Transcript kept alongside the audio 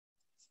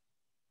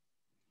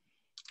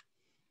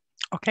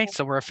Okay,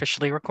 so we're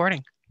officially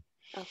recording.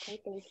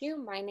 Okay, thank you.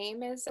 My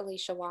name is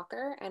Alicia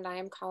Walker, and I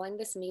am calling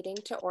this meeting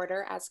to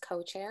order as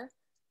co-chair.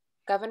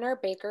 Governor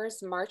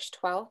Baker's March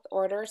 12th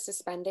order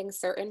suspending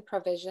certain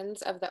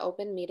provisions of the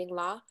open meeting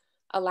law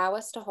allow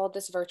us to hold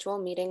this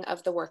virtual meeting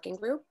of the working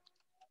group.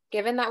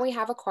 Given that we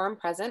have a quorum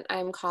present, I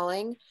am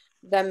calling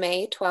the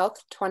May 12th,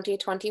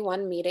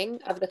 2021 meeting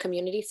of the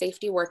Community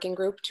Safety Working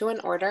Group to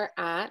an order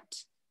at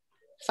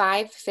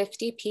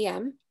 5:50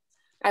 p.m.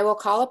 I will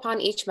call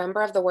upon each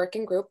member of the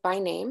working group by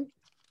name.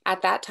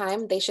 At that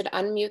time, they should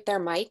unmute their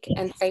mic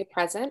and say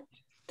present.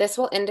 This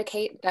will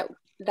indicate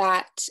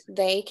that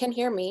they can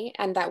hear me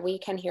and that we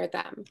can hear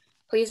them.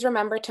 Please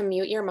remember to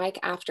mute your mic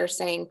after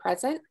saying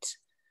present.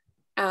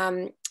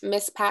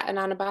 Miss Pat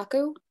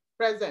Ananabaku.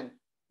 Present.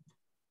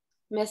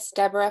 Miss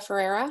Deborah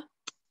Ferreira.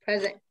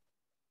 Present.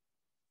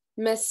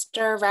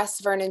 Mr. Russ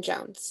Vernon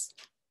Jones.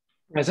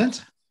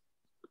 Present.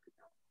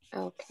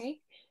 Okay.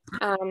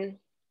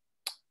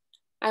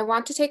 I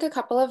want to take a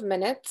couple of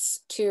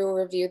minutes to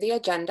review the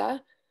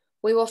agenda.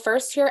 We will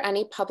first hear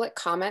any public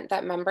comment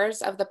that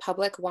members of the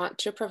public want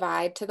to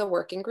provide to the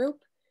working group.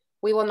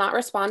 We will not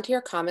respond to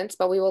your comments,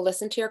 but we will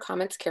listen to your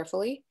comments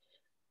carefully.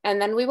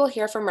 And then we will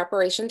hear from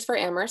Reparations for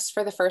Amherst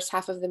for the first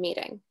half of the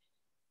meeting.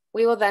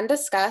 We will then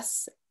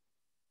discuss,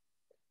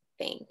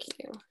 thank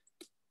you.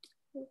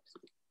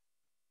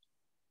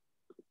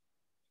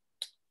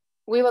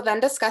 We will then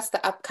discuss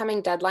the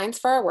upcoming deadlines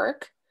for our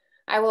work.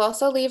 I will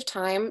also leave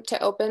time to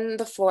open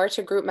the floor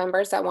to group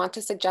members that want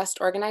to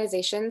suggest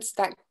organizations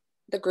that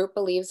the group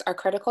believes are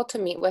critical to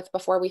meet with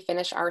before we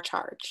finish our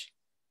charge.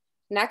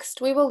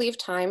 Next, we will leave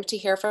time to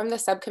hear from the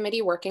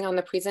subcommittee working on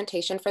the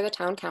presentation for the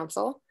town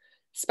council,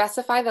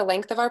 specify the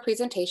length of our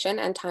presentation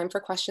and time for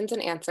questions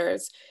and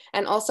answers,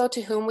 and also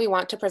to whom we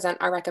want to present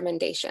our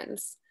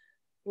recommendations.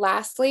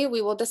 Lastly,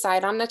 we will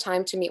decide on the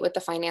time to meet with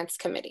the finance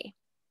committee.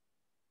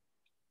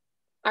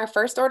 Our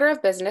first order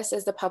of business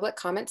is the public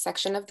comment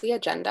section of the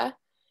agenda.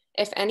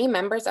 If any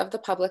members of the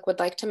public would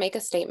like to make a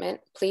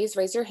statement, please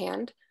raise your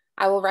hand.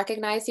 I will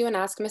recognize you and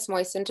ask Ms.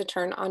 Moisten to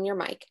turn on your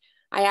mic.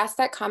 I ask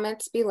that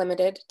comments be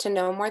limited to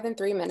no more than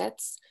 3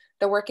 minutes.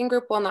 The working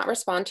group will not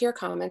respond to your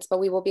comments, but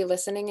we will be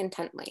listening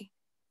intently.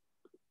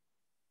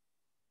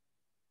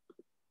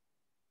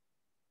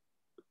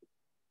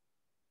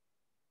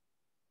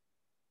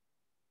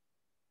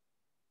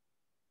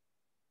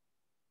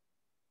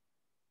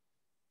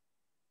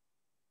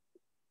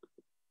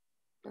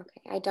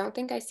 Okay, I don't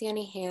think I see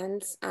any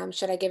hands.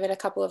 Should I give it a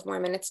couple of more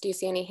minutes? Do you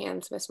see any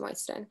hands, Ms.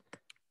 Moisten?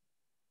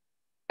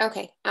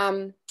 Okay,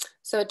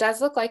 so it does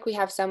look like we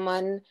have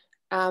someone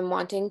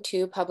wanting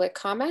to public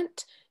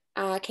comment.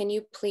 Can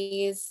you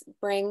please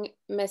bring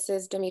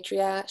Mrs.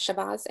 Demetria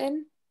Shabazz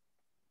in?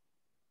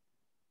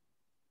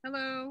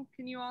 Hello,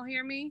 can you all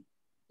hear me?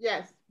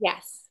 Yes.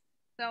 Yes.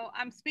 So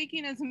I'm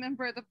speaking as a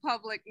member of the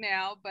public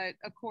now, but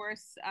of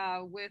course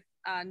with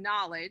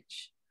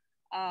knowledge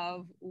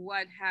of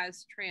what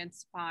has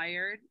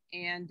transpired.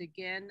 And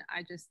again,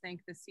 I just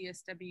thank the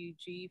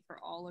CSWG for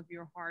all of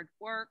your hard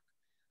work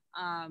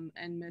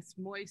and Ms.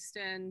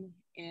 Moisten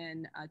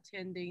in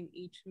attending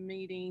each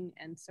meeting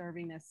and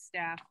serving as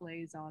staff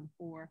liaison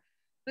for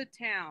the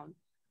town.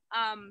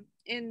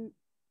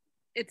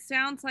 It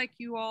sounds like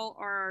you all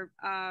are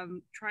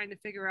trying to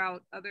figure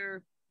out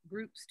other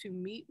groups to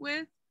meet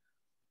with.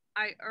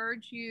 I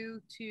urge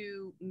you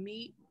to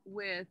meet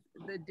with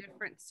the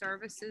different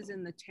services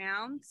in the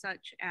town,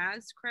 such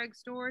as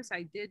Craig's Doors.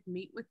 I did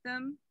meet with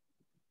them.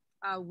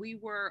 We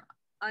were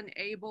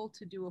unable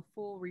to do a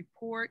full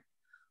report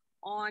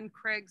on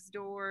Craig's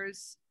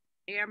Doors,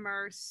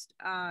 Amherst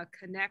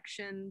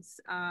Connections,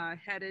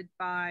 headed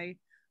by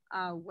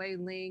Wei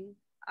Ling,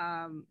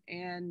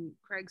 and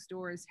Craig's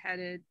Doors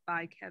headed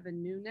by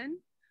Kevin Noonan.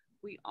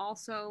 We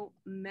also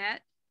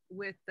met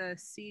with the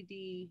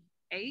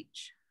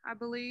CDH, I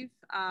believe,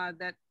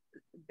 that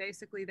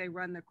basically they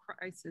run the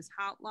crisis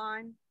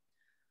hotline.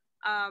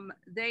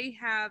 They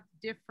have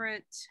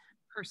different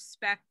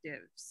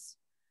perspectives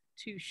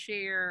to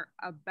share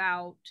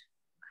about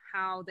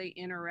how they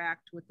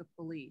interact with the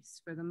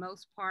police. For the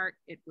most part,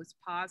 it was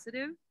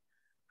positive.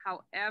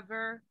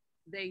 However,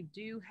 they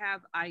do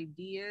have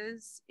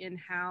ideas in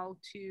how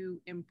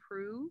to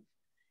improve.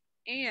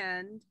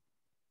 And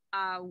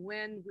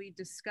when we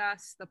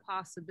discussed the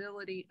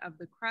possibility of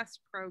the CREST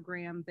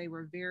program, they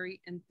were very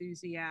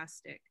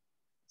enthusiastic.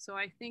 So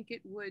I think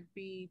it would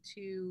be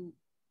to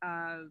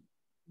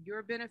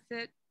your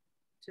benefit,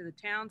 to the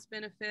town's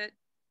benefit,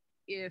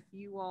 if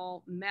you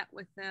all met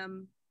with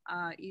them,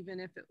 even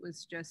if it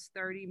was just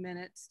 30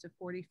 minutes to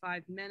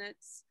 45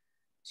 minutes,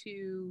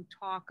 to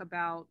talk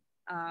about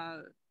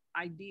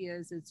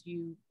ideas as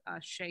you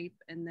shape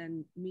and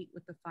then meet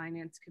with the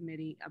finance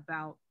committee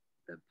about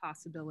the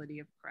possibility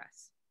of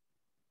CREST.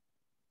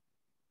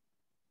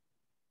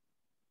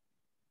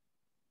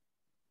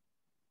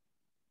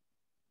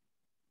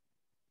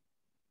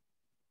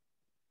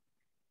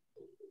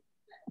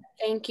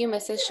 Thank you,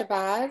 Mrs.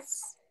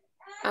 Shabazz.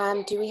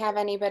 Do we have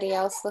anybody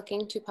else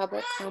looking to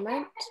public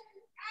comment?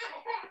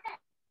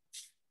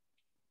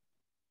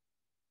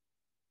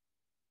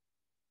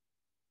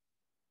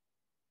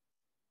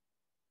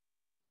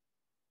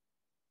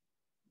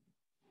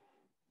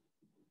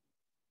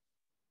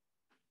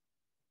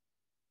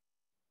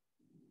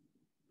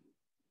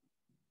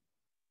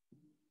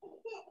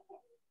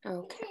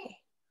 Okay.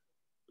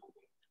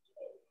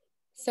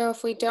 So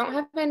if we don't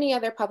have any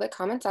other public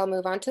comments, I'll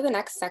move on to the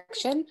next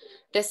section.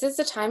 This is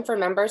the time for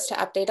members to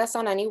update us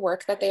on any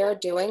work that they are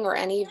doing or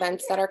any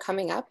events that are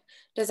coming up.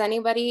 Does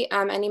anybody,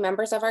 any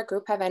members of our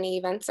group have any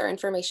events or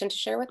information to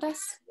share with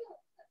us?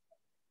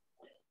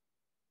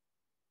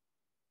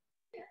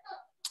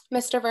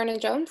 Mr. Vernon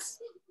Jones?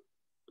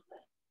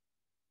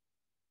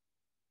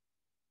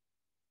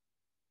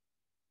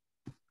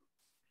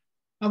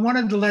 I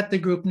wanted to let the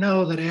group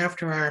know that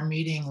after our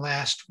meeting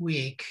last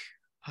week,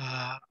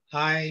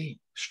 I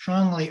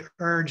strongly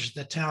urged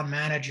the town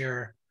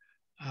manager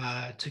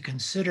to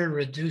consider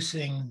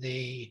reducing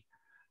the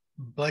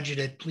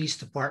budgeted police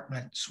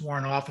department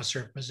sworn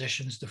officer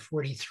positions to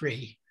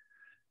 43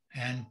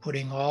 and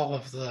putting all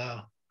of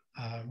the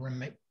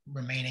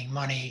remaining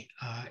money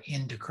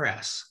into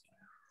CRESS.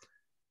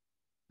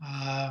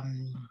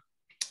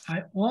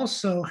 I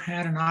also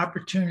had an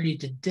opportunity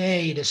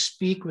today to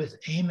speak with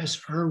Amos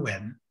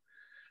Irwin,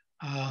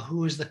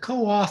 who is the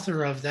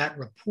co-author of that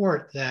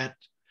report that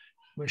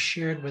was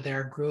shared with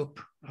our group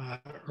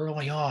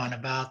early on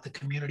about the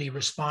community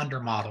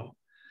responder model.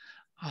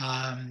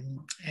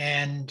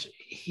 And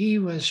he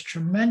was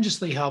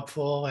tremendously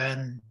helpful.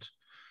 And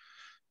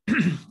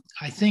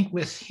I think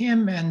with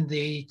him and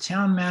the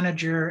town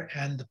manager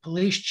and the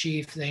police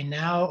chief, they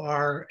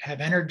now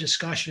have entered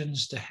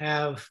discussions to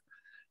have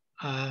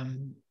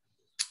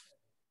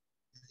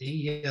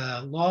the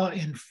Law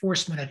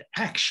Enforcement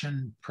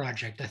Action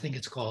Project, I think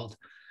it's called,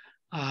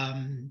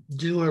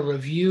 do a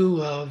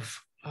review of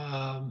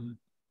the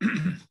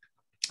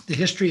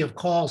history of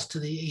calls to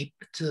the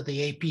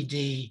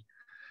APD.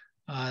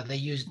 They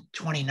used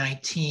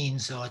 2019,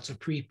 so it's a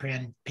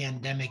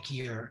pre-pandemic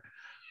year.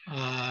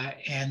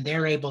 And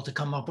they're able to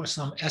come up with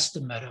some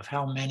estimate of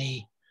how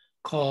many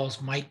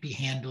calls might be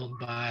handled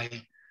by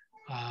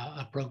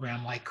a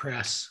program like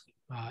CRESS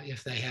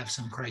if they have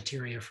some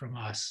criteria from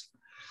us.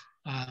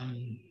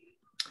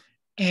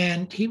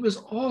 And he was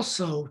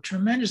also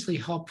tremendously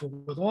helpful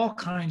with all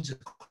kinds of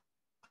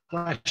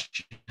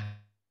questions.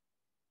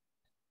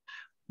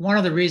 One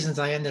of the reasons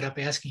I ended up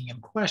asking him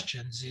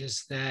questions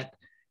is that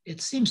it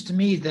seems to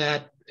me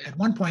that at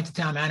one point the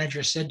town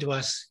manager said to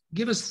us,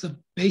 give us the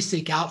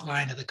basic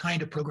outline of the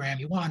kind of program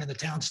you want and the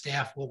town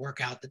staff will work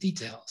out the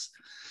details.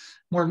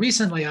 More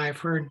recently, I've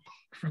heard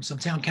from some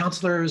town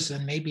councilors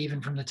and maybe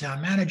even from the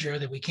town manager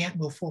that we can't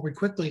move forward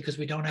quickly because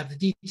we don't have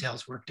the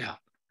details worked out.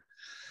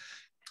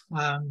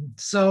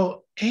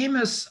 So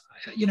Amos,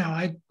 you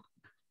know,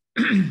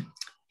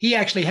 he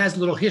actually has a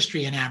little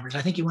history in Amherst.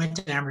 I think he went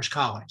to Amherst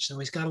College, so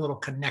he's got a little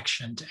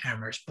connection to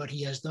Amherst, but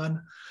he has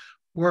done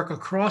work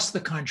across the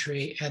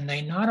country, and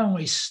they not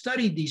only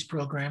studied these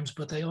programs,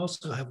 but they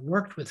also have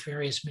worked with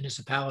various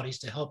municipalities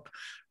to help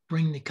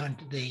bring the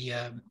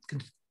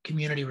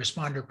community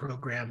responder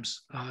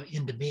programs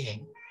into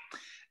being.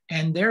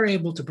 And they're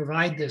able to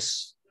provide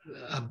this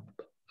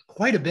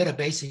quite a bit of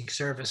basic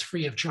service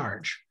free of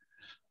charge.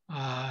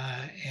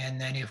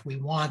 And then if we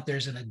want,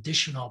 there's an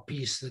additional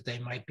piece that they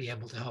might be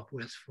able to help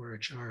with for a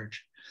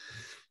charge.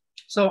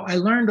 So I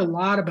learned a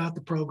lot about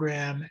the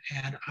program,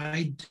 and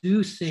I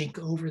do think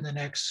over the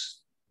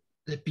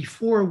that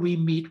before we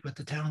meet with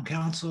the town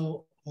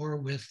council or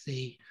with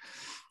the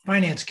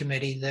finance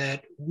committee,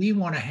 that we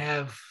want to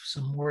have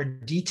some more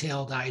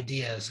detailed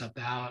ideas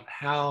about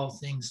how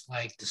things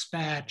like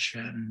dispatch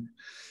and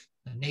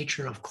the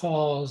nature of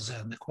calls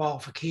and the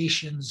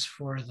qualifications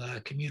for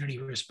the community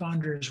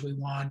responders we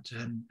want,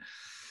 and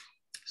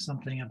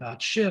something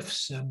about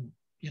shifts, and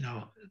you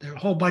know, there are a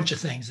whole bunch of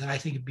things that I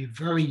think would be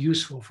very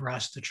useful for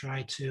us to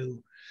try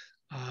to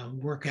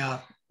work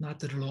out, not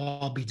that it'll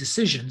all be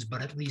decisions,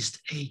 but at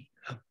least a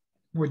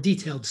more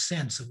detailed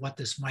sense of what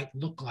this might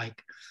look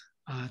like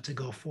to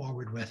go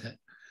forward with it.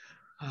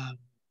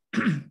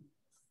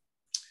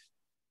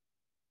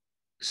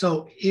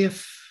 So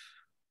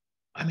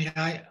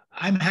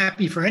I'm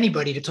happy for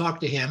anybody to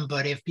talk to him,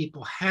 but if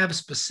people have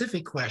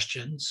specific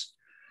questions,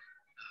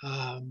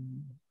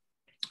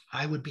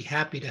 I would be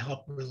happy to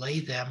help relay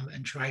them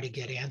and try to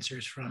get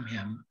answers from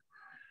him.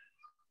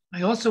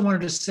 I also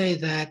wanted to say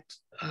that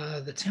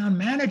the town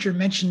manager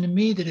mentioned to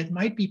me that it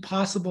might be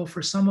possible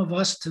for some of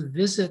us to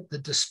visit the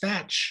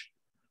dispatch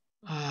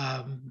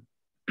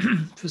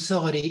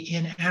facility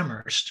in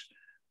Amherst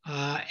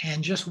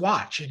and just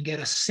watch and get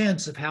a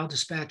sense of how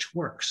dispatch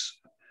works.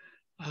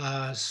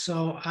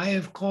 So I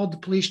have called the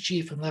police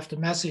chief and left a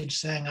message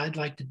saying I'd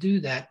like to do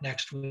that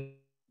next week.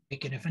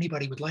 And if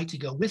anybody would like to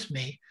go with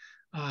me,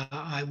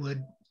 I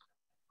would,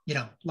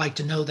 like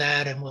to know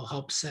that, and we'll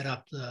help set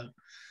up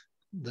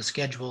the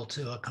schedule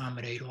to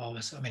accommodate all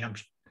this. I mean,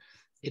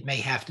 it may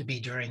have to be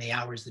during the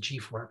hours the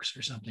chief works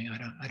or something.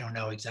 I don't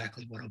know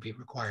exactly what will be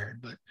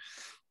required, but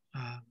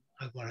I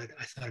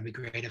thought it'd be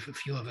great if a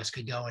few of us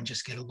could go and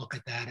just get a look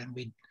at that, and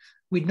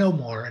we'd know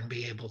more and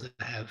be able to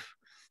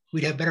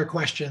we'd have better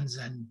questions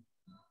and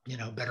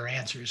better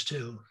answers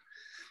too.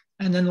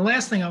 And then the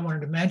last thing I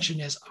wanted to mention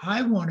is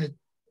I wanted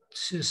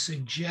to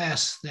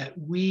suggest that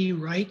we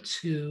write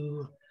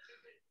to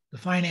the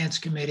finance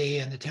committee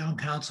and the town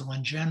council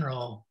in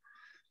general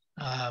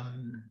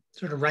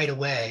sort of right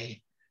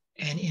away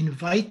and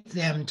invite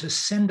them to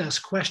send us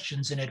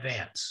questions in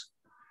advance.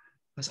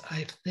 Because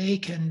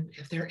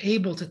if they're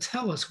able to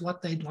tell us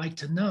what they'd like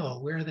to know,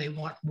 where they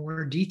want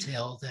more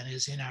detail than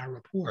is in our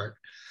report,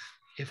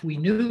 if we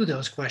knew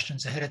those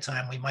questions ahead of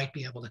time, we might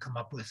be able to come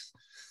up with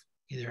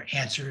either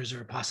answers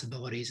or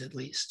possibilities at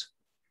least.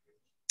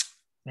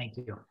 Thank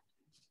you.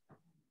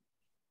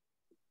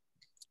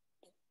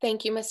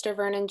 Thank you, Mr.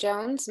 Vernon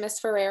Jones. Ms.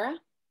 Ferreira?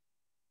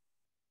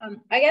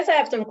 I guess I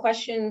have some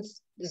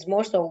questions. It's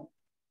more so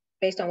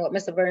based on what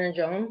Mr. Vernon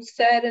Jones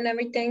said and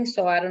everything.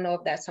 So I don't know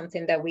if that's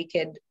something that we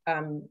could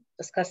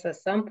discuss at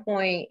some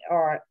point,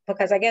 or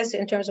because I guess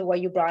in terms of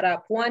what you brought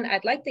up, one,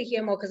 I'd like to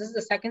hear more, because this is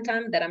the second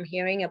time that I'm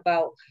hearing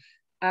about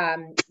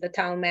the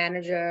town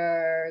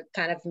manager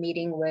kind of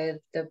meeting with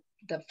the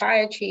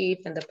fire chief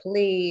and the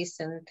police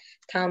and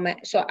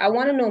so I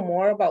want to know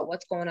more about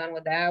what's going on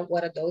with that.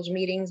 What are those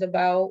meetings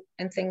about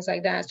and things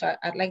like that? So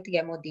I'd like to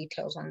get more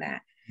details on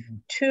that. Mm-hmm.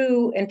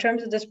 Two, in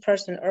terms of this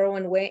person,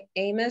 Erwin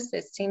Amos,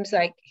 it seems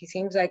like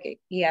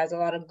he has a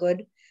lot of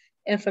good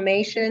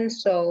information.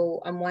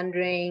 So I'm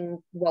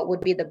wondering what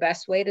would be the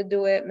best way to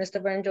do it,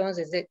 Mr. Vernon Jones?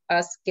 Is it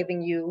us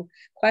giving you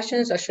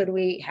questions, or should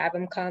we have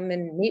him come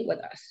and meet with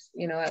us,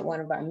 at one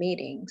of our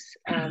meetings?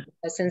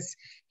 Since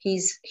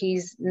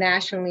he's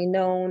nationally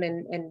known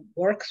and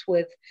works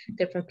with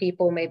different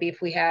people, maybe if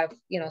we have,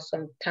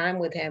 some time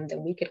with him,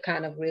 then we could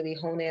kind of really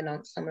hone in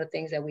on some of the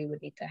things that we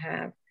would need to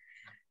have.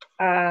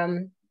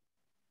 And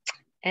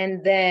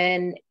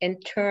then in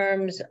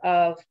terms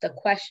of the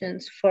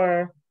questions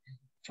for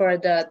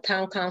the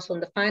town council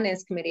and the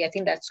finance committee, I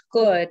think that's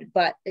good,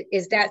 but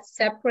is that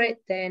separate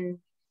than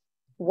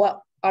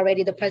what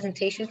already the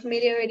presentation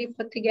committee already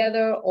put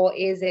together? Or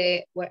is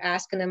it, we're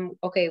asking them,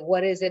 okay,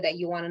 what is it that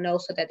you want to know,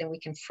 so that then we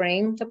can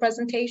frame the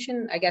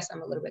presentation? I guess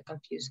I'm a little bit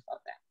confused about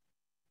that.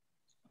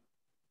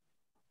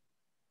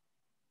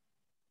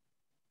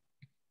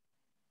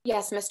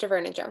 Yes, Mr.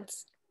 Vernon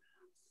Jones.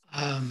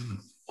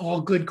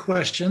 All good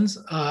questions.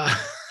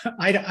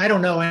 I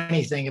don't know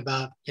anything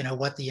about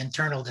what the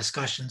internal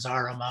discussions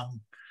are among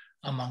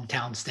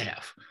town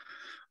staff.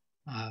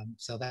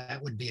 So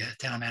that would be a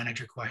town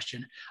manager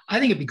question. I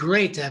think it'd be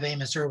great to have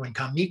Amos Erwin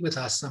come meet with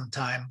us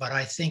sometime, but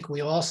I think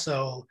we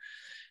also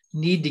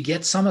need to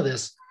get some of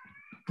this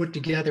put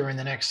together in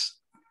the next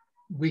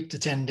week to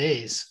 10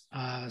 days.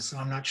 So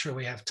I'm not sure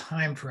we have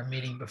time for a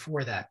meeting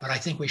before that, but I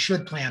think we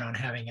should plan on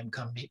having him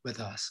come meet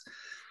with us.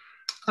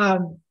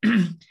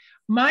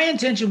 My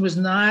intention was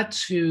not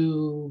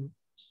to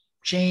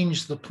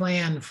change the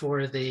plan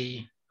for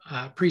the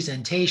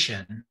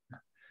presentation,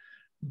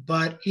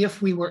 but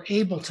if we were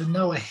able to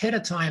know ahead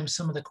of time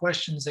some of the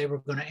questions they were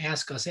going to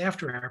ask us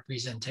after our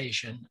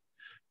presentation,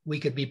 we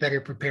could be better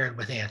prepared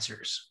with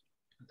answers.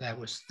 That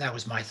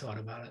was my thought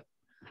about it.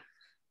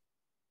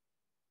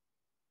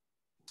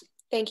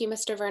 Thank you,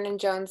 Mr. Vernon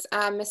Jones.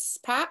 Ms.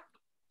 Pratt?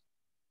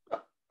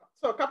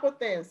 So a couple of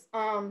things.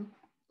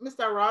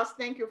 Mr. Ross,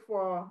 thank you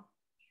for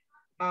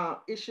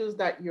issues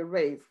that you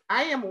raised.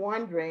 I am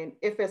wondering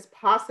if it's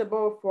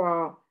possible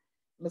for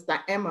Mr.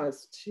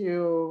 Amos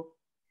to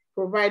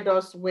provide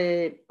us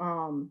with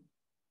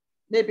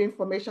maybe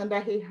information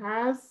that he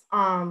has,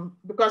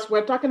 because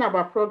we're talking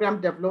about program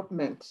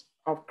development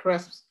of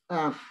CRES,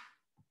 and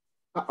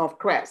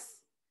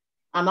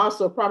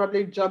also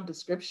probably job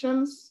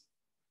descriptions,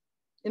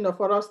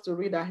 for us to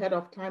read ahead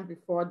of time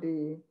before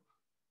the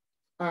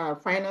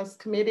finance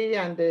committee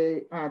and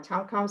the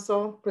town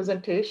council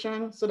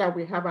presentation, so that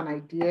we have an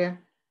idea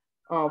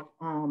of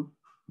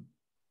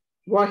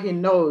what he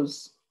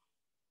knows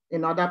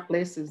in other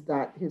places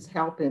that he's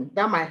helping.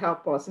 That might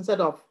help us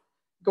instead of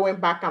going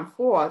back and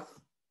forth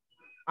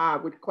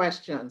with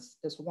questions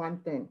is one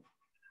thing.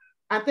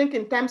 I think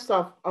in terms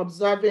of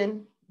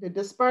observing the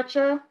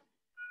dispatcher,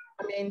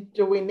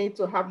 do we need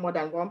to have more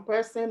than one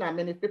person?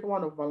 If people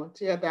want to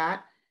volunteer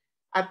that.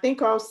 I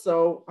think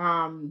also,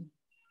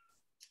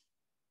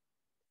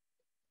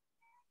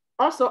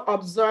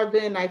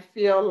 observing, I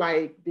feel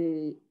like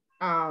the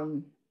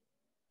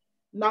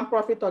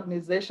nonprofit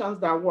organizations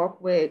that work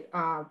with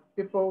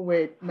people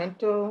with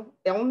mental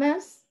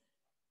illness,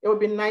 it would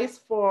be nice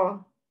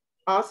for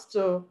us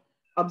to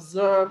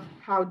observe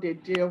how they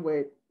deal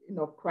with,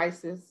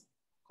 crisis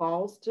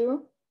calls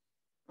too.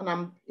 And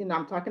I'm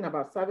talking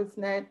about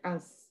ServiceNet and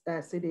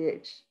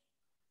CDH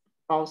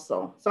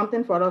also.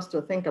 Something for us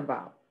to think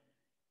about.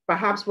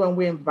 Perhaps when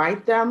we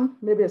invite them,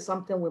 maybe it's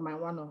something we might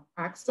want to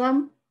ask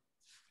them.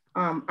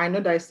 I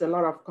know there's a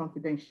lot of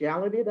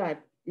confidentiality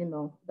that,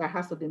 that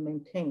has to be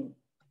maintained.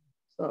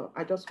 So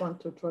I just want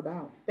to throw that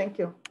out. Thank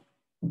you.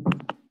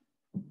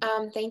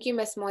 Thank you,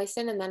 Ms.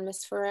 Moisen, and then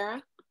Ms.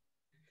 Ferreira.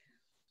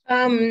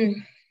 I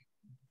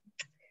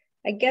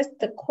guess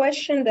the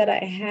question that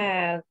I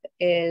have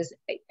is,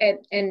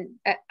 and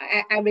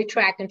I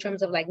retract in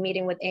terms of like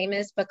meeting with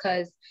Amos,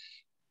 because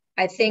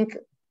I think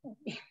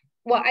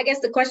Well, I guess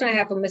the question I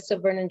have for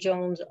Mr. Vernon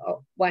Jones,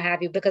 or what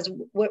have you, because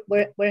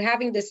we're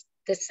having this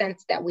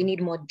sense that we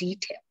need more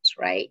details,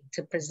 right,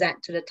 to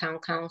present to the town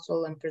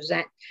council and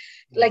present,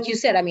 like you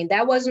said. I mean,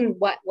 that wasn't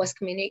what was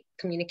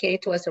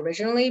communicated to us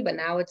originally, but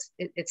now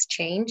it's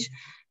changed.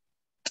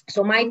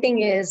 So my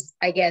thing is,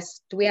 I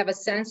guess, do we have a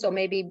sense, or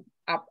maybe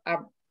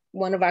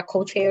one of our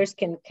co-chairs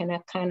can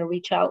kind of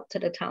reach out to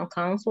the town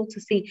council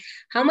to see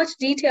how much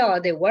detail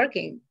are they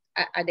working?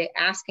 Are they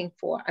asking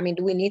for? I mean,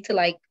 do we need to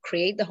like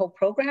create the whole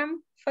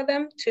program for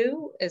them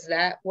too? Is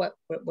that what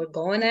we're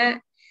going at?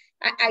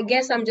 I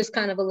guess I'm just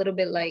kind of a little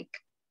bit like,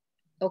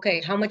 okay,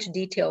 how much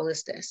detail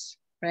is this,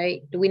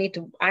 right? Do we need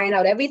to iron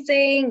out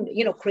everything?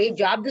 You know, create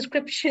job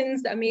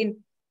descriptions? I mean,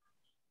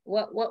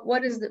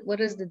 what is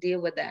the deal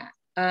with that?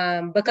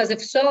 Because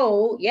if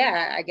so,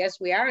 yeah, I guess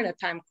we are in a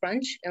time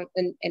crunch,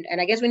 and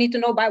I guess we need to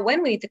know by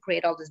when we need to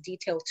create all this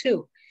detail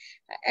too.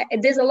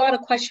 There's a lot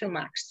of question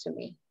marks to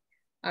me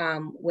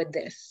with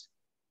this.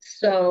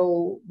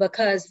 So,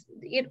 because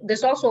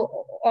there's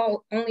also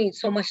only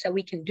so much that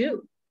we can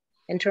do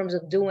in terms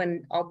of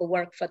doing all the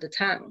work for the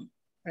town,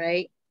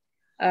 right?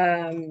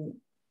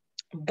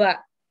 But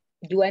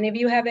do any of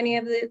you have any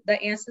of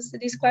the answers to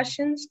these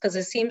questions? Because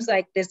it seems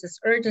like there's this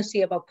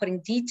urgency about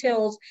putting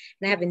details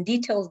and having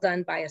details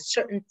done by a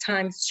certain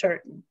time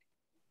certain.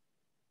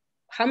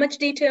 How much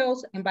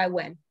details and by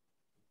when?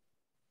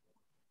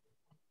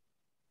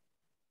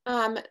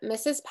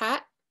 Mrs.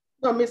 Pat?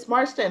 No, Ms.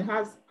 Marston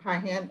has her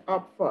hand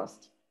up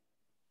first.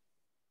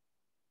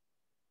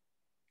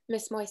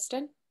 Ms.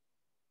 Moisten?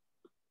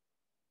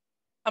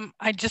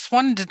 I just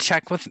wanted to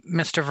check with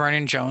Mr.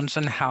 Vernon Jones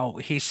and how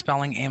he's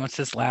spelling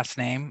Amos's last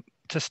name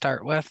to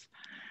start with.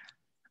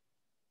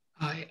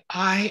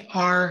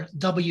 I-R-W-I-N.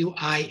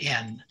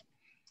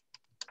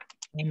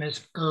 Name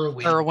is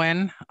Irwin.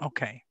 Irwin.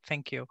 Okay,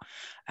 thank you.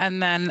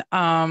 And then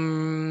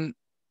I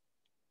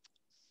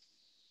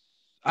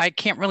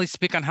can't really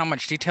speak on how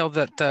much detail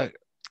that the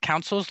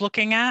council is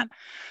looking at,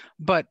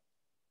 but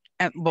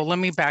well, let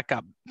me back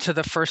up to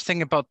the first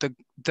thing about the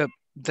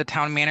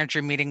town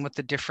manager meeting with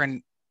the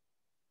different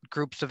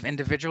groups of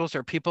individuals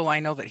or people. I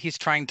know that he's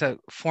trying to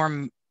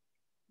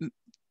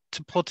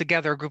pull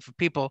together a group of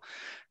people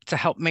to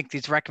help make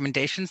these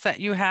recommendations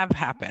that you have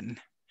happen,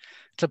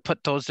 to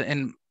put those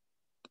in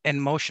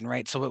motion,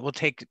 right? So it will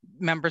take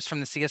members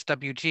from the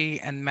CSWG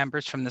and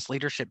members from this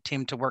leadership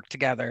team to work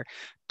together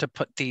to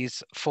put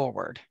these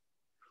forward.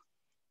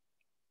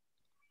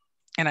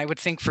 And I would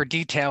think for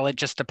detail, it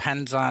just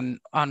depends on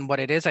what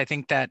it is. I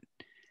think that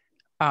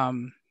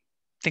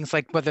things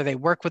like whether they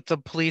work with the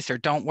police or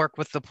don't work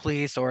with the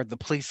police, or the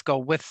police go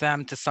with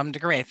them to some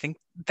degree, I think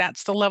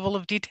that's the level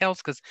of details,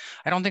 because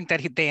I don't think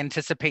that they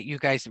anticipate you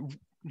guys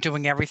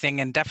doing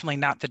everything, and definitely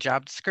not the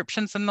job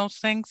descriptions and those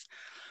things.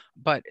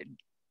 But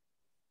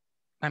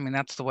I mean,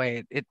 that's the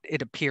way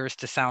it appears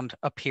to sound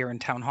up here in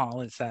town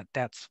hall, is that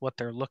that's what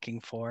they're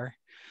looking for,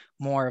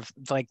 more of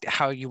like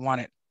how you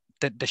want it,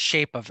 the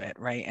shape of it,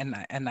 right?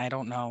 And I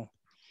don't know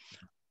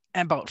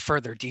about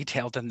further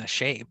detail than the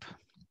shape.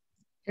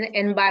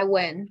 And by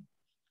when?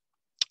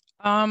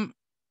 I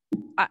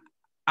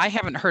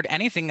haven't heard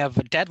anything of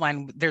a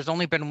deadline. There's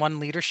only been one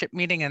leadership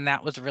meeting, and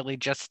that was really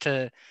just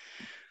to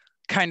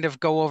kind of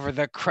go over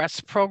the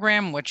CREST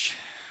program, which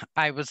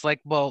I was like,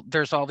 well,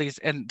 there's all these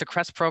in the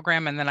CREST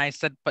program. And then I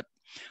said, but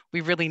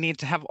we really need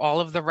to have all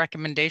of the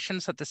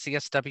recommendations that the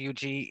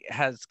CSWG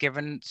has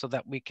given, so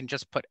that we can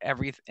just put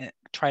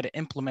try to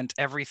implement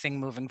everything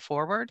moving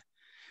forward,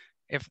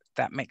 if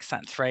that makes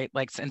sense, right?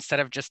 Like, instead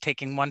of just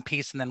taking one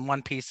piece and then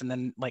one piece and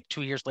then like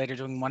 2 years later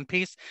doing one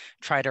piece,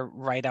 try to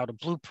write out a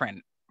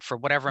blueprint for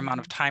whatever amount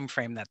of time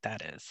frame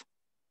that is.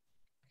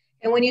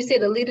 And when you say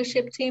the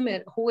leadership team,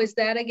 who is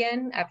that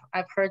again?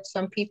 I've heard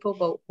some people,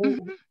 but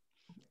who?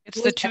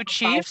 It's the two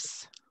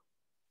chiefs.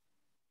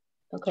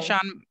 Okay.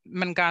 Sean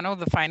Mangano,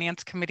 the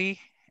finance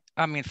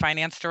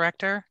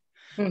director.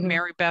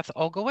 Mary Beth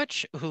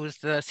Olgowich, who's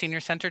the senior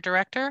center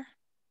director.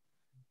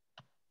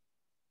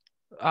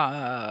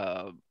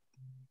 David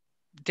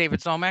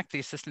Zomek, the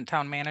assistant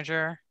town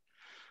manager.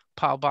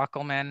 Paul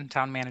Bockelman,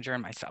 town manager,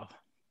 and myself.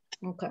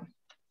 Okay.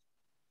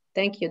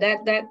 Thank you.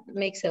 That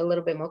makes it a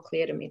little bit more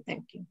clear to me.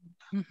 Thank you.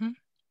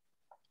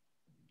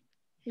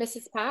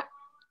 Mrs. Pat?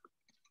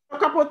 A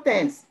couple of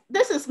things.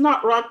 This is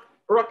not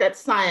rocket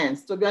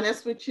science, to be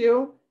honest with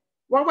you.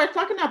 What we're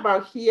talking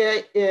about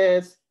here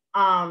is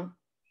a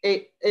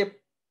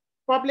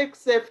public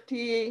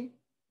safety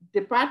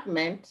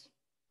department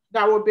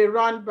that will be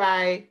run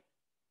by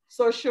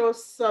social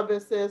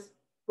services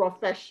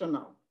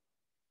professional.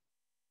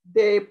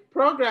 The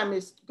program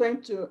is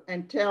going to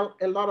entail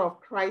a lot of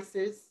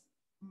crisis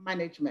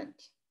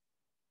management.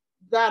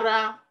 There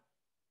are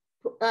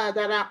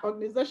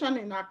organizations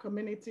in our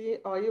community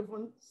or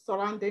even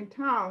surrounding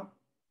town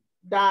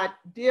that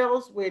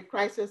deals with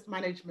crisis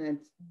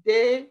management.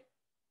 We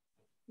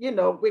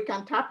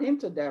can tap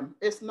into them.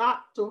 It's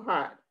not too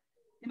hard.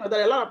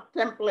 There are a lot of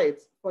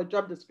templates for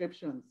job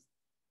descriptions.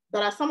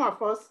 There are some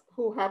of us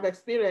who have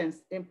experience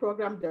in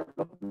program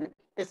development.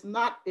 It's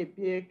not a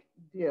big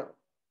deal.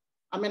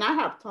 I mean, I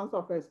have tons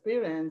of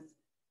experience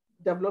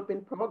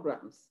developing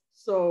programs.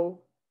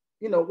 So,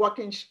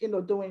 working,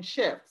 doing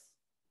shifts,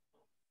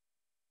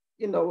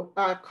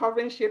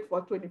 covering shift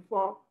for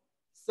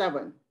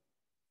 24/7.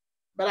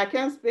 But I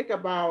can't speak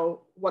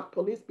about what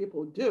police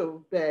people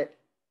do, but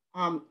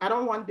I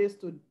don't want this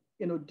to,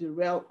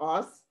 derail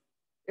us.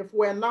 If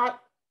we're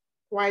not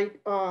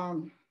quite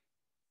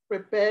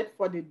prepared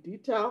for the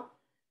detail,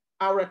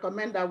 I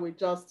recommend that we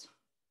just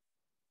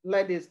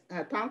let this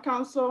town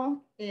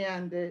council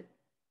and the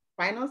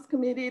finance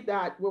committee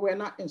that we were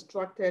not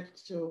instructed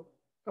to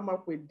come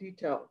up with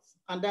details.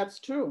 And that's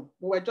true.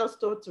 We were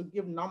just told to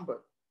give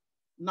numbers.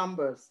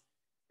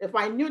 If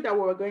I knew that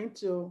we were going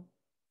to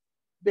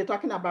be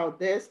talking about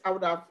this, I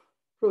would have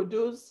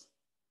produced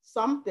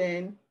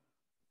something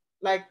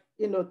like,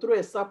 through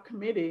a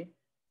subcommittee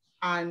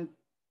and,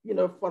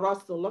 for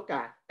us to look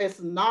at. It's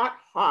not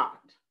hard.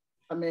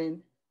 I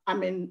mean,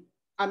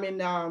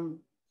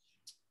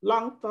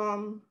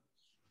 long-term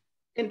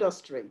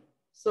industry.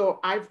 So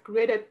I've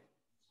created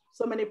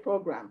so many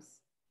programs.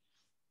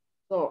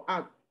 So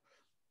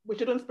we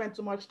shouldn't spend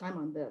too much time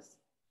on this.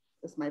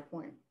 That's my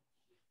point.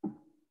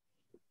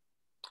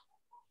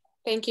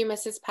 Thank you,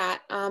 Mrs.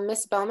 Pat.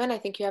 Ms. Bowman, I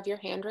think you have your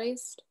hand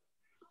raised.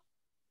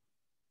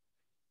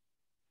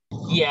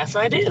 Yes,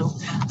 I do.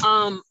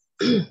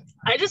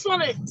 I just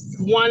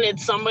wanted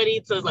somebody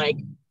to like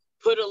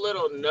put a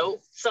little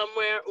note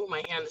somewhere. Oh,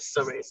 my hand is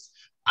still raised.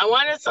 I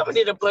wanted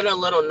somebody to put a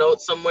little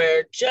note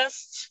somewhere,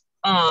 just,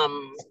 how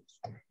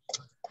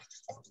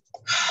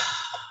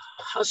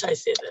should I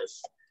say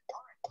this?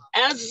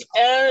 As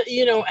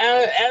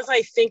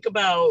I think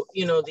about,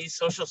 these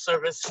social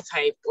service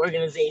type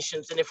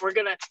organizations, and if we're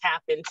gonna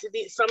tap into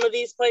some of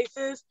these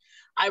places,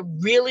 I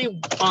really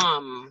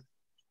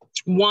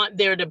want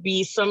there to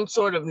be some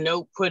sort of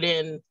note put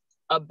in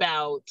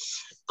about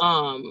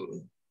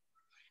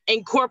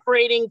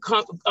incorporating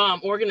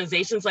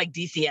organizations like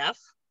DCF.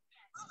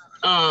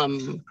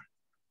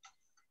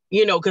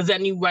 Because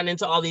then you run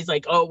into all these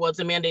like, oh, well, it's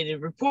a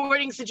mandated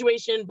reporting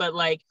situation, but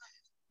like,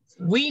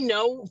 we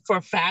know for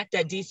a fact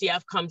that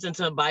DCF comes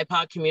into the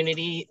BIPOC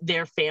community,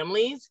 their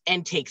families,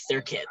 and takes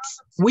their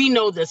kids. We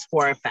know this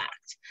for a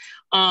fact.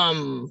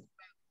 A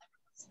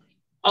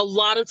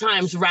lot of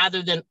times,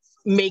 rather than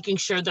making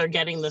sure they're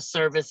getting the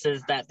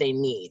services that they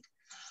need.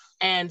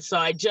 And so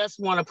I just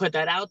want to put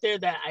that out there,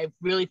 that I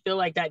really feel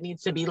like that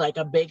needs to be like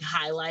a big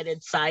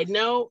highlighted side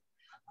note,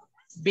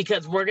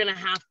 because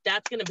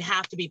that's going to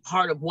have to be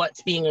part of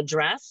what's being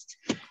addressed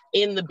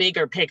in the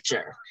bigger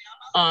picture.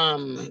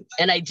 And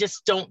I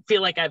just don't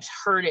feel like I've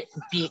heard it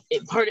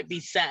be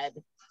said.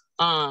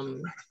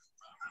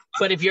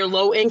 But if you're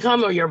low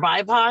income or you're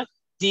BIPOC,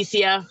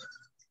 DCF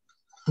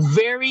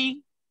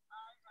very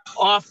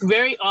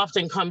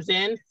often comes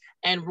in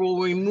and will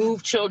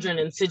remove children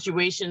in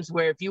situations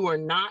where if you are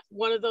not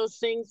one of those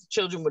things,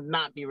 children would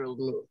not be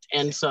removed.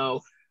 And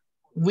so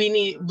we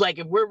need, like,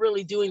 if we're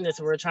really doing this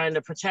and we're trying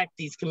to protect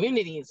these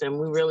communities, and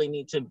we really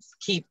need to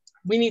keep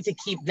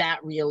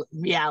that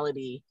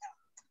reality.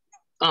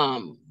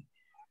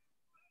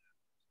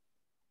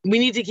 We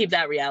need to keep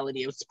that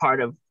reality as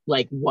part of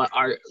like what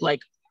our,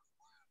 like,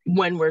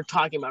 when we're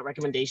talking about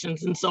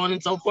recommendations and so on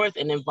and so forth,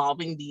 and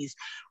involving these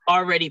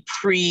already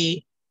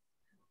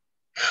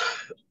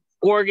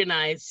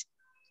pre-organized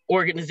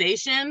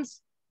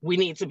organizations, we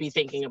need to be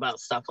thinking about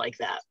stuff like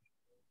that.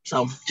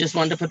 So just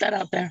wanted to put that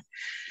out there.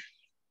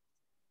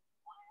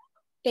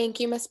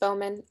 Thank you, Ms.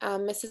 Bowman.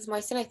 Mrs.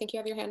 Moisten, I think you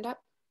have your hand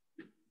up.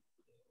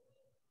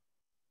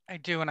 I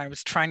do, and I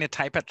was trying to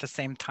type at the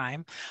same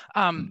time.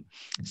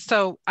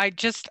 So I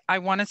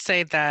want to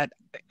say that,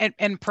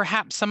 and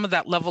perhaps some of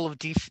that level of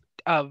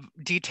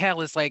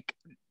detail is like,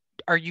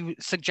 are you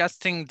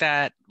suggesting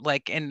that,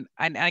 like, and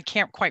I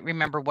can't quite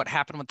remember what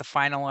happened with the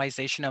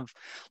finalization of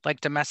like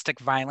domestic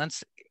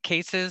violence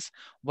cases,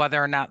 whether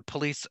or not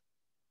police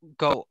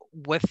go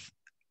with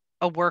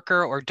a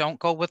worker or don't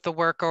go with the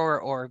worker,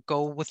 or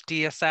go with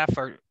DCF,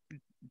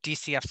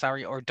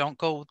 or don't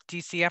go with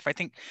DCF. I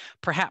think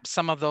perhaps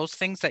some of those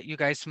things that you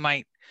guys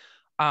might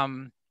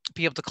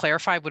be able to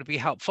clarify would be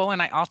helpful.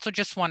 And I also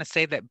just want to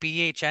say that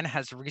BHN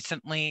has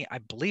recently, I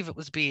believe it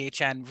was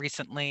BHN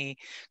recently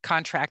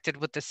contracted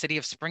with the city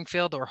of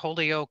Springfield or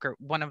Holyoke, or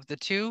one of the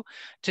two,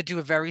 to do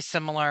a very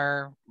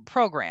similar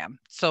program.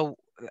 So,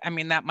 I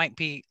mean, that might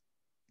be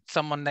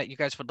someone that you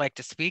guys would like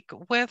to speak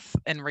with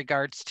in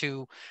regards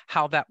to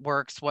how that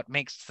works, what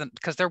makes them,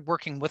 because they're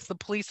working with the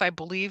police, I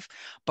believe,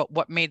 but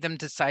what made them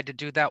decide to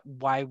do that,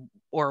 why,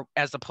 or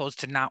as opposed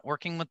to not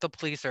working with the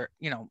police, or,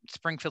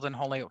 Springfield and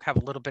Holyoke have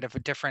a little bit of a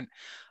different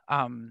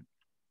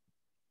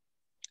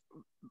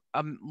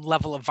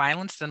level of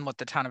violence than what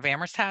the town of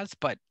Amherst has,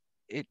 but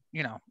it,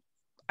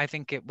 I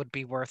think it would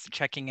be worth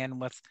checking in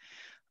with,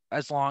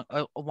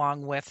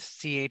 along with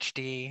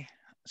CHD,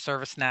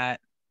 ServiceNet,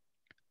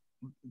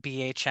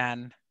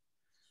 BHN,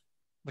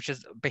 which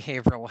is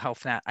Behavioral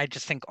Health Net. I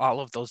just think all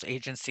of those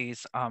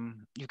agencies,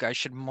 you guys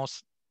should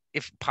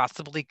if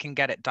possibly can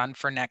get it done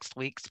for next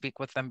week, speak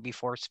with them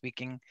before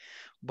speaking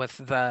with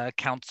the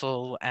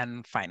council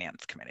and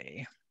finance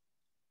committee.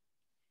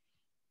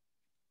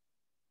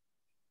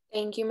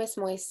 Thank you, Ms.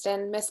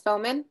 Moisten. Ms.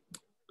 Bowman?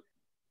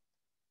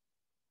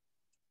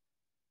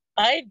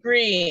 I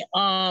agree.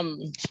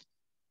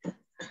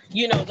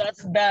 You know,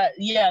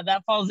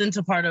 that falls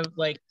into part of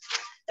like,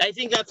 I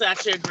think that's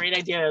actually a great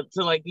idea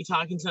to like be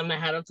talking to them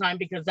ahead of time,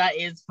 because that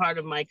is part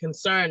of my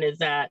concern is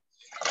that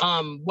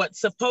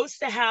what's supposed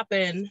to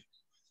happen,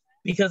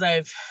 because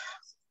I've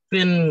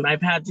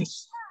had to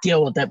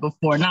deal with that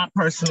before, not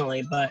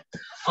personally, but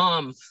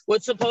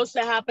what's supposed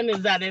to happen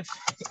is that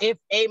if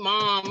a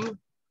mom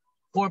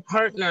or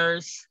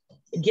partners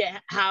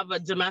have a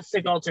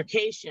domestic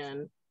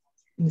altercation,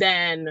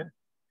 then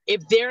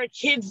if there are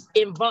kids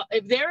involved,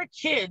 if there are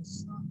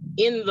kids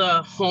in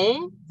the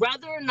home,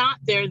 whether or not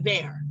they're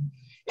there,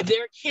 if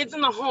there are kids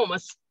in the home,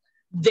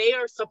 they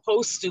are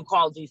supposed to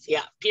call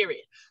DCF,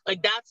 period.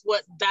 Like that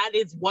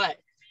is what,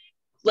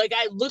 like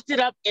I looked it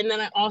up, and then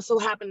I also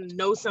happen to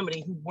know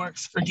somebody who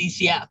works for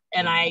DCF,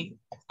 and I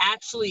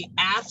actually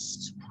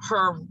asked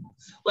her,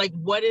 like,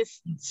 what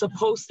is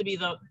supposed to be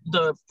the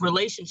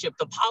relationship,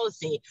 the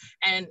policy.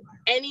 And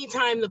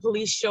anytime the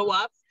police show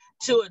up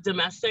to a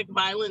domestic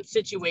violence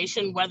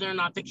situation, whether or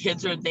not the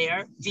kids are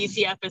there,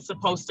 DCF is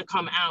supposed to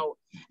come out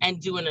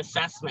and do an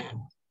assessment.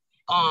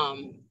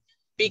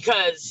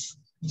 Because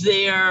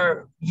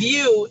their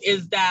view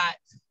is that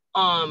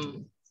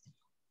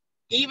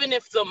even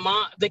if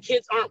the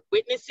kids aren't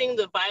witnessing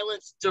the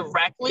violence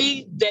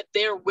directly, that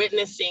they're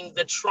witnessing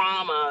the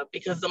trauma,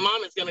 because the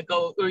mom is going to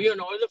go, or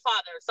the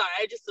father,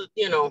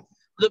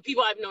 the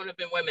people I've known have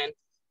been women,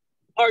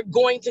 are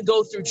going to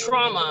go through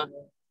trauma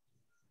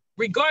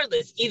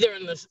regardless,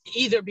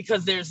 either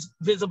because there's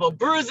visible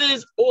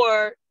bruises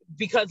or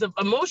because of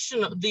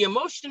the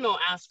emotional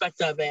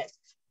aspect of it.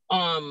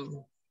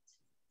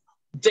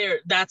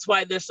 That's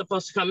why they're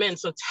supposed to come in.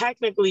 So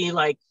technically,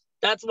 like,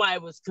 that's why I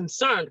was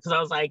concerned, because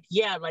I was like,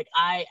 yeah, like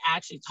I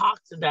actually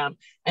talked to them,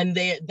 and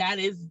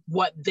that's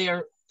what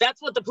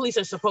the police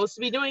are supposed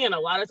to be doing. And a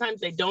lot of times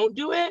they don't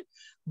do it,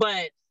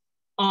 but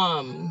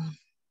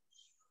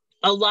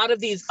a lot of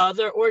these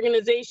other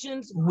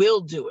organizations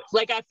will do it.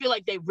 Like, I feel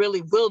like they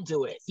really will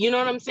do it. You know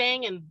what I'm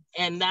saying?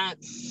 And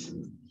that's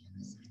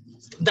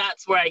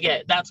where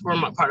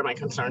part of my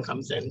concern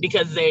comes in,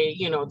 because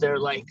they're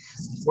like,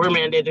 we're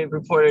mandated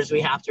reporters, we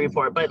have to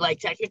report. But like,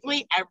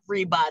 technically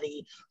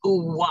everybody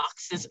who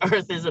walks this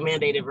earth is a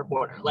mandated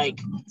reporter.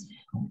 Like,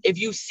 if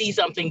you see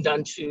something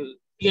done to,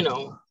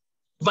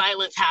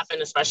 violence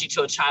happen, especially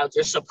to a child,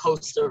 you're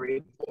supposed to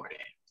report it.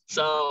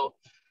 So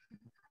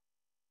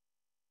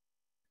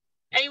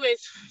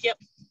anyways, yep.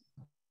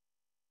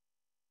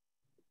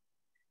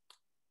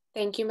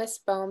 Thank you, Ms.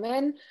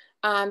 Bowman.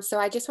 So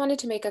I just wanted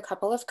to make a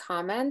couple of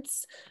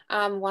comments.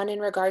 One in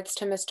regards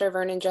to Mr.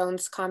 Vernon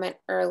Jones' comment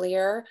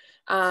earlier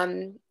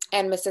and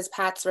Mrs.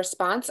 Pat's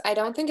response. I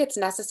don't think it's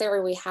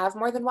necessary we have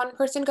more than one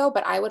person go,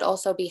 but I would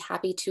also be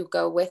happy to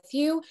go with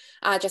you,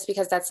 just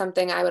because that's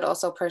something I would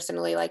also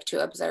personally like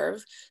to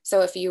observe.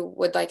 So if you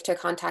would like to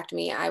contact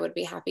me, I would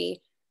be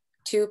happy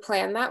to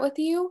plan that with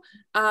you.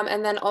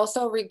 And then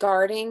also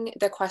regarding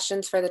the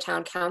questions for the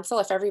town council,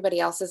 if everybody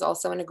else is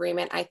also in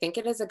agreement, I think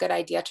it is a good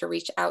idea to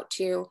reach out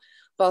to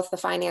both the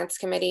finance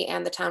committee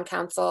and the town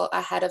council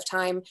ahead of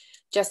time,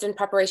 just in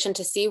preparation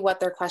to see what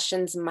their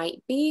questions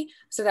might be,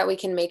 so that we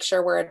can make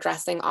sure we're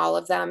addressing all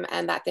of them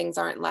and that things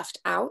aren't left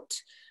out.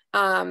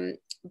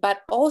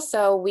 But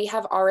also, we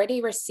have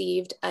already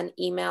received an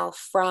email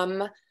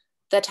from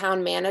the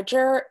town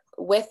manager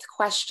with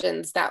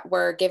questions that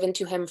were given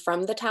to him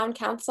from the town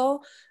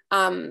council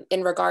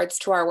in regards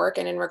to our work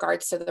and in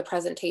regards to the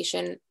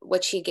presentation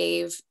which he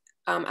gave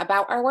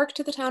about our work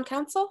to the town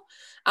council.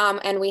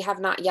 And we have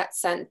not yet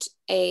sent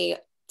a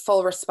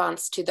full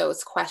response to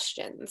those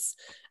questions.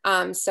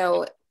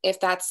 So if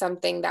that's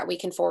something that we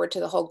can forward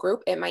to the whole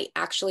group, it might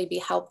actually be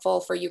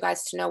helpful for you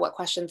guys to know what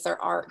questions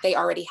they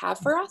already have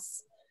for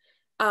us.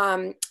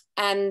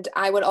 And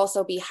I would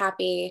also be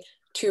happy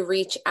to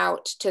reach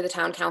out to the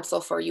town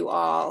council for you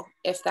all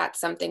if that's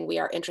something we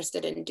are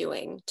interested in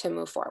doing to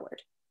move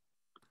forward.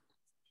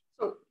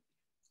 So,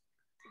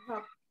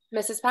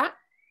 Mrs. Pat?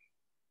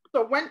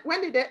 So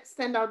when did they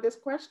send out these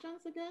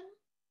questions again?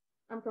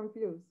 I'm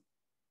confused.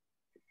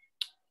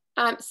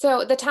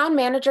 So the town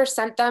manager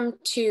sent them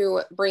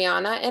to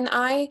Brianna and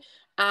I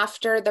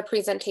after the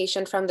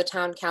presentation from the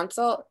town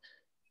council.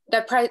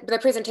 The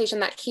presentation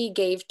that he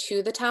gave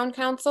to the town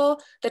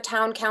council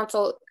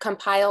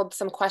compiled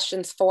some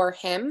questions for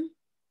him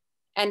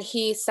and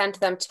he sent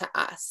them to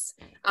us.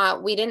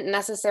 We didn't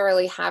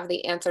necessarily have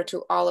the answer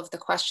to all of the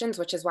questions,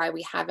 which is why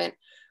we haven't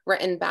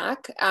written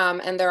back.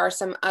 And there are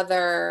some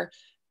other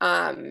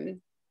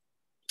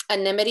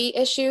anonymity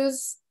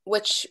issues,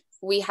 which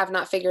we have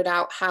not figured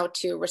out how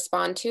to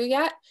respond to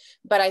yet.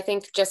 But I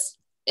think just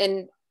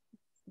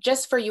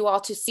for you all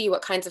to see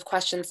what kinds of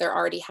questions they're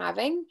already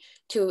having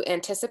to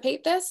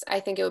anticipate this, I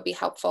think it would be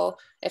helpful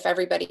if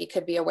everybody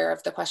could be aware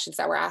of the questions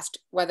that were asked,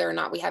 whether or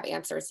not we have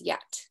answers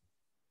yet.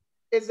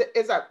 Is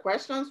that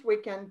questions we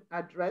can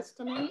address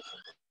tonight?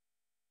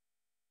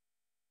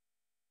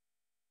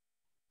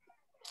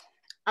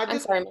 I'm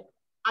sorry.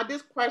 Are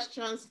these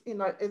questions, you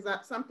know, is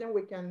that something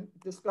we can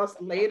discuss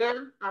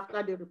later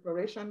after the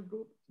reparation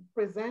group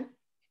present?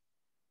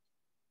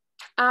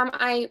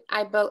 I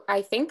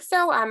think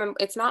so.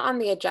 It's not on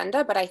the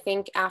agenda, but I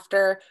think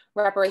after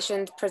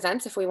reparations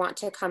presents, if we want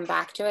to come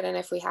back to it and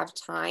if we have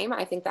time,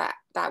 I think that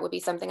that would be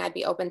something I'd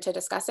be open to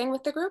discussing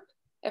with the group,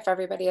 if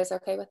everybody is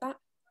okay with that.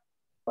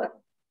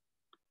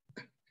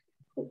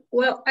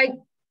 Well,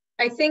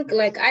 I think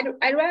like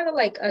I'd rather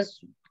like us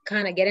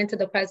kind of get into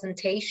the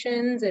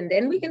presentations and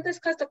then we can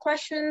discuss the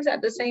questions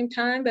at the same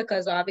time,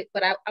 because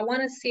but I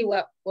want to see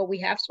what we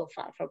have so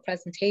far for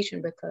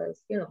presentation,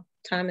 because you know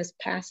time is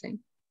passing.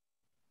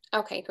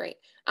 Okay, great.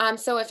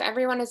 So if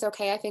everyone is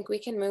okay, I think we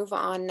can move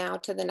on now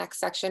to the next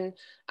section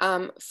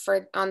on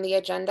the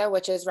agenda,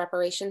 which is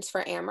reparations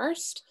for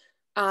Amherst.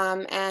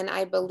 And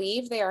I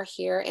believe they are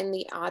here in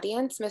the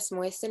audience. Ms.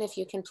 Moisten, if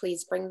you can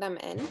please bring them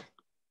in.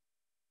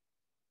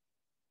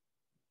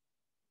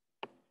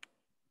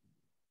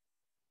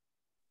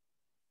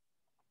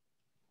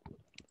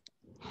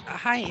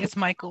 Hi, is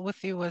Michael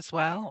with you as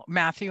well?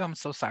 Matthew, I'm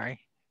so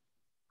sorry.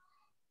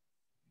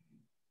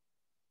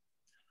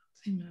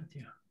 Hey,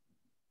 Matthew.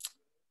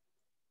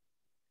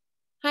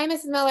 Hi,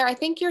 Mrs. Miller. I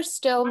think you're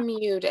still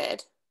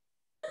muted.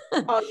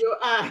 Oh, you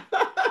are.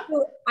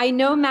 I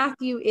know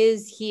Matthew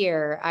is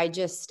here. I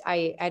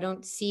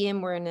don't see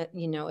him. We're in a,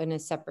 in a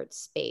separate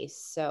space.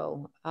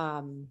 So,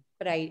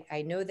 but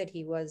I know that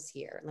he was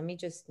here. Let me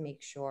just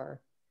make sure.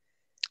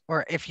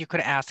 Or if you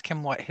could ask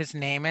him what his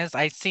name is.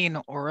 I seen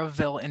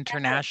Oroville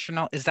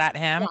International. Is that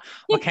him?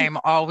 Yeah. Okay, I'm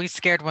always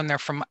scared when they're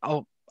from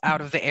out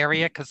of the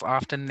area because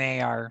often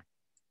they are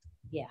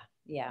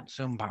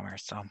Zoom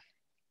bombers. So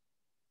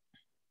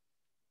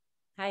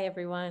hi,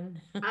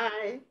 everyone.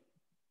 Hi.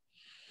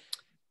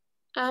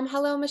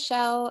 Hello,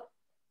 Michelle.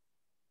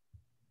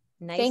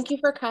 Nice. Thank you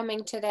for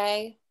coming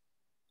today.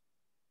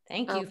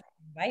 Thank you for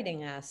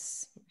inviting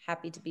us.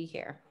 Happy to be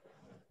here.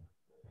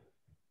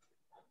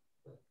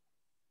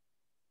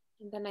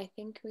 And then I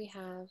think we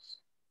have.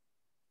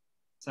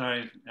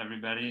 Sorry,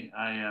 everybody.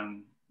 I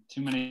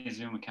too many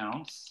Zoom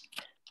accounts,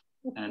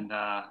 and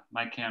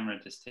my camera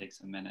just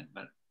takes a minute,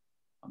 but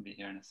I'll be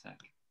here in a sec.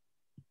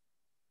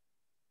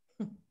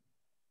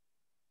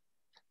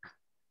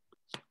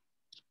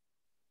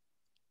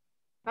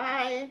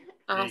 Hi.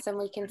 Awesome,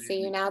 we can see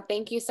you now.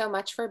 Thank you so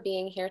much for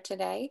being here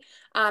today.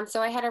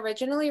 So I had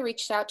originally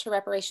reached out to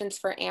Reparations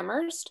for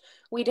Amherst.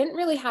 We didn't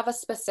really have a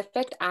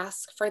specific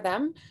ask for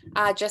them,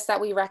 just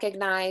that we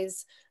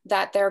recognize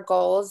that their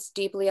goals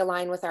deeply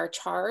align with our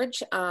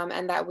charge,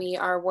 and that we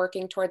are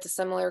working towards a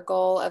similar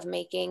goal of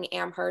making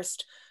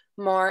Amherst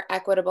more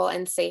equitable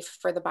and safe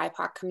for the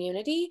BIPOC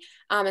community.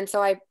 And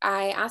so I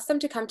asked them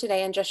to come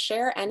today and just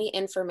share any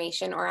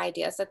information or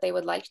ideas that they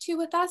would like to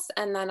with us,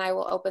 and then I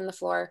will open the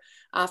floor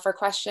for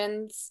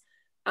questions.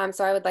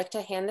 So I would like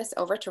to hand this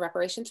over to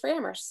Reparations for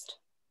Amherst.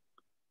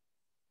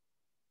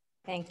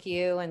 Thank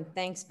you, and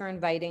thanks for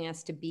inviting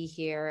us to be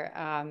here.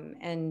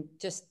 And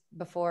just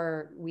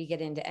before we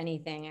get into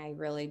anything, I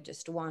really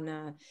just want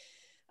to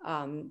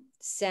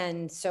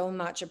send so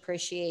much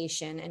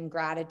appreciation and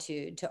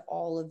gratitude to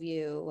all of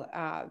you.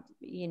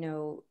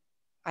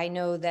 I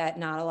know that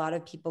not a lot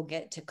of people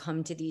get to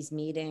come to these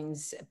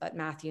meetings, but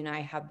Matthew and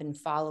I have been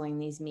following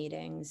these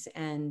meetings,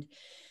 and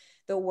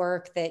the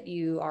work that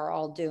you are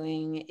all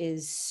doing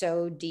is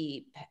so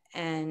deep,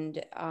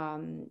 and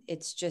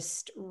it's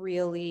just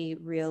really,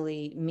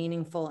 really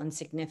meaningful and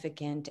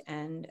significant,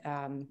 and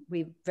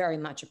we very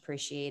much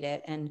appreciate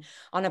it. And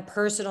on a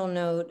personal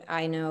note,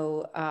 I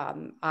know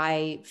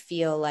I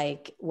feel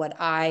like what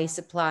I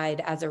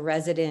supplied as a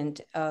resident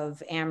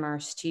of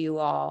Amherst to you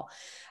all,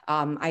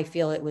 I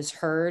feel it was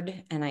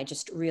heard, and I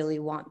just really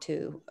want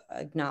to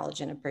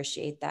acknowledge and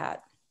appreciate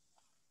that.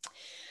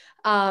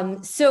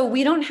 So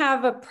we don't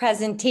have a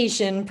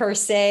presentation per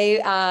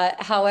se.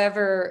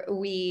 However,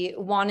 we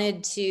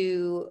wanted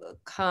to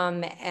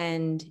come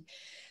and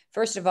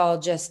first of all,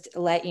 just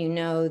let you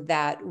know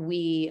that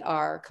we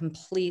are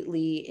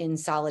completely in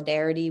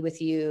solidarity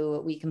with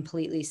you. We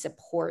completely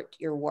support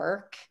your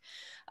work.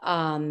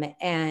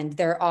 And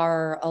there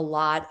are a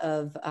lot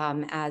of,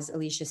 as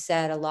Alicia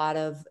said, a lot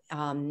of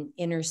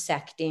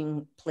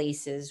intersecting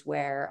places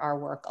where our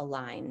work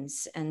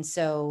aligns. And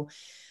so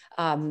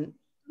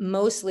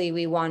mostly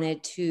we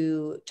wanted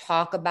to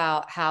talk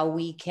about how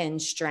we can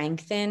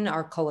strengthen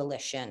our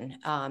coalition.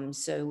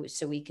 So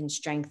we can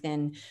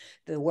strengthen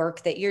the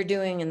work that you're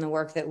doing and the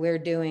work that we're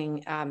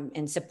doing,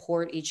 and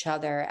support each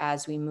other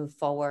as we move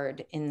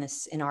forward in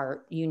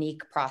our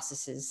unique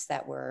processes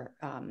that we're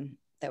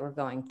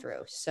going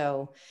through.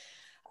 So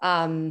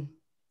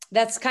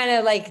that's kind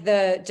of like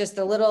just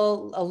a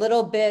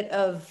little bit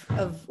of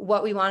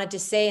what we wanted to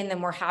say, and then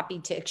we're happy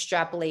to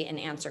extrapolate and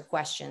answer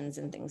questions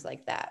and things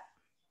like that.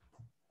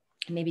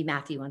 Maybe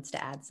Matthew wants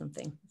to add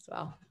something as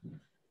well.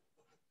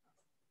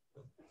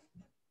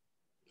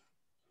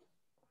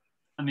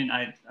 I mean,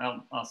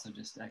 I'll also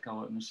just echo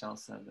what Michelle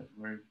said, that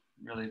we're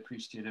really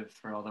appreciative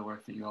for all the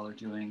work that you all are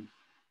doing.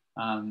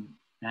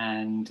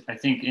 And I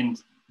think in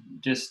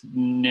just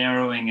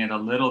narrowing it a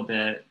little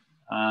bit,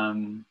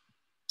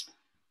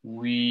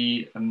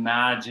 we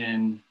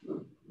imagine,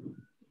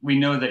 we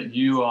know that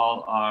you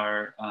all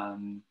are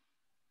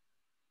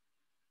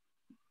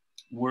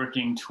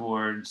working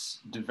towards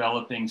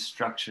developing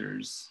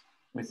structures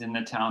within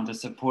the town to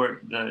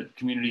support the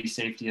community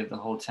safety of the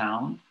whole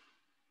town,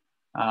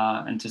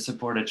 and to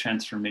support a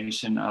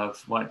transformation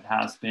of what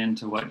has been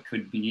to what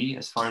could be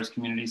as far as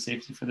community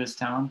safety for this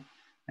town.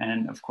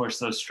 And of course,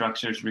 those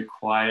structures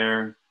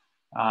require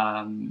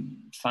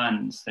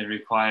funds, they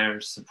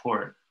require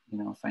support, you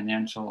know,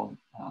 financial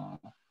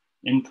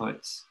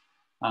inputs,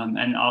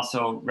 and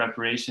also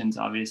reparations,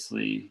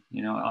 obviously,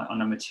 you know,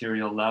 on a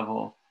material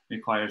level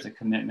requires a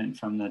commitment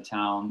from the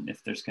town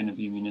if there's going to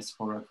be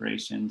municipal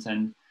reparations.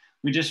 And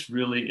we just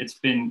really, it's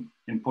been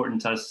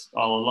important to us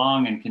all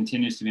along and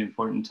continues to be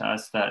important to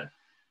us that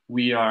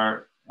we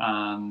are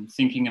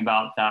thinking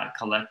about that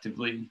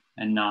collectively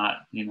and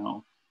not, you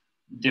know,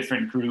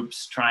 different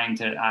groups trying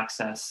to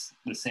access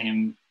the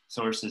same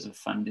sources of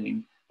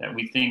funding, that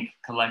we think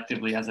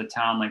collectively as a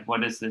town, like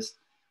what is this,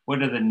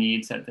 what are the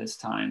needs at this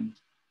time?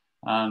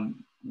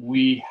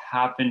 We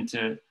happen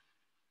to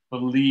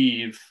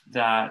believe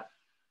that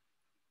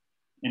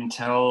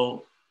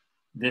until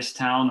this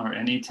town or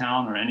any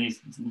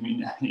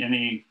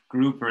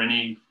group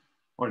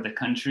or the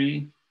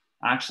country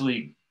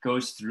actually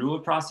goes through a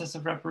process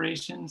of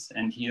reparations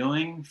and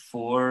healing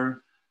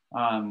for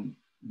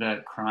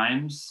the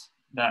crimes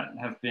that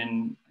have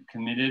been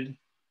committed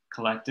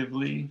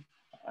collectively,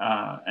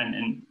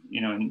 and you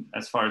know,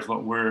 as far as the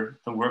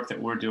work that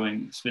we're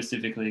doing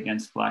specifically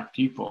against Black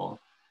people,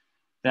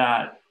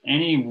 that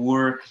any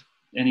work,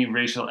 any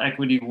racial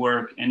equity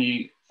work,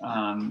 any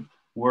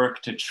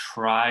work to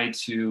try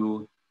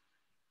to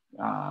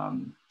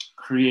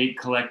create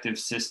collective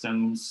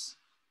systems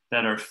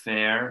that are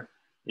fair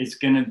is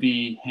going to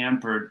be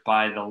hampered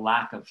by the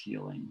lack of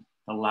healing,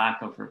 the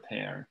lack of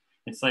repair.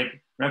 It's like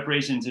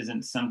reparations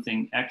isn't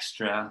something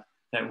extra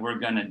that we're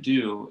going to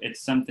do. It's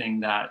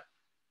something that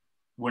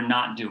we're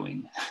not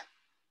doing.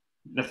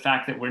 The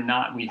fact that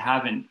we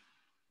haven't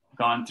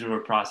gone through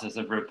a process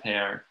of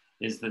repair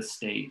is the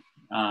state.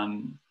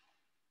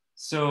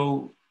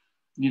 So,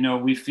 you know,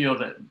 we feel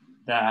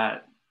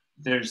that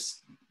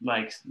there's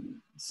like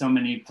so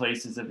many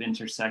places of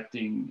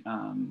intersecting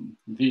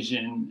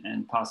vision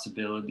and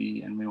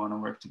possibility, and we want to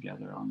work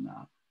together on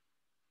that.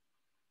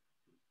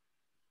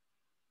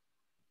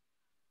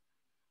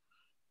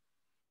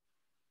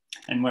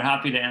 And we're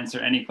happy to answer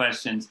any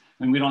questions.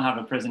 I mean, we don't have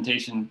a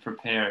presentation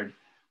prepared,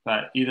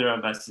 but either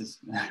of us is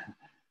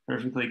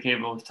perfectly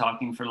capable of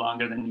talking for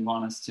longer than you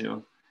want us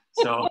to.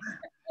 So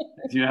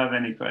if you have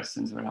any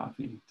questions, we're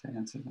happy to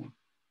answer them.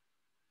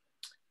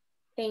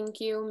 Thank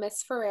you,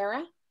 Ms.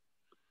 Ferreira.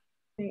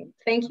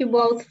 Thank you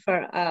both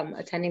for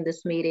attending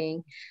this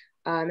meeting,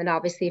 and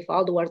obviously for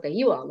all the work that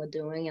you all are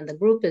doing and the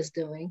group is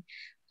doing.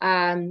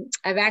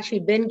 I've actually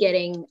been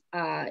getting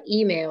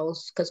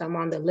emails because I'm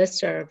on the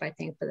listserv, I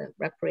think, for the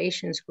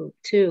reparations group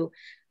too.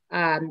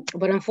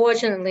 But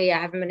unfortunately,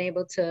 I haven't been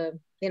able to,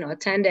 you know,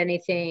 attend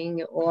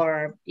anything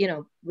or, you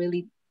know,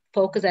 really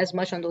focus as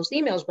much on those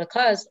emails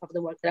because of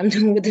the work that I'm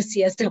doing with the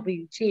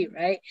CSWG,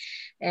 right?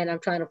 And I'm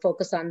trying to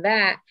focus on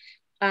that.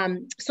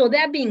 So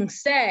that being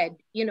said,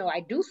 you know,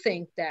 I do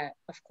think that,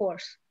 of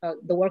course,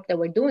 the work that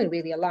we're doing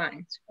really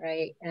aligns,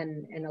 right?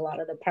 And a lot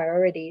of the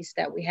priorities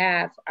that we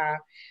have are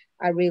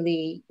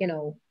really, you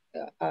know,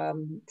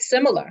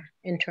 similar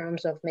in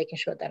terms of making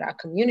sure that our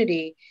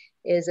community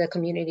is a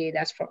community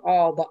that's for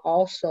all, but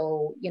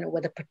also, you know,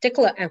 with a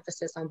particular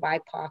emphasis on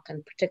BIPOC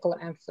and particular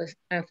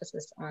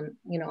emphasis on,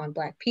 you know, on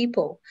Black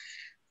people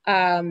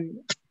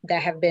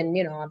that have been,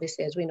 you know,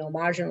 obviously, as we know,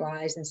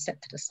 marginalized and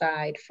set to the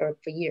side for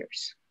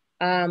years.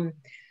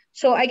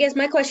 So I guess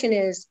my question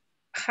is,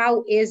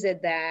 how is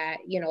it that,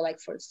 you know, like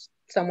for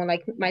someone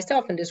like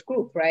myself in this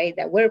group, right,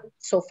 that we're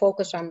so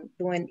focused on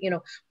doing, you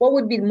know, what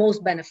would be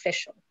most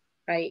beneficial,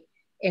 right,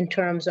 in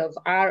terms of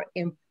our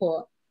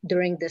input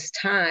during this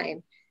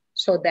time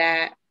so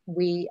that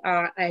we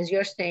are, as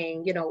you're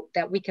saying, you know,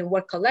 that we can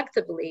work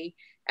collectively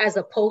as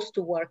opposed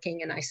to working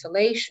in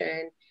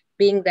isolation,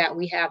 being that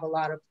we have a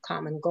lot of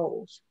common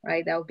goals,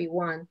 right? That would be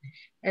one.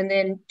 And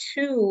then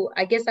two,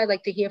 I guess I'd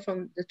like to hear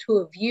from the two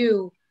of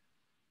you,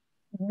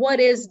 what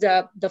is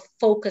the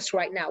focus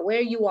right now? Where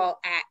are you all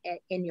at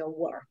in your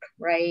work,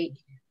 right?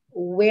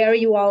 Where are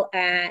you all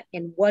at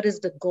and what is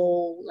the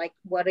goal? Like,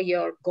 what are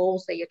your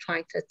goals that you're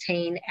trying to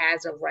attain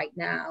as of right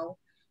now?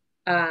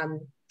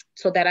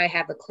 So that I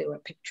have a clearer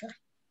picture.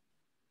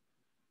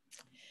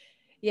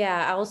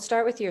 Yeah, I'll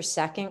start with your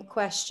second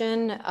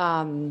question.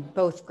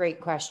 Both great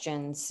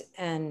questions.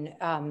 And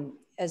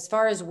as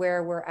far as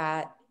where we're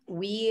at,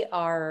 we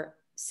are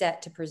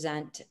set to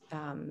present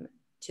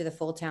to the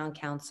full town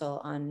council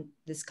on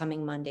this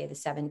coming Monday, the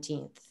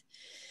 17th.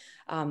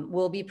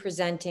 We'll be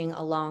presenting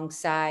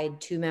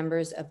alongside two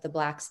members of the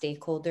Black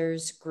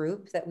stakeholders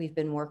group that we've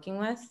been working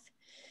with.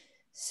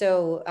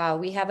 So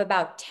we have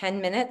about 10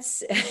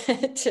 minutes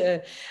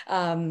to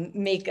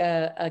make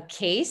a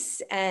case.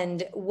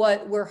 And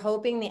what we're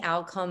hoping the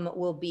outcome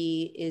will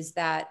be is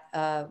that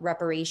a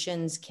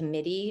reparations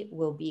committee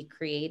will be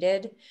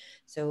created.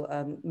 So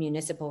a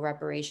municipal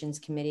reparations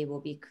committee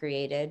will be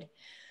created.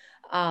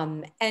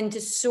 And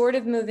to sort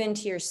of move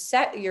into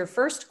your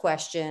first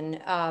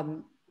question,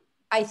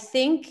 I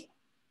think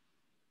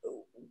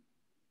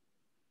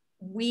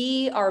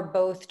we are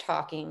both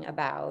talking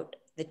about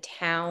the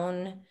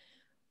town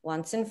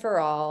once and for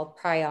all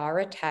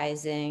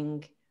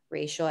prioritizing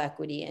racial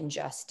equity and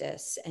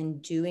justice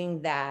and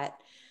doing that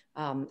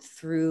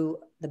through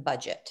the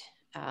budget.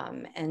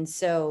 And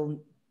so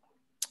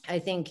I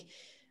think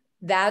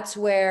that's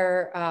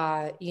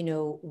where, you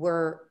know,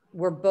 we're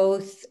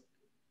both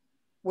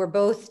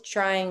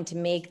trying to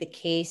make the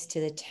case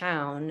to the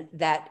town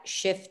that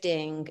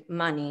shifting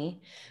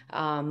money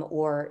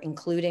or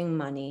including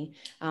money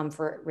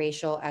for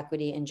racial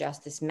equity and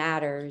justice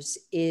matters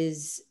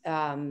is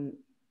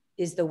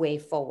the way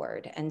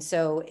forward. And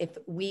so if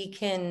we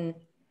can,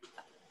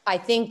 I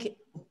think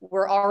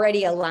we're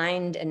already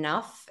aligned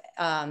enough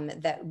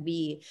that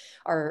we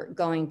are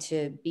going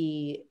to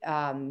be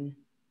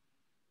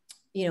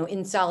you know,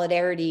 in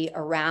solidarity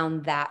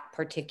around that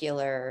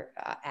particular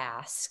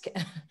ask.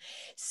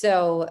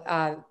 So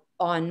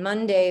on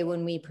Monday,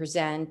 when we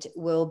present,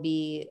 we'll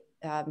be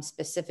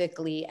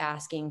specifically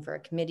asking for a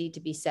committee to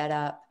be set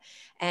up.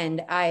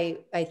 And I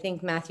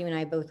think Matthew and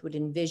I both would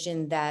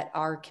envision that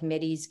our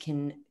committees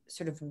can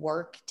sort of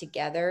work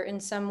together in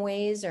some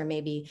ways, or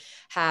maybe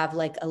have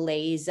like a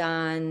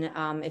liaison,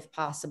 if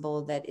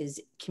possible, that is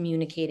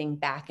communicating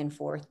back and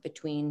forth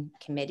between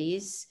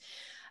committees.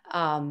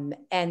 And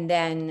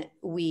then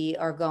we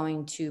are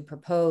going to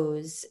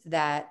propose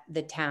that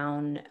the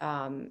town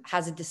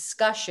has a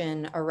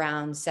discussion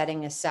around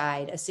setting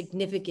aside a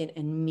significant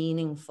and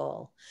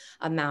meaningful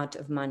amount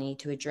of money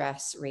to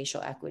address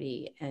racial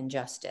equity and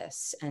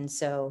justice. And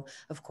so,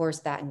 of course,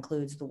 that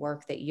includes the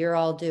work that you're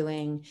all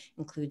doing,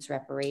 includes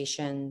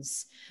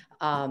reparations.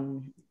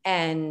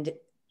 And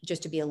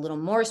just to be a little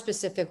more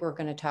specific, we're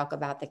going to talk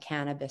about the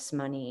cannabis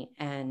money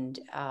and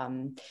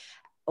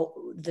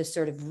the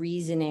sort of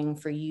reasoning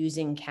for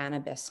using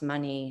cannabis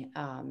money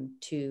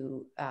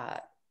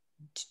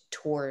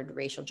toward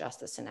racial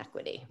justice and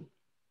equity,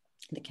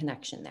 the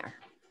connection there.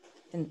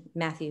 And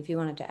Matthew, if you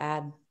wanted to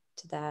add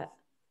to that.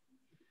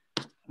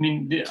 I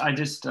mean, I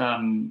just,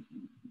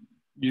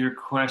 your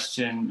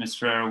question, Ms.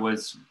 Ferrer,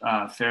 was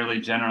fairly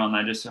general, and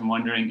I just am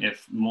wondering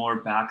if more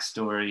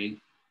backstory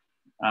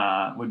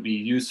would be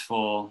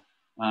useful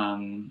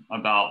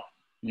about,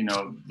 you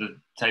know, the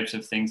types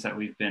of things that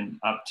we've been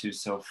up to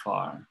so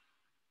far.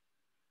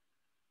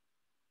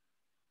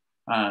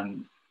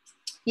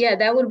 Yeah,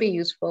 that would be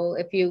useful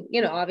if you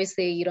know,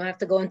 obviously you don't have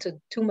to go into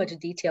too much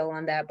detail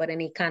on that, but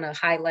any kind of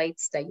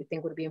highlights that you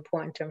think would be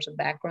important in terms of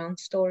background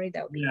story,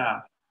 that would be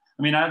yeah. Cool.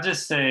 I mean, I'll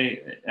just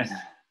say,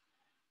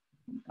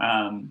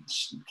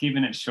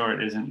 keeping it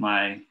short isn't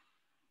my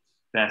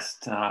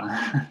best,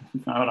 not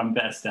what I'm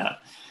best at,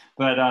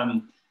 but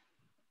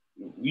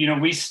you know,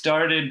 we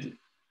started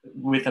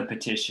with a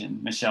petition,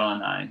 Michelle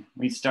and I.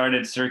 We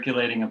started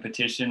circulating a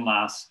petition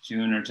last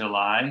June or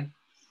July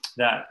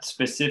that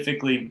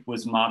specifically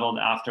was modeled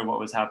after what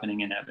was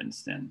happening in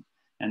Evanston.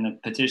 And the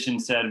petition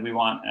said, we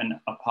want an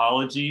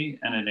apology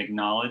and an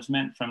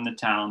acknowledgement from the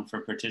town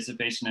for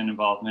participation and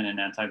involvement in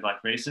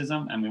anti-Black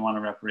racism, and we want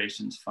a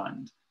reparations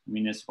fund, a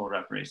municipal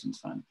reparations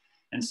fund.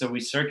 And so we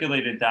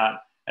circulated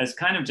that as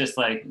kind of just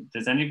like,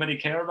 does anybody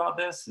care about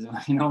this?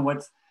 You know,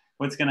 what's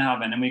going to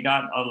happen? And we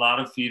got a lot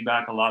of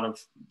feedback, a lot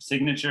of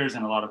signatures,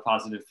 and a lot of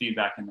positive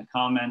feedback in the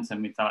comments.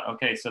 And we thought,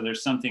 okay, so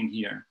there's something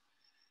here.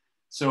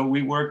 So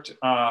we worked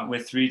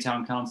with 3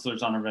 town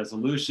councilors on a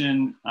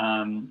resolution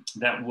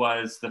that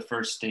was the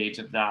first stage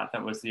of that.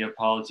 That was the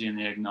apology and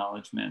the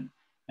acknowledgement.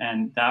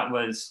 And that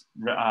was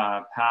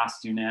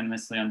passed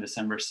unanimously on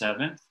December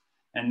 7th.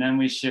 And then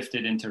we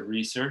shifted into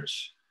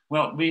research.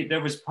 Well,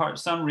 there was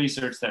some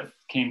research that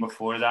came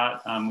before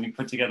that. We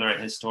put together a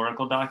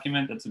historical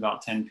document that's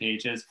about 10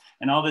 pages,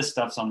 and all this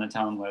stuff's on the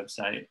town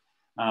website.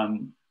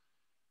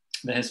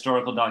 The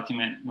historical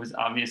document was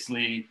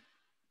obviously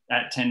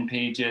at 10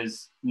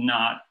 pages,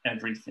 not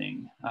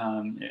everything.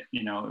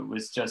 You know, it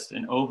was just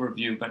an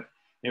overview, but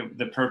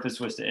the purpose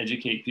was to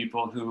educate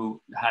people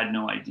who had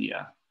no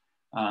idea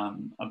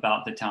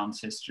about the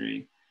town's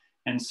history.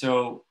 And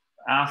so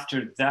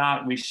after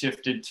that, we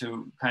shifted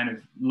to kind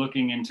of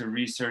looking into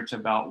research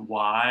about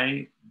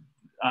why,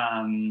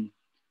 you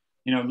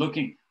know,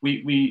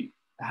 we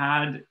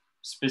had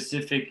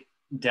specific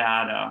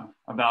data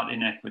about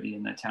inequity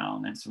in the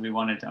town. And so we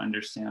wanted to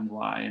understand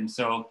why. And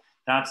so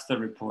that's the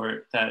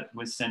report that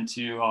was sent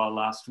to you all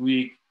last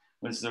week,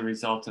 was the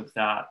result of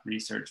that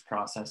research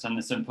process. And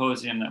the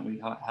symposium that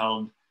we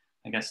held,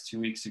 I guess, 2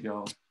 weeks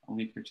ago, a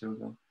week or 2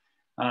 ago,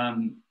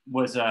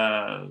 was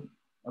a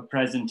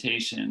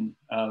presentation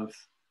of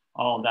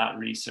all that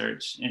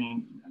research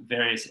in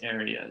various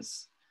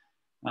areas.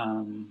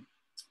 And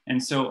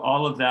so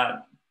all of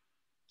that,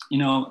 you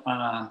know,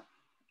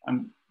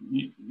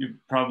 you're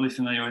probably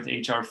familiar with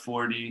HR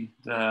 40,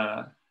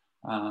 the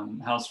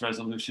House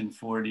Resolution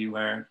 40,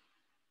 where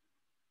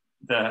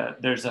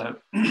there's a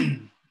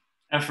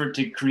effort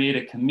to create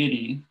a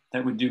committee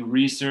that would do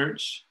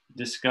research,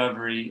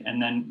 discovery,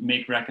 and then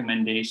make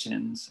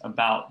recommendations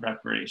about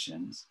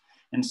reparations.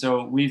 And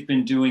so we've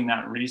been doing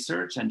that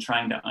research and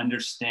trying to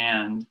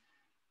understand,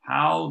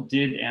 how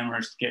did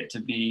Amherst get to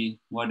be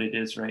what it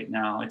is right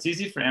now? It's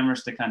easy for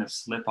Amherst to kind of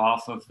slip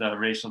off of the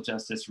racial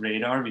justice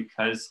radar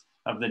because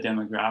of the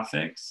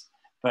demographics,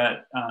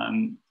 but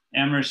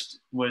Amherst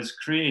was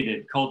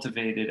created,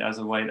 cultivated as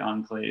a white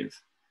enclave.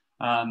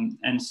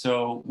 And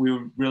so we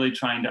were really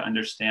trying to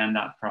understand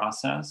that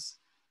process.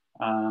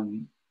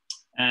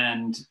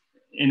 And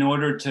in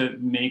order to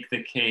make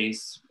the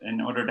case,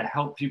 in order to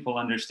help people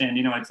understand,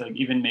 you know, it's like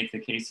even make the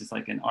case is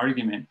like an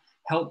argument,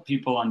 help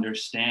people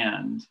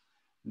understand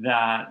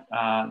that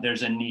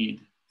there's a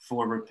need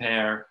for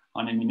repair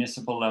on a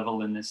municipal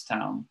level in this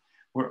town.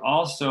 We're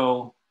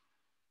also,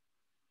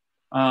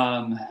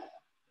 our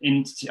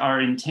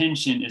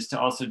intention is to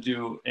also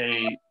do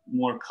a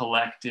more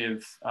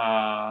collective,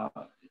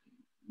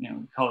 you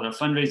know, call it a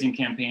fundraising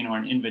campaign or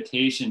an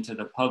invitation to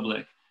the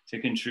public to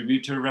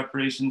contribute to a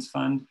reparations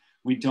fund.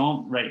 We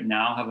don't right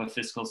now have a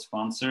fiscal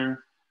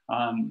sponsor.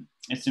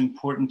 It's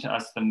important to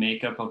us the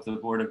makeup of the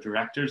board of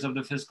directors of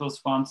the fiscal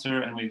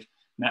sponsor, and we've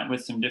met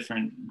with some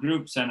different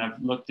groups and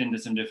have looked into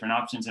some different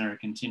options and are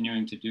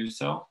continuing to do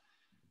so.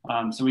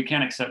 So we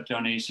can't accept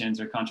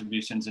donations or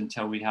contributions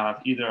until we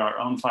have either our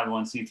own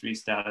 501c3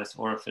 status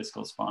or a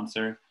fiscal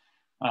sponsor.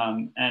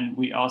 And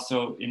we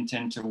also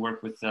intend to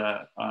work with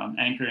the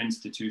anchor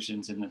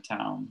institutions in the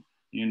town,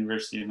 the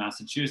University of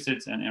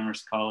Massachusetts and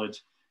Amherst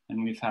College.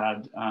 And we've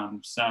had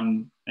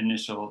some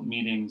initial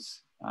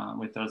meetings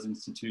with those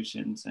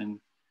institutions and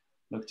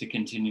look to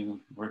continue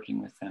working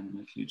with them in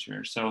the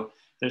future. So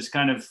there's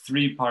kind of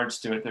three parts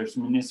to it. There's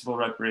municipal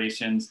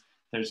reparations,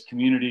 there's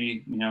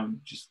community, you know,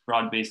 just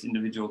broad-based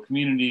individual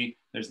community,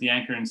 there's the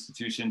anchor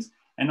institutions,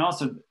 and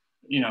also,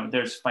 you know,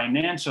 there's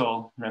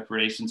financial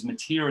reparations,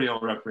 material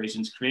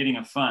reparations, creating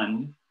a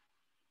fund.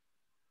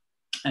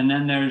 And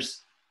then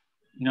there's,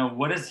 you know,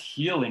 what does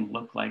healing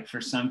look like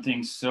for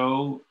something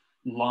so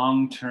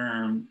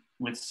long-term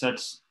with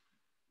such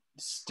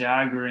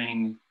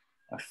staggering,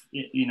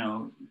 you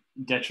know,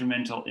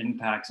 detrimental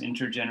impacts,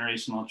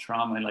 intergenerational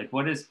trauma? Like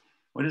what is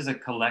a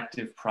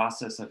collective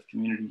process of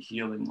community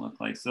healing look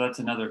like? So that's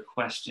another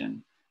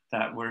question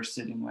that we're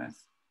sitting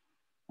with.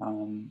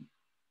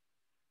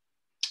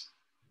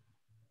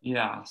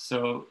 Yeah,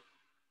 so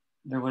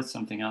there was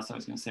something else I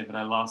was going to say, but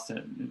I lost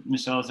it.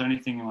 Michelle, is there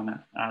anything you want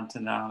to add to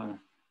that?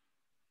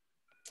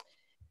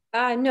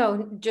 Or?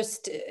 No,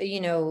 just, you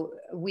know,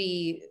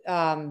 we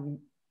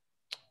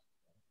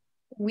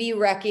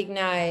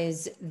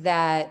recognize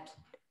that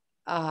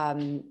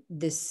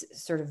this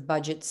sort of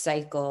budget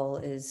cycle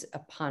is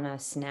upon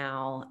us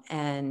now,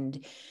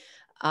 and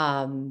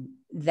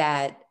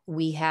that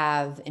we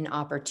have an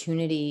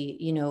opportunity.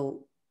 You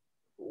know,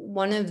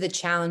 one of the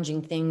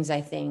challenging things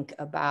I think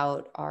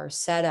about our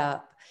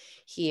setup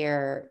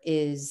here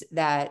is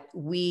that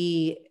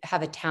we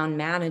have a town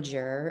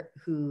manager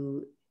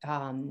who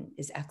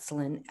is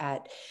excellent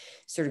at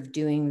sort of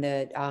doing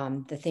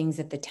the things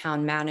that the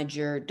town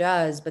manager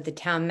does, but the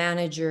town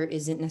manager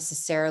isn't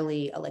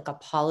necessarily like a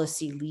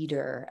policy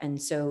leader. And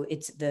so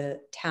it's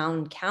the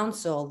town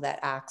council that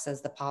acts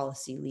as the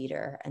policy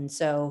leader. And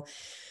so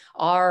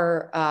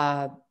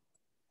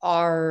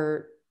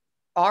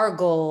our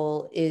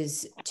goal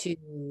is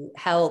to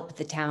help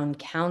the town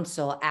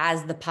council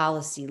as the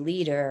policy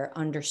leader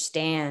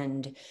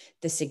understand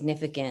the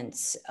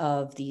significance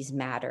of these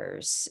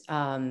matters,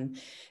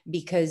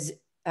 because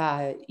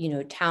you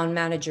know, town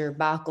manager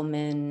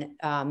Bockelman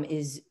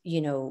is,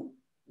 you know,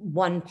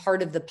 one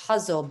part of the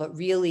puzzle, but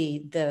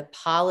really the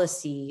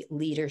policy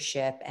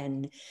leadership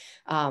and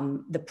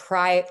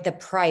the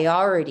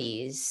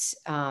priorities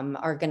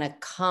are going to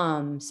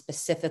come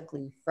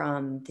specifically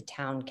from the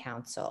town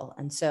council.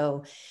 And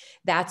so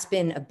that's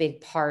been a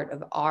big part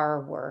of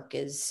our work,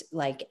 is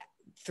like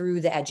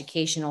through the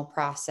educational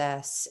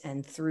process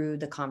and through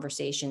the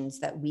conversations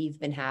that we've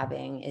been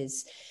having,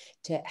 is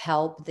to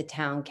help the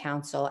town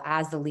council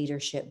as the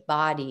leadership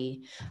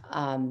body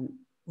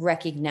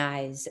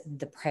recognize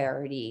the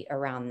priority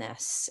around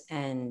this,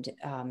 and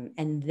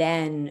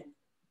then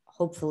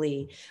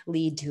hopefully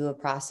lead to a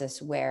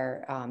process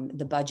where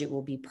the budget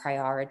will be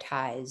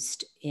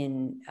prioritized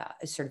in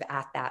sort of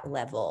at that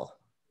level.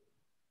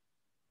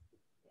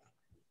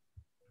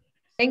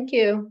 Thank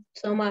you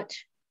so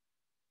much.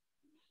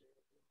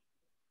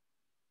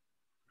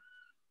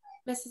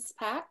 Mrs.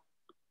 Pat?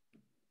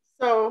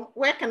 So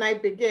where can I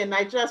begin?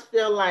 I just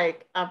feel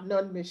like I've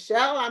known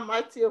Michelle and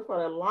Matthew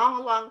for a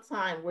long, long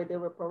time with the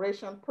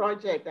reparation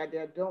project that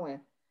they're doing.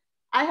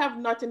 I have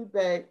nothing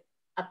but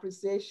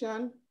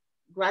appreciation,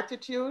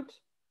 gratitude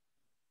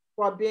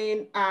for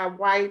being a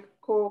white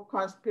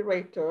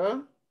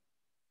co-conspirator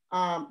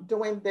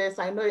doing this.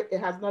 I know it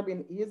has not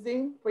been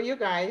easy for you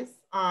guys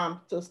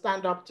to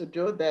stand up to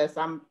do this.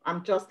 I'm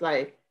just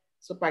like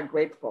super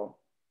grateful.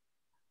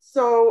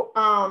 So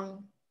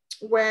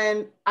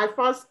when I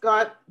first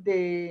got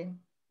the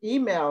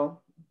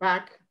email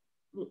back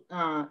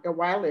a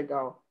while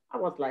ago, I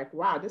was like,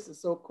 wow, this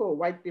is so cool.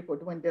 White people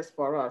doing this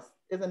for us.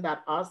 Isn't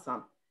that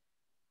awesome?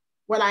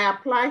 When I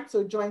applied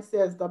to join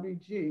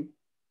CSWG,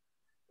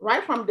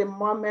 right from the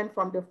moment,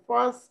 from the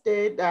first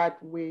day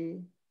that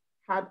we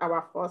had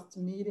our first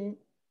meeting,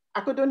 I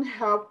couldn't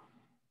help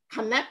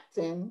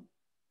connecting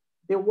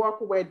the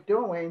work we're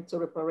doing to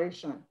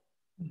reparation.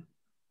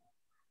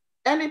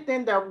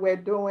 Anything that we're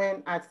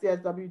doing at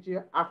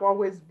CSWG, I've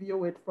always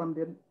viewed it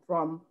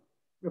from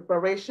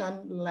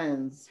reparation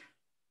lens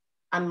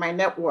and my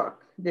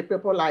network, the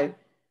people I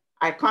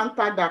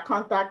contact that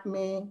contact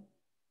me.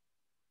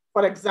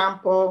 For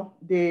example,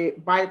 the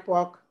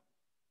BIPOC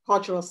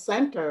Cultural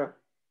Center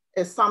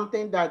is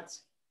something that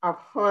I've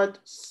heard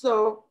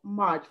so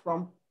much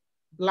from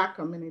Black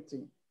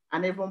community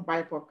and even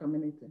BIPOC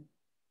community.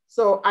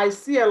 So I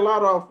see a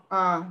lot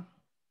of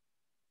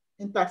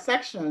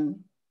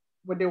intersection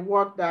with the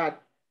work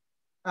that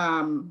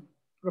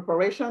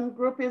Reparation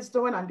Group is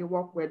doing and the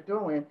work we're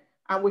doing,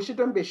 and we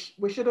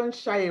shouldn't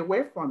shy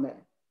away from it.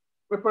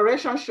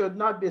 Reparation should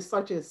not be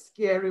such a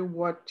scary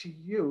word to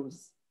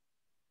use.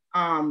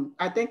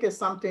 I think it's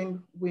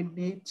something we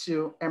need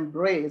to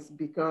embrace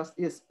because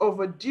it's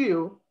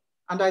overdue,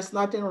 and there's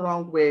nothing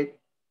wrong with,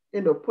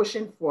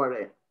 pushing for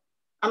it.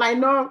 And I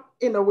know,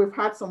 we've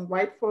had some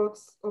white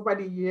folks over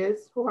the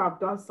years who have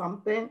done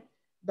something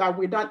that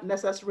we don't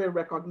necessarily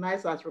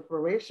recognize as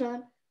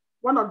reparation.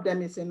 One of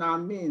them is in our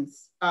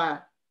means,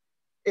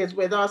 is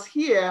with us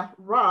here,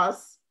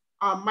 Ross.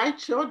 My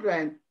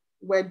children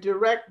were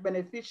direct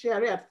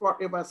beneficiary at Fort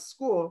River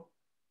School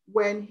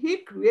when he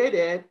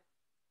created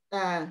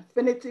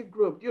Affinity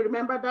Group. Do you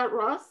remember that,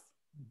 Ross?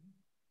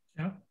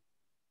 Yeah.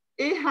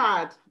 It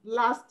had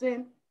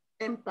lasting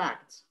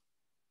impact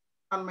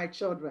on my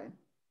children.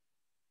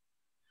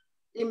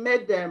 It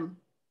made them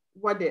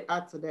what they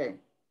are today.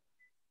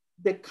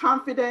 The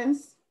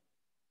confidence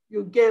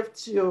you give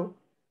to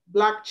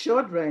Black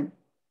children,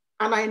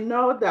 and I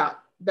know that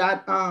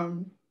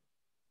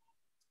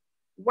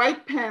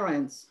white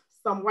parents,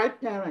 some white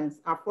parents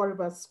at Fort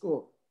River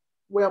School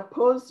were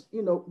opposed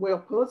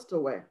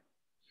to it.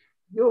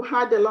 You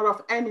had a lot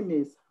of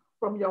enemies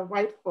from your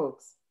white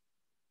folks.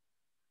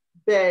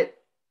 But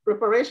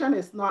reparation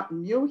is not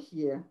new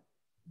here,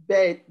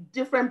 but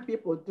different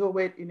people do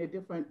it in a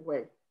different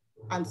way.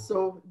 And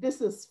so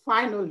this is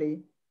finally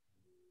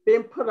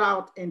being put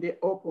out in the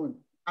open.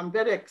 I'm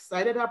very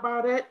excited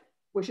about it.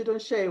 We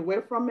shouldn't shy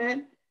away from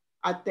it.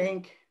 I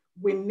think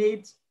we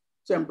need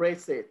to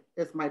embrace it,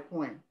 is my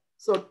point.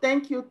 So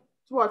thank you,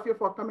 two of you,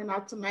 for coming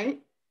out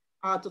tonight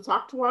to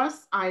talk to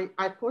us. I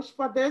push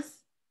for this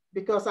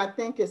because I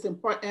think it's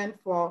important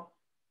for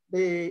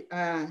the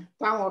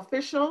town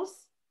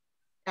officials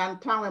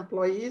and town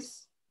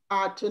employees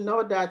to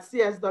know that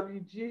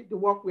CSWG, the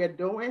work we're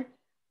doing,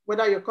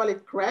 whether you call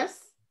it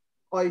CREST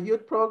or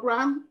youth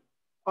program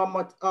or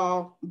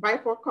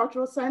BIPOC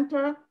Cultural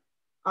Center,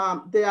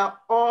 they are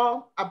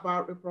all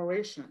about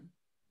reparation.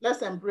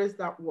 Let's embrace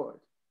that word.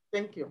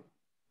 Thank you.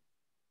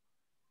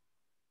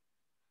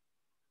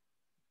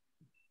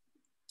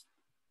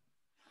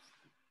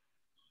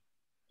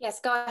 Yes,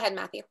 go ahead,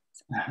 Matthew.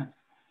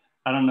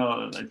 I don't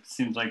know, it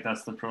seems like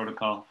that's the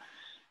protocol.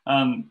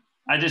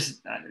 I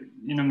just,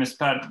 Ms.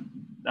 Pat,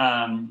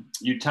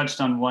 you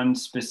touched on one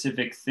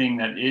specific thing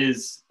that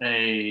is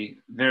a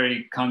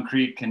very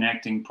concrete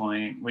connecting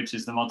point, which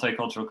is the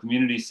Multicultural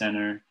Community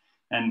Center.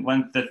 And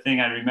the thing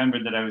I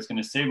remembered that I was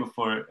going to say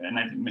before, and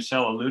I think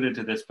Michelle alluded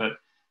to this, but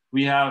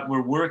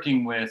we're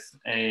working with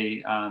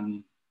a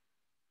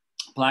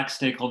Black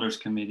Stakeholders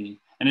Committee.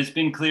 And it's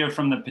been clear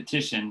from the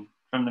petition,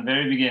 from the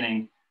very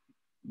beginning,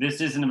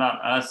 this isn't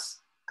about us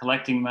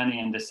collecting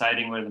money and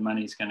deciding where the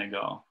money is going to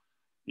go.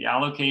 The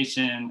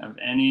allocation of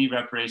any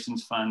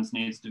reparations funds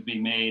needs to be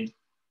made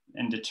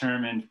and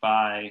determined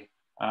by,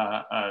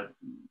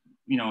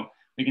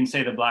 we can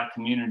say the Black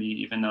community,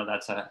 even though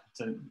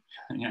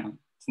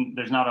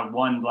there's not a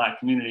one Black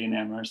community in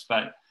Amherst,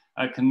 but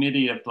a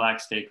committee of Black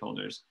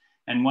stakeholders.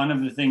 And one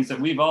of the things that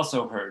we've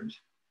also heard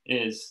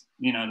is,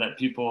 that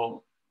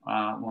people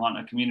want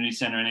a community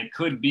center, and it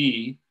could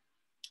be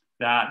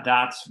that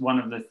that's one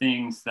of the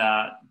things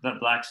that the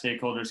Black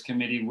Stakeholders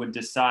Committee would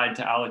decide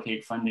to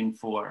allocate funding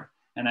for.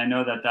 And I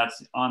know that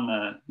that's on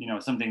the,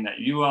 something that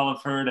you all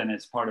have heard and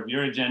it's part of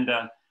your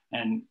agenda.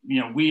 And,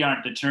 we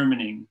aren't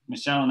determining,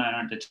 Michelle and I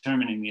aren't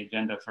determining the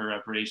agenda for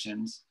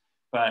reparations,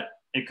 but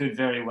it could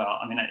very well,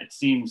 it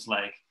seems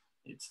like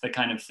it's the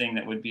kind of thing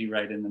that would be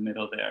right in the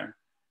middle there.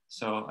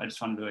 So I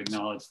just wanted to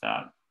acknowledge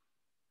that.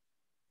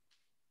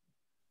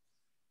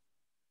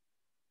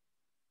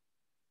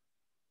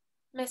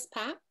 Ms.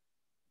 Pat?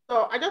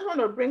 So I just want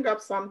to bring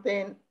up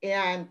something,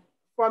 and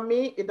for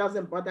me, it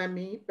doesn't bother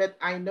me, but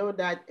I know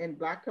that in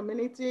Black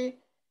community,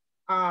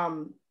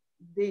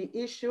 the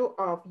issue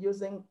of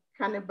using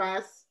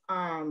cannabis,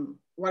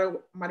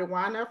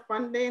 marijuana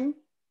funding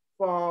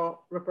for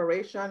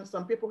reparation,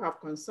 some people have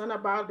concern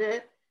about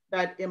it,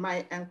 that it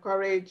might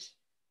encourage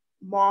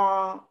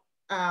more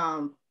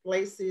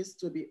places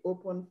to be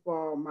open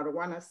for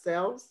marijuana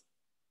sales.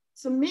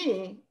 To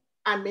me,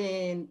 I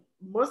mean,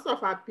 most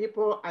of our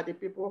people are the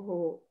people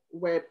who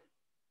were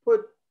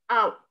put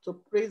out to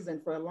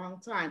prison for a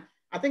long time.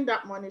 I think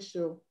that money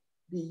should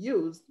be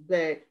used,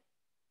 but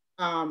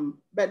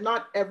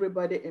not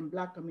everybody in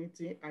Black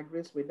community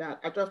agrees with that.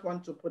 I just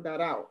want to put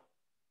that out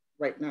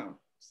right now.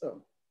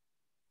 So,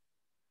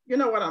 you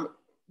know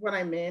what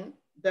I mean,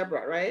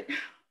 Deborah, right?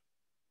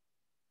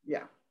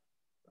 Yeah.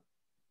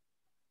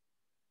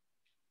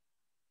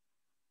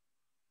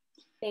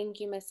 Thank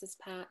you, Mrs.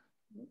 Pat.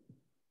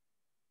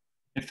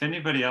 If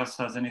anybody else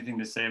has anything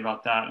to say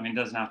about that, I mean, it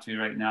doesn't have to be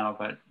right now,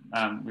 but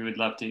we would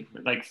love to,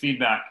 like,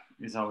 feedback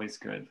is always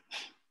good.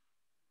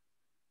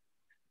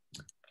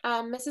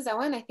 Mrs.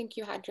 Owen, I think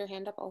you had your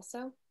hand up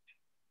also.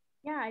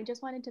 Yeah, I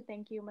just wanted to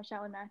thank you,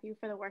 Michelle and Matthew,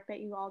 for the work that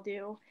you all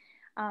do.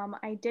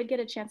 I did get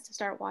a chance to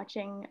start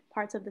watching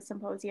parts of the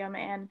symposium,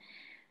 and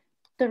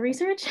the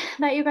research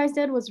that you guys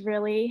did was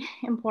really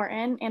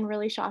important and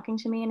really shocking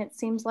to me. And it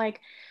seems like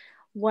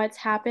what's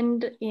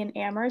happened in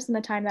Amherst in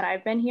the time that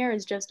I've been here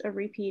is just a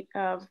repeat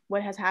of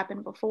what has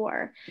happened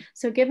before.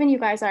 So given you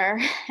guys are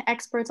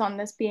experts on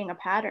this being a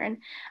pattern,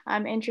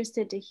 I'm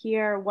interested to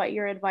hear what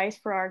your advice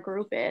for our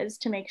group is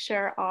to make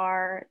sure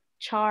our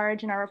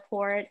charge and our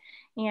report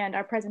and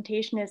our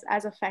presentation is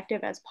as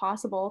effective as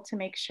possible to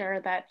make sure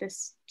that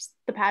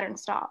the pattern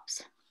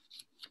stops.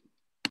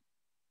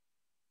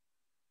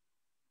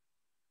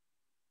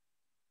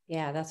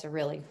 Yeah, that's a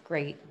really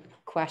great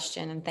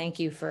question. And thank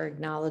you for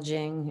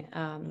acknowledging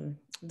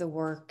the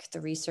work,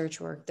 the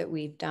research work that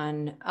we've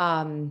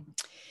done.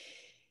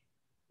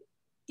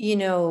 You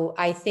know,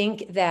 I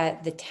think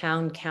that the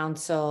town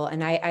council,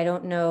 and I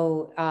don't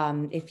know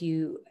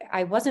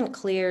I wasn't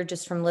clear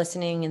just from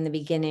listening in the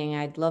beginning.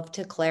 I'd love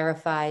to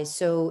clarify.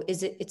 So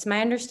it's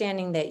my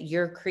understanding that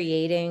you're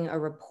creating a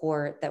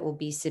report that will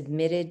be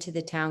submitted to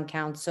the town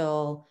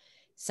council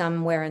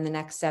somewhere in the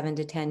next 7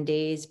 to 10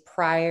 days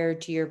prior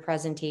to your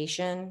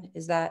presentation.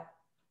 Is that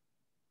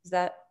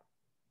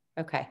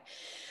okay?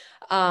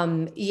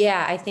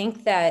 Yeah, I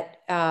think that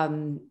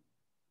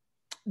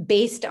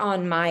based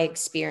on my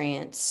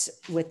experience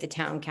with the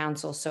town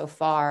council so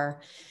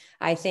far,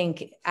 I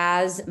think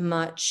as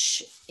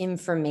much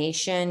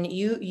information,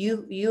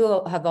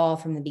 you have all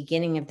from the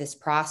beginning of this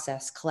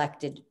process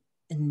collected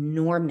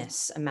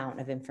enormous amount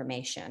of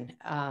information,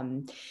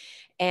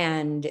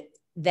 and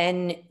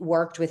then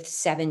worked with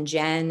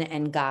 7Gen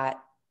and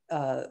got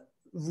a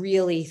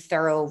really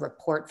thorough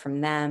report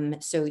from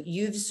them. So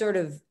you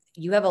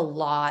have a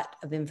lot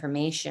of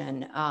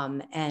information.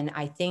 And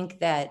I think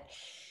that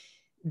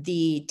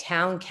the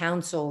town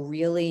council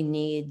really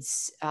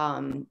needs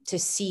to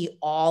see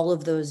all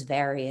of those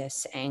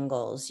various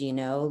angles, you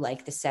know,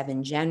 like the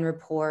 7Gen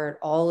report,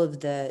 all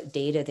of the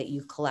data that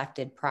you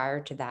collected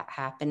prior to that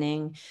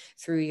happening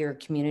through your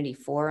community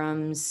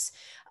forums.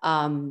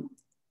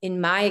 In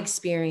my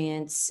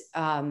experience,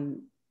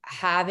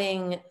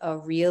 having a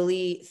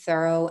really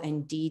thorough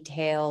and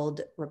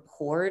detailed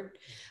report,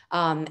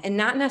 and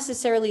not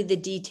necessarily the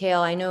detail.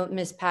 I know,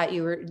 Ms. Pat,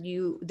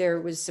 there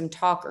was some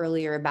talk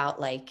earlier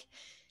about, like,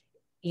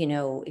 you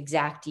know,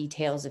 exact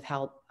details of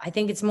how. I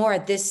think it's more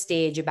at this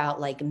stage about,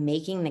 like,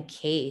 making the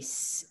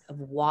case of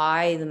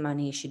why the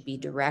money should be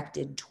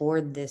directed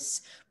toward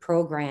this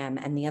program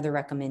and the other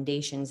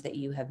recommendations that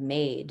you have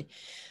made.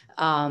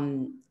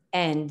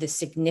 And the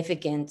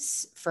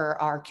significance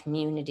for our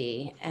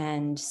community.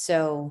 And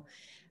so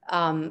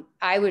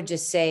I would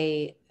just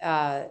say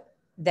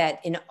that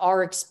in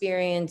our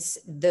experience,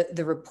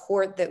 the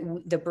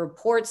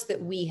reports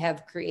that we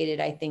have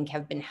created, I think,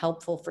 have been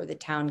helpful for the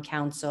town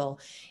council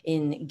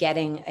in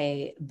getting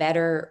a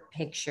better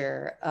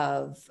picture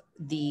of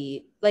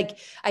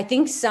I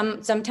think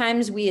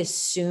sometimes we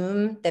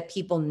assume that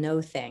people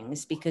know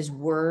things because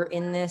we're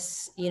in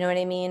this, you know what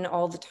I mean,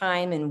 all the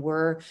time, and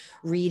we're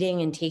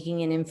reading and taking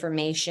in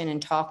information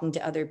and talking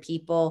to other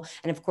people.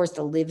 And of course,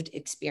 the lived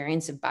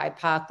experience of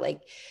BIPOC,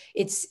 like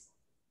it's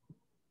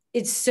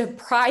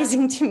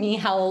surprising to me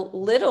how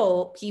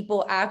little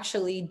people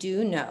actually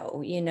do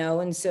know, you know?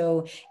 And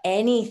so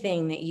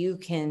anything that you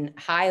can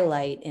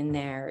highlight in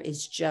there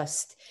is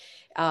just,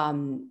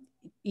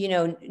 you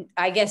know,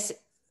 I guess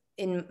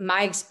in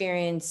my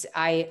experience,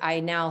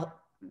 I now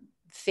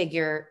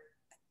figure,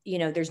 you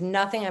know, there's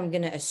nothing I'm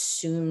going to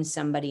assume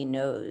somebody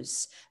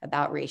knows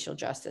about racial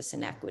justice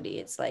and equity.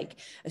 It's like,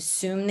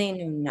 assume they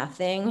know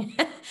nothing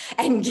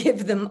and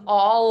give them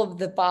all of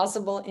the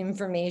possible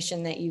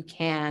information that you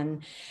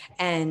can.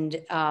 And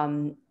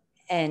that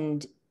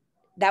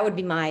would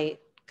be my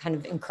kind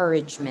of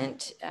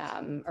encouragement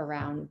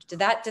around. Did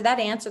that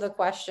answer the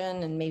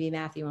question? And maybe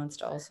Matthew wants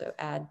to also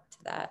add to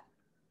that.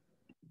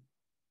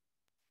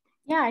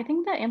 Yeah, I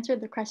think that answered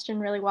the question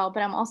really well,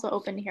 but I'm also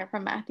open to hear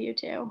from Matthew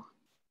too.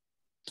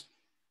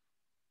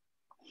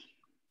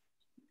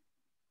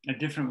 A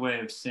different way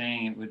of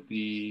saying it would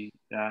be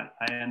that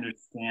I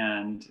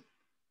understand,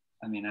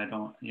 I mean,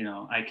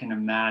 I can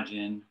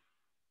imagine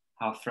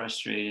how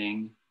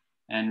frustrating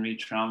and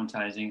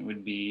re-traumatizing it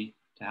would be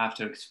to have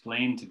to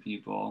explain to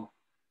people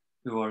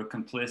who are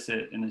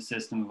complicit in a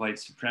system of white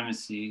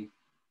supremacy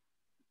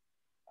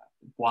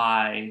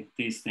why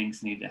these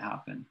things need to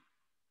happen.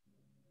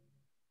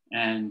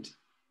 And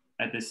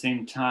at the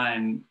same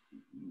time,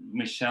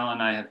 Michelle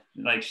and I have,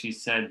 like she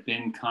said,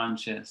 been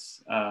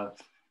conscious of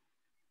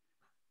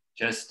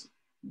just,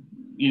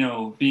 you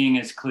know, being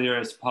as clear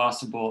as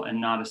possible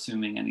and not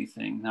assuming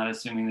anything, not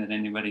assuming that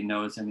anybody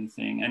knows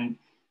anything. And,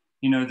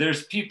 you know,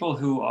 there's people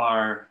who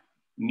are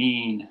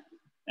mean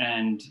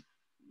and,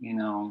 you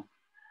know,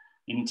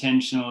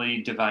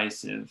 intentionally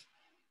divisive,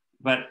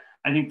 but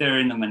I think they're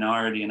in the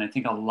minority. And I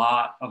think a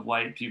lot of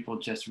white people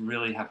just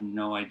really have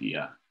no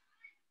idea.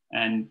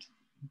 And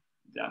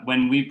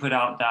when we put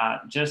out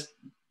that just,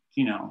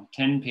 you know,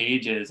 10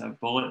 pages of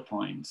bullet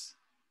points,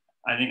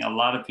 I think a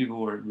lot of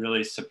people were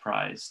really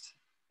surprised.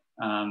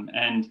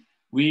 And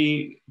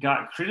we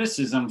got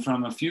criticism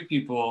from a few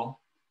people,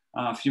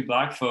 a few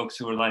Black folks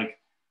who were like,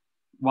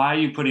 why are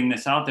you putting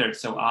this out there?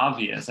 It's so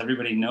obvious.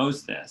 Everybody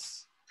knows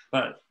this.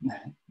 But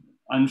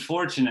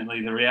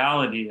unfortunately, the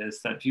reality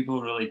is that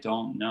people really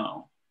don't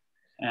know.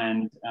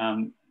 And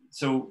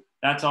so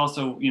that's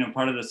also, you know,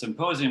 part of the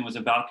symposium was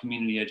about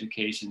community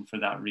education for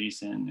that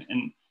reason.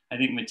 And I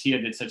think Mattia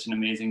did such an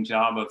amazing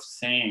job of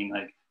saying,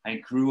 like, I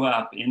grew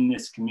up in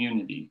this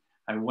community.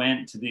 I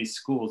went to these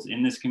schools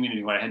in this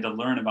community where I had to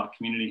learn about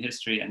community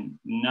history and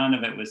none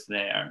of it was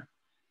there.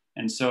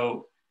 And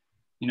so,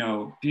 you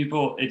know,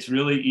 people, it's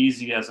really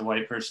easy as a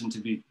white person to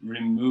be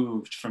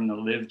removed from the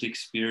lived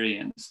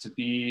experience, to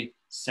be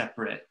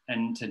separate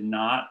and to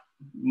not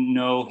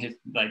know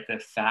like the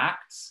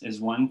facts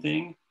is one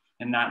thing.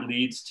 And that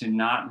leads to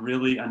not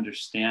really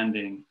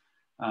understanding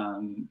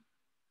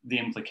the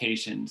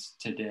implications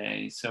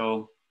today.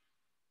 So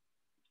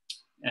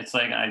it's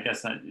like, I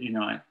guess that, you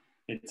know,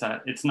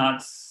 it's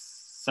not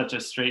such a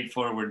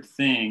straightforward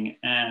thing.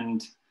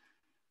 And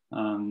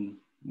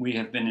we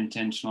have been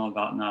intentional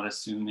about not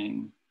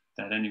assuming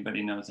that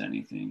anybody knows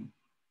anything.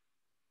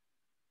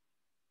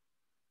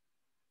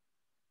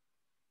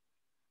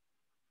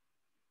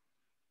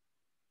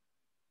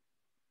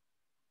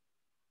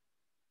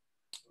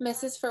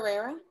 Mrs.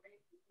 Ferreira?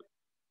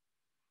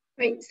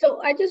 Right,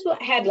 so I just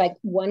had like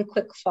one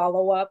quick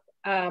follow-up,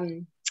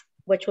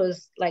 which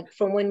was like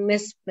from when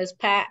Miss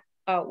Pat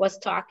was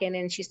talking,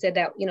 and she said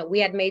that, you know, we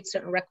had made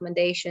certain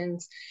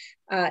recommendations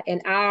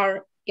and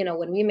our, you know,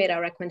 when we made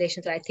our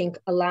recommendations, I think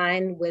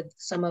align with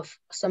some of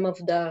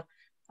the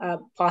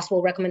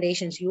possible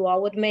recommendations you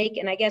all would make.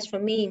 And I guess for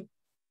me,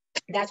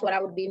 that's what I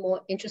would be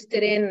more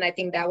interested in. And I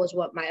think that was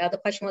what my other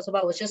question was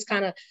about, was just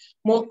kind of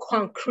more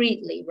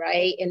concretely,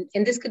 right?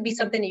 And this could be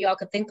something that y'all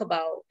could think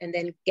about and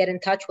then get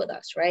in touch with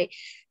us, right?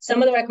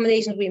 Some of the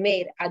recommendations we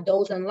made are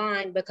those in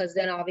line, because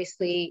then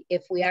obviously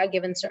if we are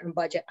given certain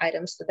budget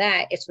items to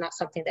that, it's not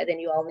something that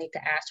then you all need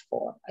to ask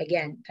for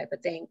again, type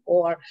of thing.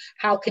 Or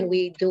how can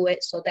we do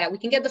it so that we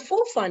can get the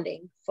full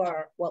funding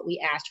for what we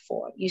asked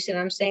for? You see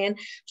what I'm saying?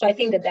 So I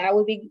think that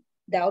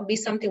would be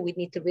something we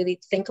need to really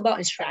think about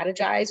and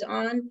strategize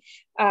on.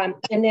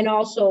 And then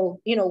also,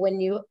 you know, when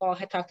you all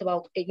had talked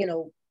about, you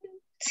know,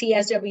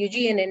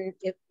 CSWG, and then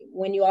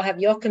when you all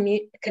have your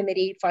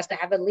committee, for us to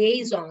have a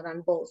liaison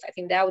on both, I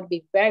think that would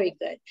be very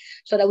good,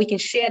 so that we can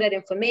share that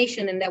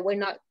information and that we're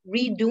not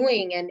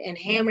redoing and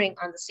hammering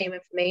on the same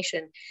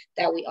information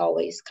that we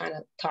always kind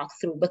of talk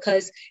through.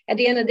 Because at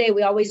the end of the day,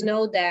 we always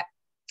know that,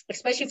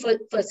 especially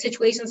for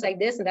situations like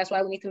this, and that's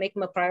why we need to make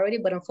them a priority.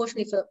 But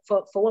unfortunately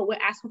for what we're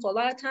asking for, a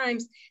lot of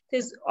times,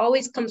 this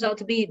always comes out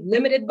to be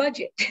limited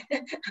budget.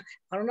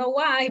 I don't know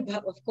why,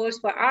 but of course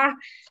for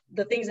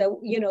the things that,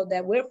 you know,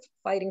 that we're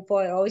fighting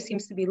for, it always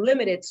seems to be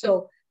limited.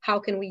 So how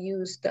can we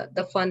use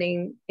the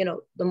funding, you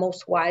know, the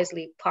most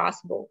wisely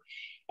possible?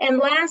 And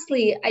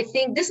lastly, I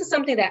think this is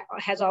something that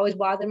has always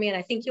bothered me, and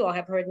I think you all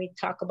have heard me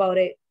talk about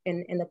it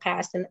in the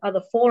past in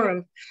other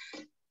forums.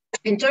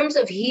 In terms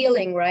of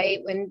healing, right?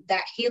 When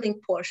that healing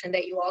portion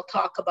that you all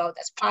talk about,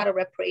 that's part of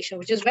reparation,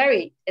 which is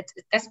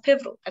that's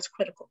pivotal, that's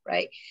critical,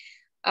 right?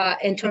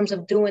 In terms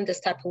of doing this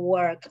type of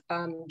work,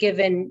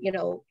 given, you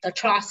know,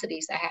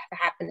 atrocities that have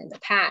happened in the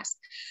past.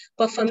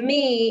 But for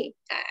me,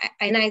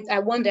 I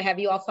wonder, have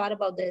you all thought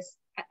about this?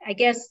 I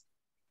guess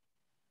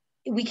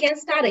we can't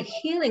start a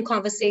healing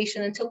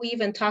conversation until we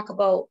even talk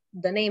about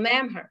the name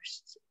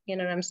Amherst, you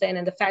know what I'm saying?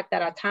 And the fact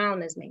that our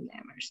town is named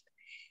Amherst.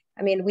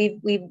 I mean,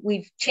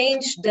 we've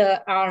changed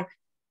our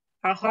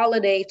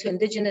holiday to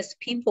Indigenous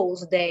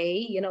Peoples Day,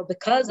 you know,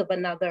 because of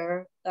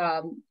another,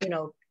 you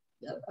know,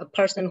 a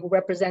person who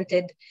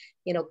represented,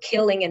 you know,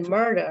 killing and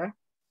murder.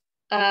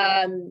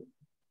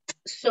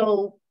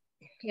 So,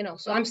 you know,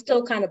 so I'm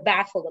still kind of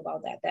baffled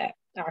about that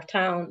our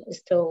town is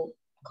still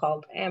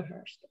called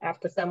Amherst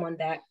after someone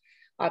that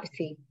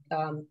obviously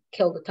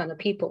killed a ton of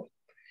people.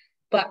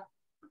 But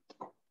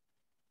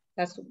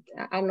I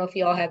don't know if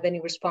you all have any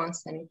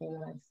response to anything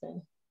that I've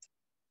said.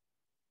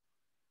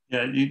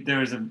 Yeah,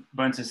 there was a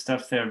bunch of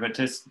stuff there, but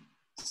just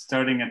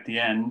starting at the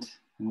end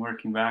and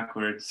working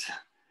backwards,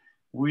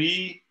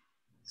 we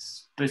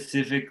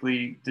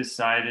specifically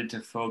decided to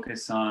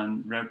focus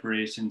on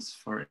reparations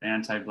for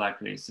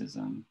anti-Black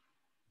racism.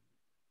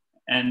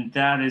 And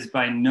that is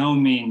by no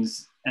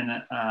means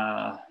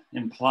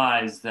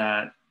implies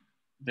that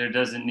there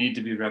doesn't need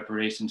to be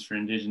reparations for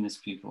Indigenous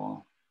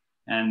people,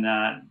 and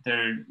that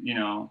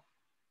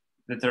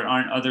that there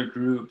aren't other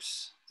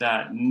groups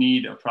that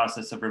need a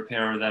process of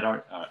repair, or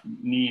that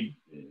need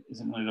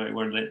isn't really the right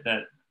word,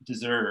 that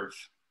deserve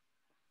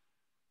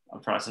a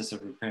process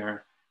of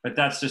repair. But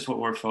that's just what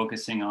we're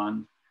focusing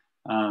on.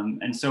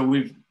 And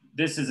so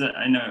this is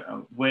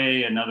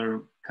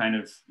another kind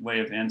of way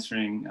of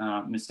answering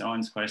Mr.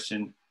 Owen's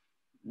question.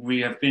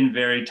 We have been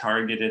very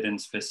targeted and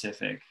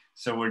specific.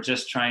 So we're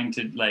just trying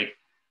to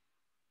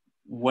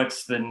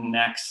what's the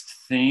next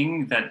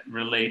thing that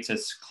relates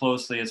as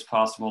closely as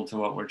possible to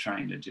what we're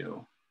trying to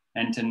do,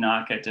 and to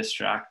not get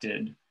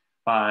distracted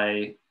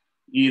by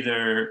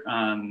either,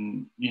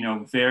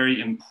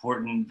 very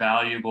important,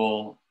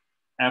 valuable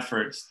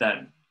efforts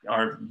that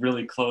are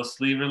really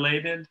closely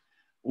related,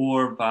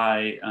 or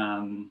by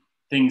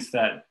things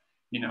that,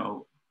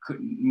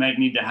 might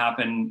need to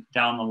happen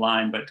down the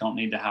line, but don't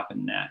need to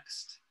happen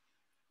next.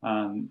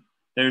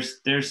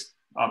 There's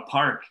a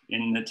park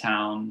in the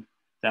town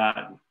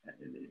that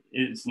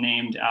is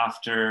named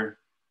after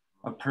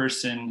a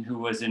person who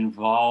was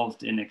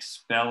involved in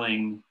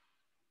expelling,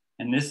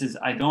 and this is,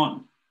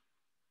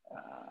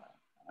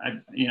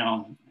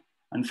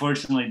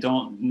 unfortunately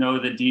don't know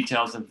the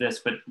details of this,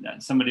 but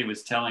somebody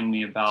was telling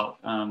me about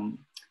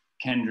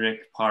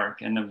Kendrick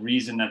Park and the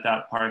reason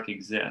that park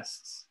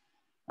exists,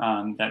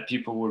 that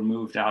people were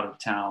moved out of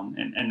town,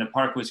 and the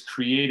park was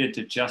created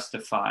to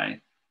justify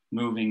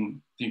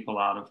moving people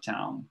out of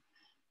town.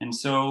 And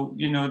so,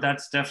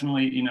 that's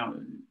definitely,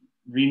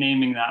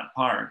 renaming that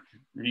park,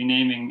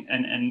 renaming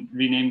and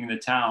renaming the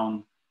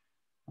town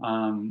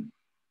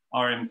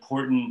are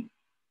important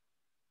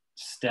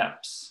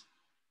steps,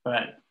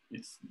 but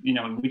it's,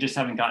 we just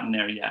haven't gotten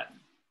there yet.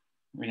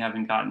 We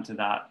haven't gotten to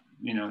that,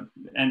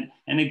 and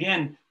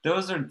again,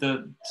 those are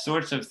the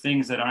sorts of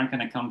things that aren't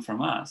going to come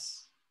from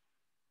us.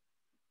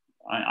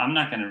 I'm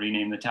not going to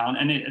rename the town.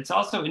 And it's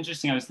also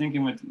interesting, I was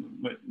thinking with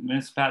what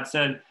Ms. Pat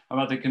said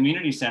about the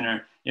community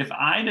center. If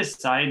I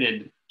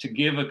decided to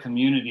give a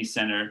community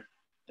center,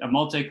 a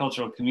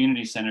multicultural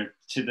community center,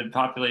 to the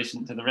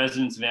population, to the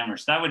residents of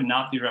Amherst, that would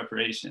not be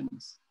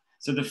reparations.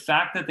 So the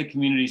fact that the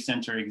community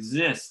center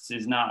exists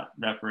is not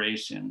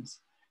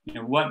reparations.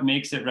 What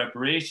makes it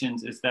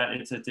reparations is that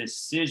it's a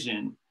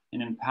decision,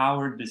 an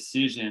empowered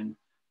decision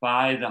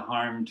by the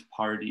harmed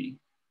party,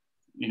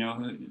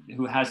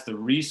 who has the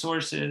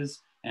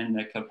resources and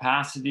the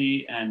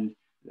capacity and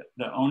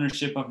the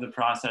ownership of the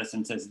process,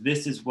 and says,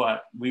 this is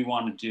what we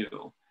want to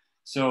do.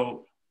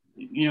 So,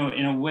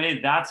 in a way,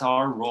 that's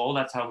our role.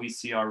 That's how we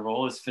see our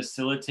role, is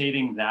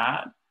facilitating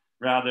that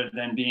rather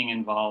than being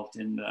involved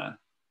in the,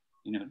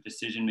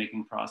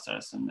 decision-making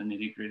process and the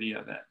nitty-gritty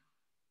of it.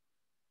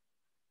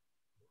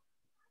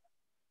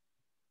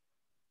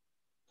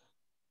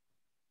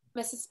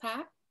 Mrs.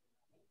 Pat?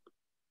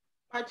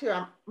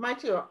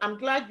 Matthew, I'm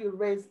glad you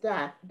raised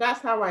that. That's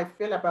how I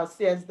feel about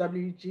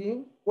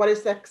CSWG. What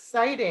is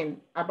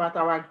exciting about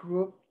our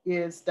group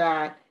is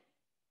that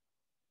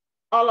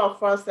all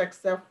of us,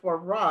 except for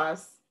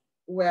Ross,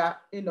 we're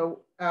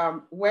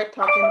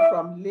talking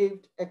from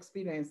lived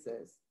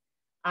experiences,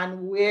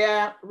 and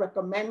we're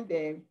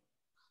recommending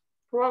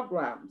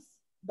programs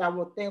that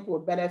we think will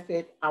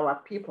benefit our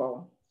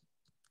people.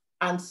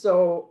 And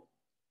so,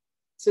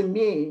 to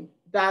me,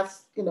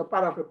 that's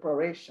part of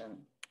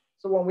reparation.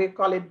 So when we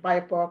call it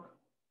BIPOC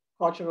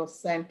Cultural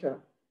Center,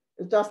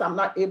 it's just I'm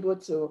not able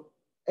to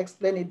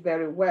explain it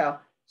very well.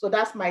 So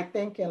that's my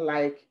thinking,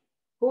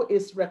 who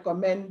is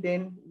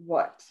recommending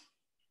what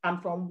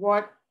and from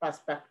what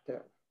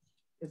perspective?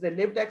 Is it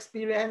lived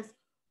experience,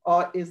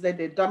 or is it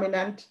the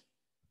dominant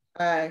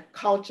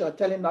culture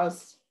telling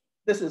us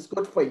this is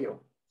good for you,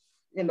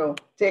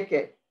 take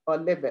it or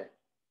live it?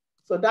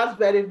 So that's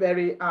very,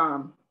 very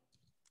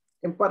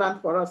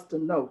important for us to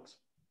note.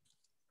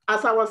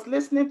 As I was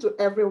listening to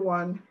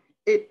everyone,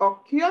 it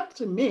occurred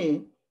to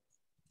me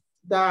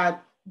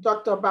that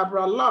Dr.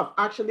 Barbara Love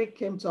actually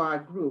came to our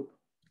group,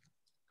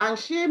 and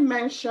she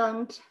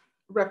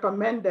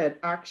recommended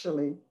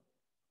actually,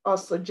 or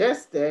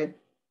suggested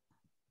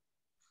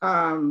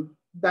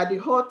that the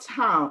whole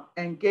town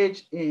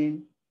engage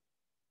in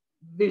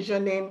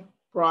visioning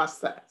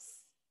process.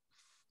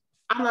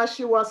 And as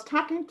she was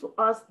talking to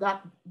us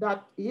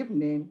that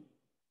evening,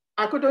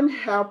 I couldn't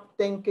help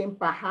thinking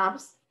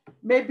perhaps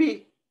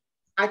maybe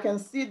I can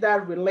see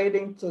that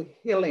relating to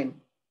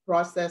healing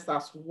process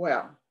as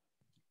well.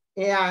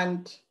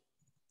 And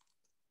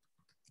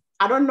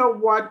I don't know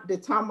what the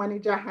town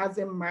manager has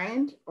in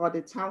mind, or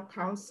the town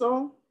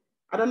council.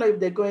 I don't know if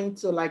they're going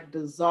to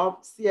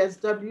dissolve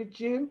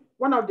CSWG.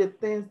 One of the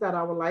things that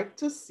I would like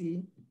to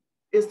see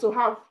is to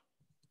have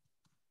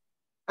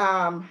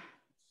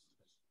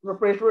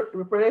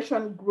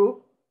reparation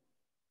group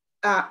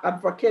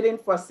advocating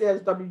for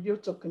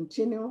CSWG to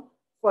continue,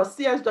 for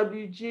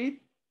CSWG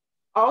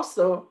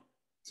also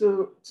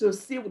to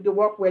see the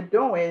work we're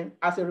doing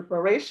as a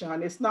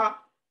reparation. It's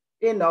not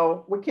You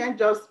know, we can't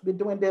just be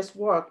doing this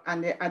work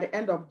and at the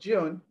end of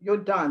June, you're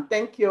done.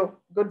 Thank you,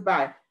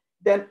 goodbye.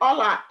 Then all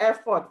our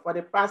effort for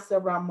the past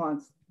several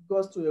months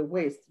goes to a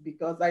waste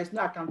because there is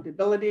no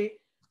accountability,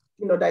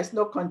 you know, there is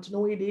no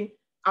continuity.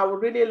 I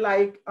would really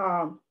like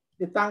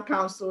the town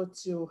council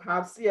to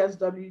have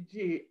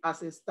CSWG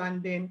as a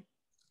standing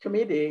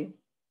committee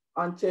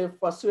until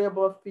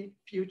foreseeable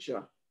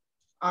future.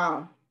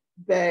 But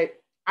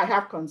I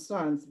have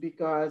concerns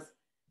because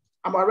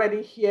I'm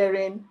already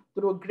hearing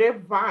through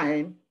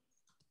grapevine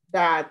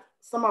that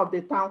some of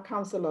the town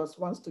councilors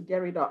wants to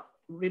get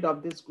rid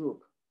of this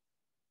group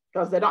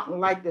because they don't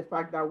like the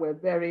fact that we're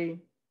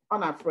very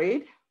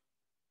unafraid,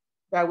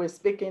 that we're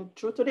speaking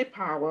true to the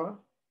power,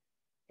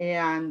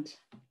 and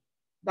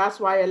that's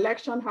why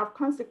elections have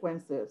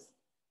consequences.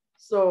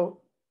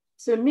 So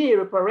to me,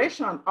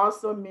 reparation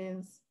also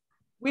means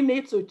we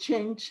need to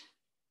change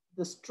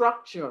the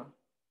structure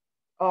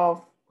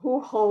of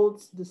who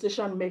holds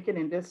decision-making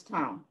in this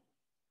town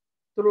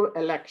through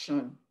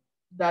election,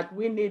 that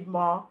we need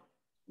more,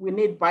 we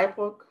need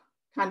BIPOC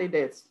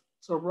candidates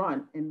to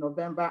run in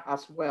November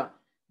as well.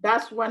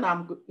 That's when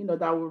that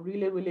will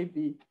really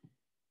be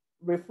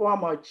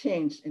reform or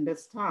change in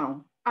this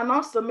town. And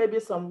also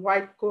maybe some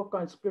white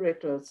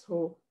co-conspirators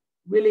who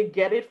really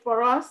get it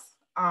for us,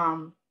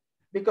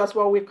 because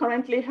what we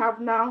currently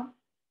have now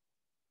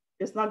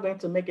is not going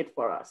to make it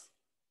for us.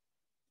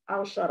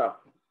 I'll shut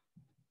up.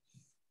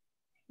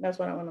 That's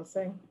what I want to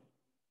say.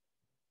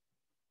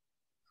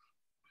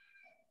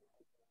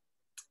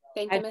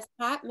 Thank you, Ms.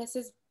 Pat.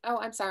 Oh,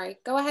 I'm sorry.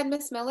 Go ahead,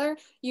 Ms. Miller.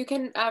 You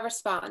can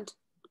respond.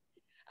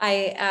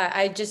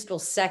 I just will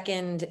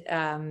second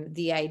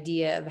the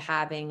idea of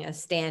having a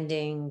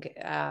standing,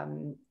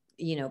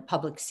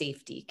 public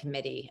safety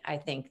committee. I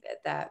think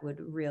that would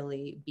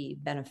really be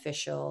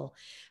beneficial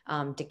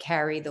to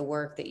carry the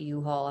work that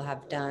you all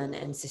have done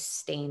and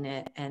sustain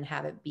it and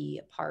have it be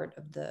a part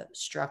of the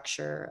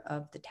structure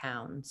of the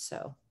town.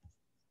 So.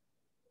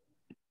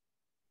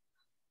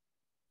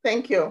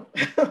 Thank you,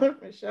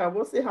 Michelle.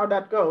 We'll see how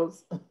that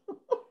goes.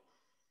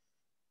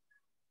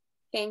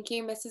 Thank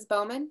you, Mrs.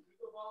 Bowman.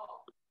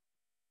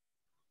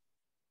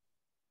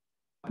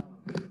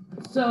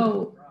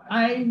 So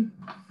I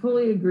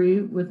fully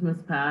agree with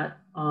Ms. Pat.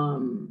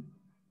 And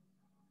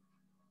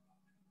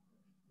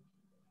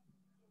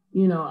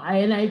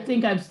I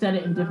think I've said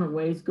it in different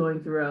ways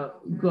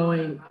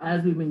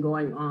as we've been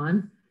going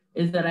on,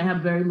 is that I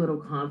have very little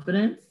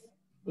confidence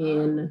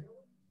in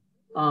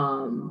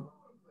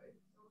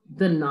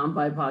the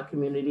non-BIPOC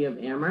community of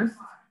Amherst.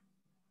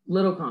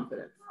 Little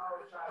confidence.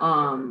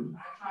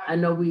 I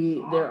know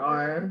there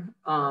are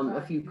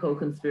a few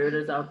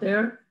co-conspirators out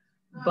there,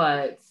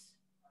 but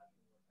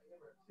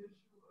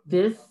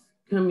this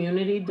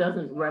community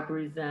doesn't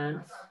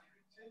represent,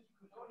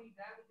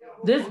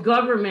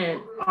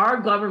 our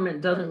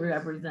government doesn't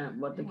represent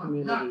what the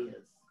community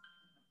is,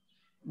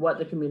 what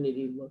the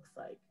community looks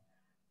like.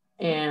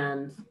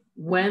 And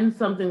when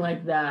something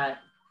like that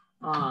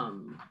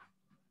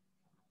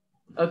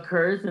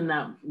occurs in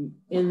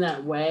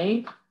that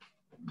way,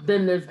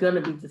 then there's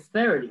gonna be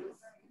disparities,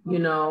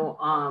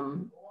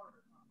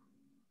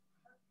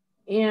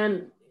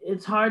 and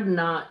it's hard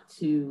not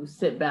to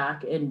sit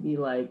back and be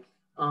like,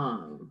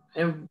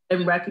 and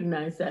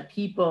recognize that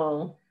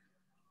people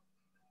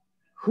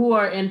who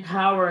are in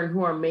power and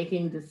who are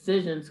making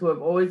decisions, who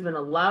have always been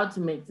allowed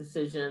to make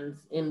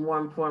decisions in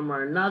one form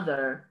or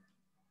another,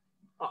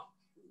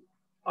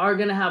 are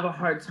gonna have a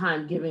hard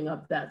time giving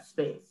up that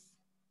space,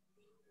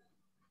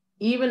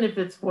 even if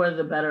it's for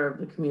the better of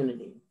the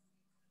community.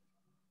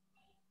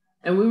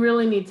 And we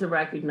really need to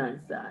recognize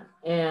that.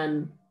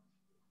 And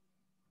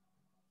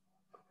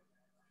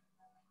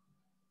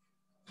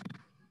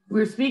we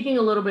were speaking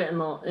a little bit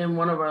in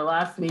one of our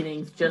last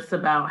meetings just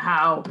about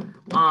how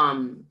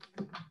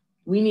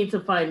we need to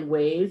find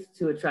ways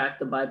to attract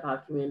the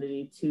BIPOC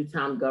community to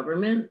town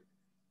government.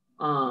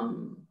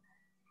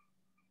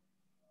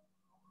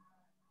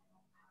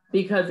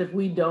 Because if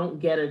we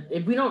don't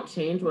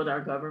change what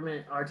our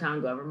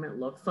town government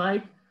looks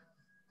like,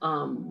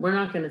 we're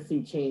not going to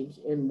see change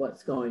in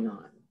what's going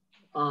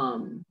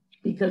on.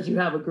 Because you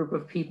have a group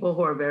of people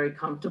who are very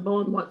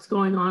comfortable in what's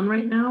going on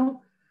right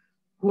now,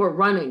 who are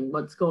running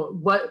so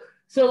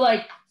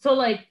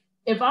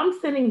if I'm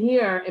sitting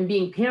here and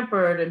being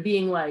pampered and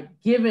being like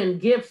given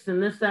gifts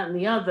and this, that, and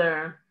the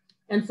other,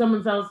 and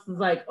someone else is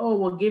like, oh,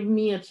 well, give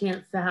me a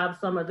chance to have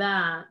some of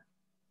that,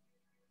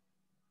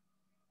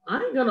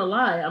 I ain't gonna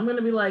lie. I'm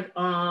gonna be like,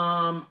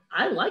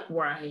 I like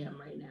where I am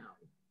right now.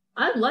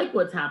 I like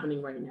what's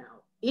happening right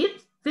now.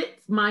 It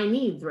fits my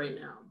needs right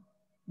now.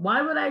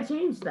 Why would I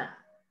change that?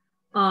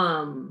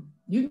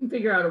 You can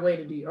figure out a way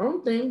to do your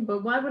own thing,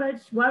 but why would I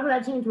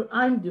change what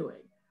I'm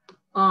doing?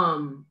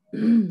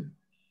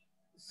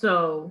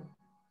 So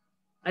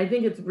I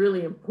think it's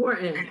really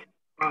important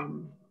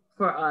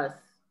for us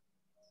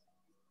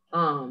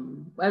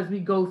as we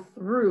go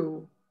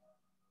through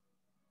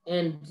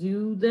and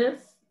do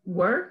this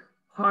work.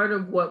 Part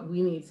of what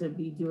we need to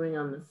be doing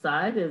on the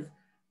side is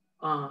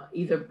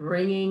either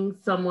bringing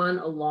someone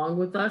along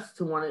with us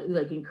to want to,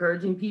 like,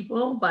 encouraging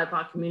people,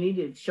 BIPOC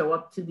community, to show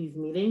up to these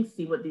meetings,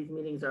 see what these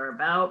meetings are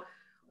about,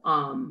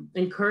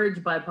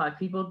 encourage BIPOC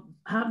people,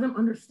 have them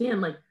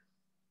understand, like,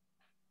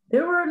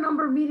 there were a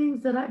number of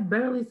meetings that I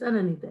barely said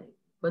anything,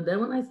 but then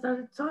when I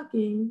started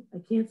talking, I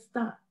can't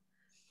stop.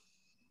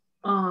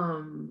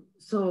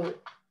 So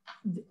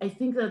I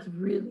think that's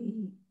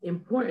really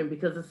important,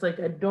 because it's like,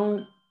 I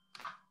don't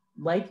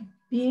like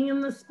being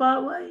in the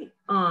spotlight.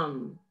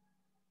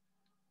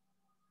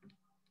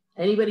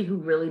 Anybody who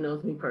really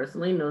knows me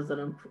personally knows that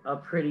I'm a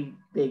pretty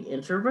big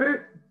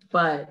introvert,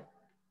 but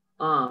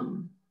I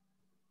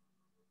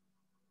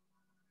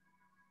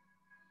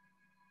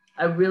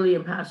really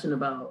am passionate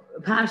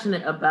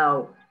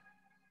about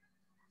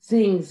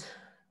things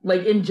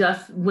like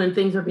when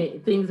things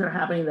are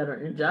happening that are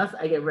unjust.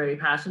 I get very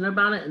passionate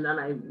about it, and then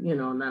I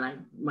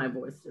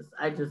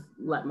just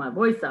let my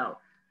voice out.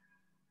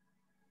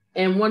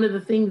 And one of the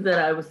things that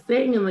I was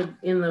saying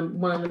in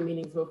one of the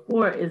meetings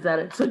before is that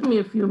it took me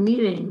a few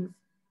meetings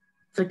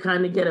to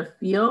kind of get a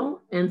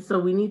feel. And so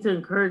we need to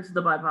encourage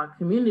the BIPOC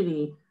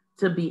community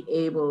to be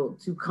able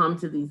to come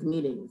to these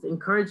meetings,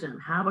 encourage them,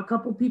 have a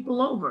couple people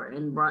over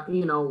and run,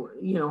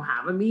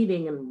 have a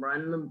meeting and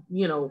run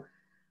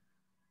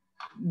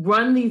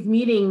these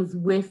meetings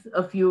with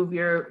a few of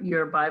your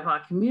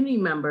BIPOC community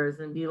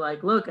members and be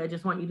like, look, I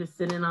just want you to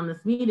sit in on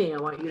this meeting. I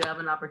want you to have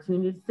an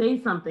opportunity to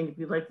say something if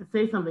you'd like to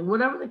say something,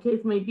 whatever the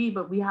case may be.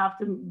 But we have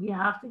to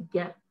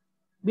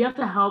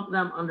help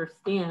them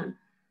understand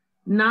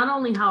not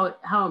only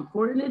how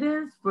important it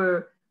is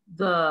for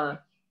the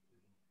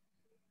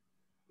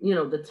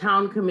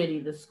town committee,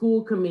 the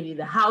school committee,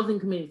 the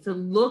housing committee to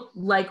look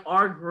like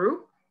our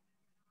group,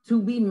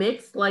 to be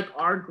mixed like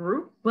our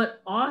group,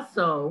 but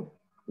also,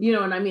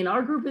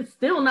 our group is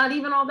still not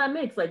even all that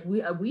mixed. Like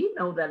we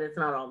know that it's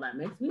not all that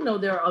mixed. We know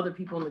there are other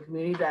people in the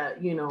community that,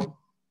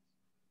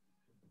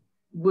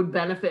 would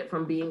benefit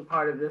from being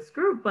part of this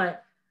group,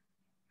 but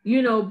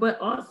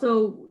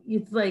also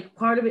it's like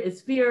part of it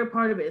is fear,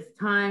 part of it is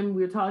time.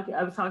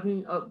 I was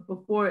talking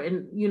before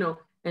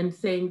and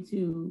saying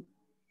to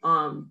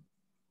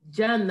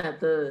Jen that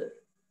the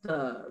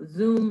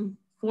Zoom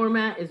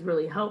format is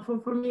really helpful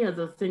for me as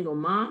a single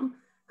mom,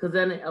 because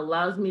then it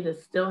allows me to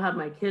still have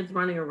my kids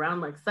running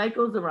around like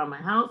psychos around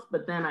my house,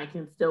 but then I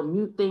can still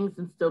mute things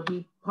and still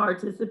be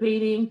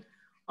participating,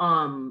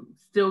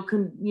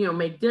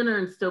 make dinner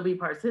and still be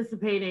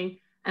participating.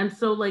 And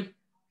so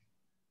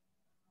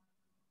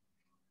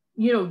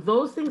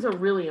those things are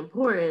really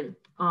important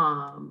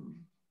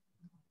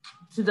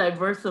to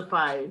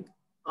diversify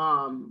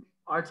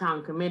our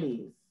town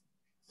committees.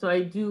 So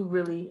I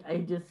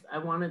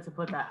wanted to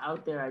put that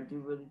out there. I do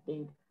really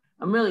think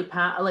I'm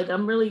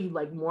really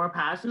more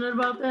passionate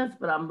about this,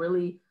 but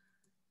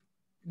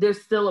there's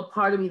still a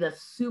part of me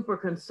that's super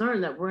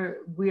concerned that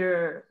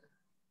we're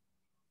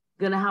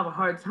gonna have a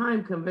hard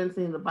time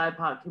convincing the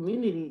BIPOC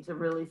community to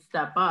really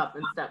step up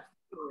and step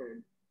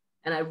forward.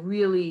 And I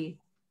really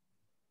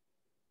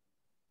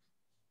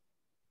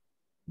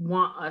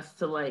want us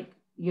to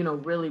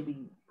really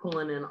be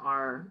pulling in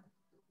our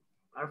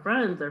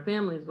friends, our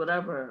families,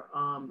 whatever,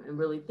 and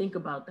really think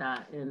about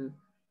that and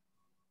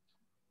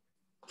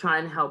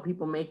trying to help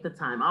people make the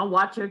time. I'll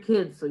watch your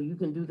kids so you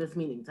can do this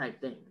meeting type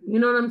thing. You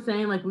know what I'm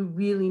saying? Like, we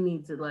really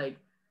need to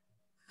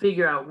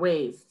figure out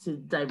ways to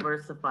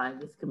diversify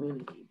this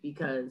community,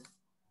 because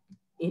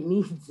it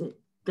needs it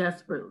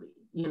desperately.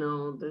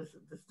 This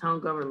town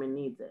government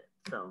needs it.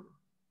 So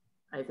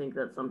I think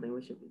that's something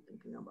we should be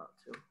thinking about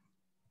too.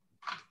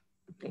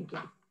 Thank you.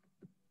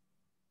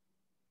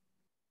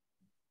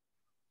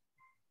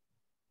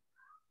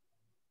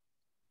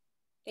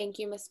 Thank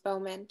you, Ms.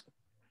 Bowman.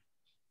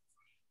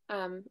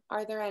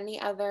 Are there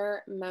any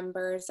other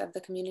members of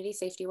the Community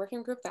Safety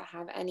Working Group that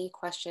have any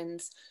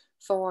questions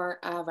for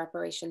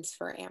reparations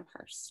for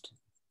Amherst?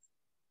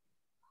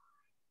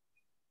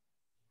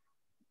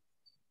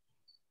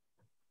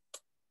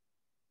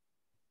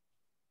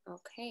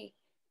 Okay.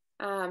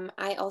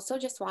 I also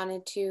just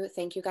wanted to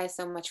thank you guys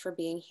so much for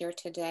being here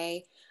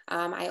today.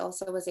 I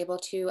also was able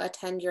to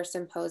attend your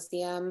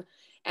symposium,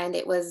 and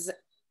it was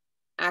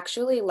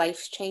actually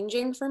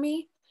life-changing for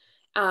me.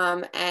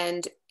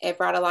 And it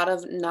brought a lot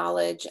of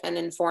knowledge and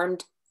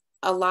informed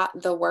a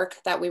lot the work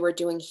that we were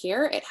doing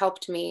here. It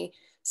helped me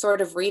sort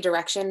of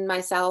redirection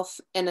myself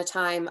in a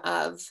time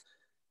of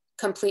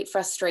complete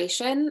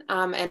frustration.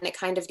 And it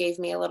kind of gave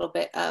me a little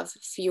bit of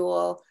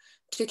fuel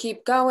to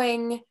keep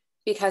going,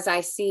 because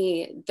I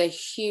see the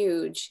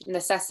huge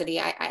necessity.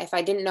 If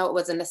I didn't know it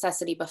was a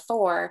necessity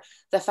before,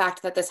 the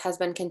fact that this has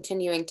been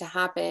continuing to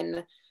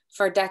happen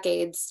for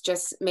decades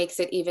just makes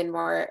it even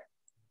more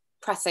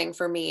pressing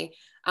for me.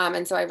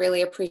 And so I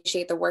really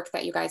appreciate the work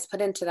that you guys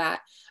put into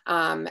that,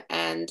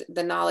 and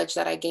the knowledge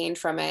that I gained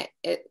from it.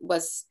 It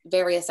was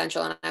very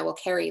essential, and I will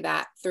carry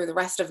that through the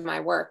rest of my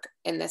work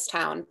in this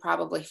town,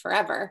 probably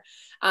forever.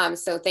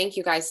 So thank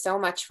you guys so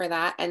much for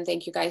that. And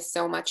thank you guys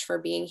so much for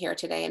being here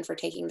today and for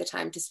taking the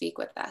time to speak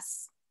with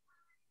us.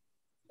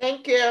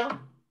 Thank you.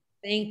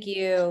 Thank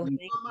you.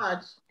 Thank you so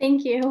much.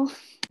 Thank you.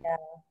 Yeah.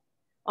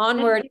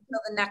 Onward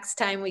until the next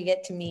time we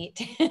get to meet.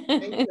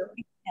 Thank you.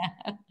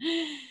 Yeah.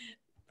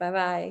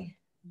 Bye-bye.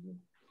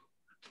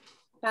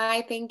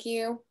 Bye, thank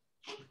you.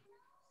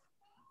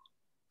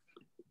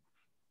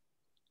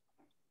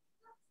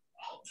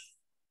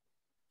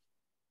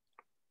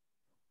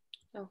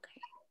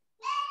 Okay.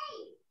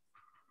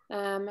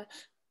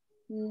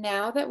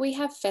 Now that we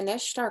have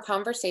finished our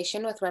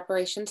conversation with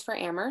Reparations for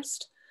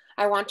Amherst,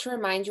 I want to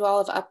remind you all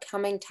of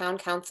upcoming Town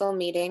Council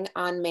meeting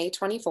on May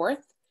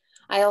 24th.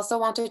 I also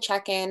want to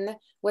check in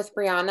with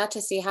Brianna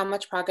to see how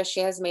much progress she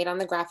has made on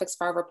the graphics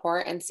for our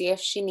report and see if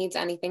she needs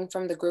anything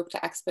from the group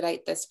to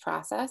expedite this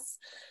process.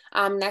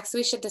 Next,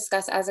 we should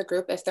discuss as a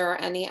group if there are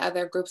any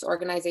other groups,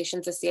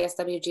 organizations the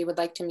CSWG would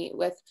like to meet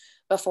with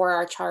before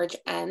our charge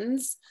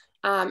ends.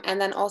 And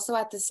then also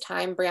at this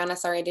time, Brianna,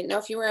 sorry, I didn't know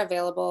if you were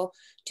available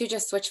to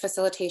just switch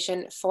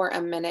facilitation for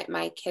a minute.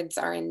 My kids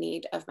are in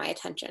need of my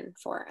attention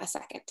for a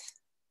second.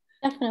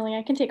 Definitely,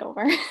 I can take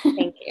over.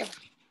 Thank you.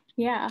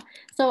 Yeah,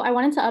 so I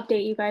wanted to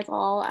update you guys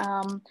all.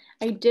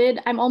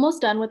 I'm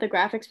almost done with the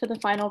graphics for the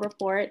final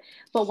report,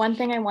 but one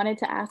thing I wanted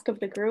to ask of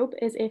the group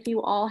is if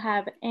you all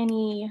have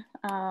any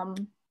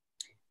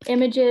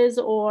images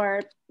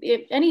or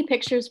if any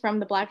pictures from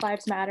the Black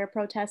Lives Matter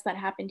protests that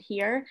happened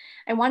here.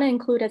 I want to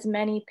include as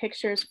many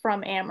pictures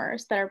from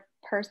Amherst that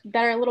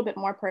are a little bit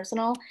more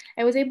personal.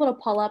 I was able to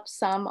pull up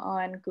some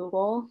on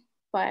Google,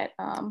 but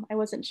I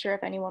wasn't sure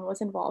if anyone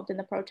was involved in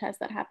the protests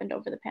that happened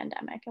over the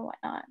pandemic and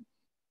whatnot.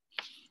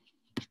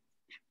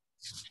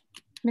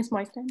 Ms.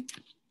 Moisten?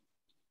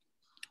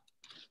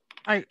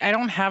 I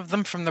don't have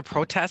them from the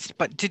protest,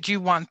 but did you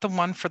want the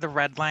one for the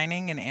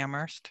redlining in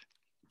Amherst?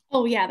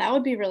 Oh yeah, that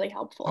would be really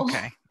helpful.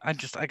 Okay, I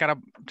gotta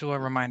do a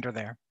reminder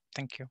there.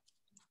 Thank you.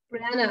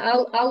 Brianna,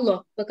 I'll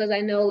look because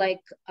I know like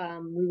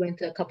we went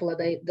to a couple of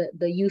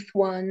the youth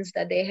ones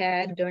that they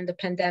had during the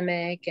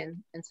pandemic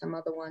and some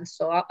other ones.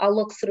 So I'll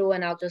look through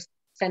and I'll just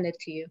send it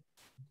to you.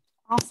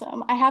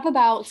 Awesome. I have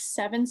about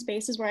 7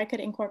 spaces where I could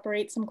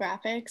incorporate some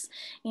graphics,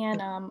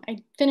 and I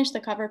finished the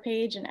cover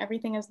page and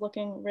everything is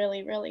looking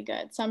really, really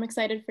good. So I'm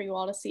excited for you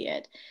all to see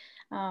it.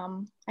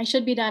 I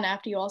should be done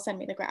after you all send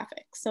me the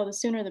graphics. So the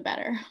sooner the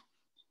better.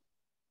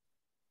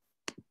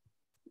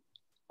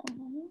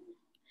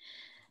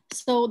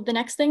 So the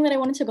next thing that I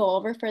wanted to go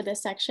over for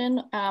this section,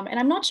 and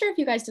I'm not sure if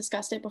you guys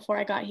discussed it before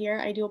I got here,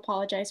 I do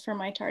apologize for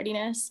my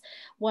tardiness,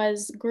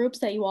 was groups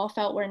that you all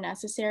felt were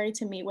necessary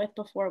to meet with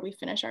before we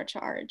finish our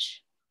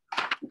charge.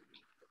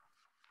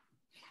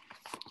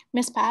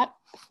 Miss Pat?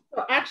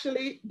 So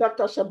actually,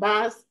 Dr.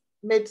 Shabazz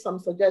made some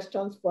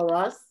suggestions for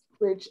us,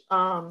 which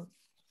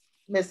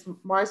Ms.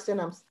 Marston,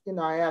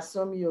 I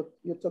assume you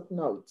took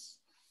notes.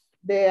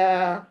 They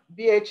are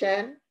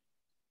BHN,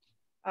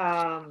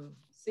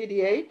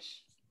 CDH,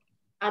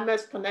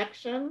 Amherst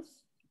Connections,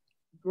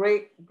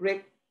 Great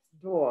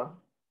Door.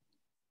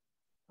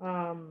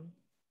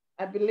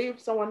 I believe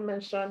someone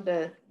mentioned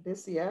the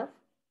DCF.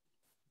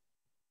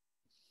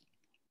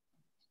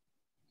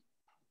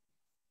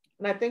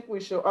 And I think we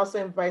should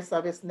also invite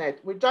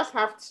ServiceNet. We just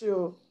have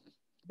to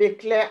be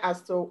clear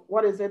as to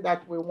what is it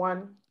that we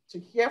want to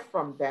hear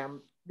from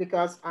them,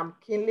 because I'm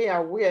keenly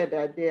aware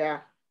that they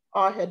are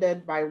all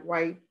headed by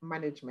white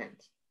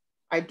management.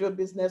 I do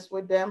business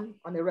with them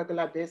on a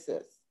regular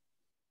basis.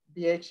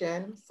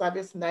 BHN,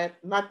 ServiceNet,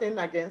 nothing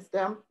against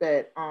them,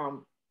 but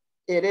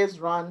it is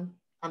run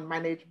and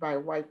managed by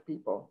white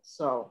people.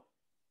 So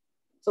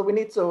we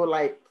need to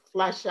like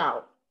flesh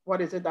out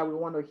what is it that we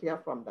want to hear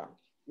from them.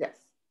 Yes.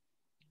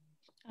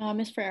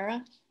 Ms.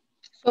 Ferreira?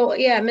 So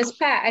yeah, Ms.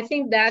 Pat, I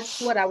think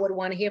that's what I would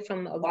want to hear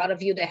from a lot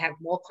of you that have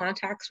more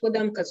contacts with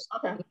them, because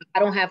okay. I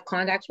don't have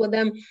contacts with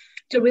them,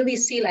 to really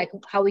see like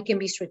how we can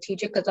be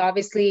strategic, because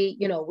obviously,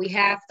 we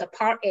have the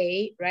part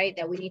A, right,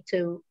 that we need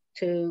to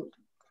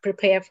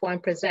prepare for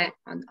and present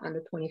on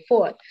the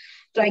 24th.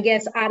 So I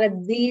guess out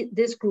of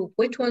this group,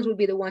 which ones would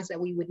be the ones that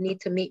we would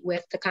need to meet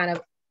with to kind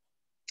of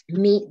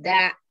meet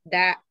that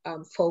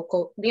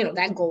focal,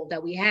 that goal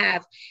that we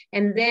have,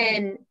 and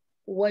then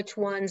which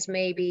ones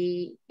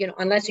maybe,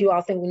 unless you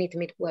all think we need to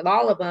meet with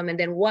all of them, and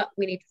then what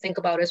we need to think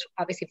about is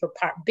obviously for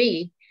part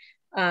B,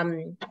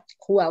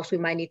 who else we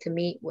might need to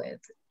meet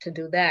with to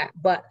do that.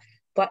 But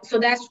so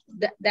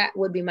that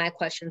would be my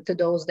question to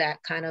those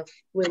that kind of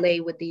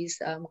relate with these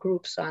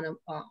groups on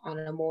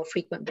a more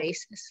frequent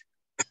basis.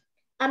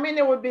 I mean,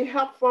 it would be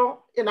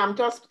helpful, I'm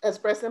just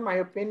expressing my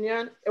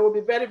opinion. It would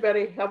be very,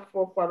 very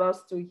helpful for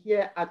us to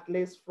hear at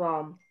least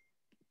from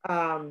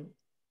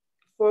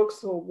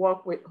folks who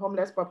work with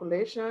homeless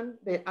population,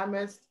 the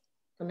Amherst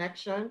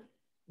Connection,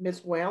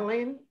 Ms.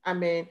 Welling. I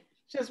mean,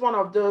 she's one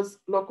of those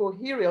local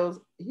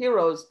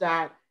heroes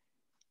that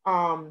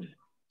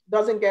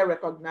doesn't get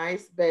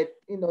recognized, but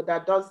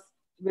that does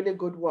really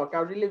good work. I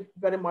really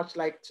very much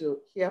like to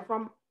hear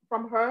from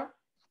her.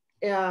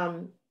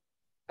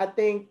 I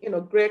think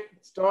Great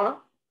Store.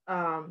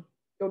 It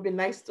would be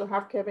nice to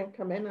have Kevin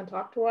come in and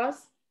talk to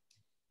us.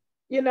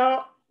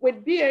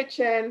 With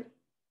BHN,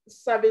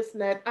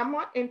 ServiceNet, I'm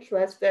not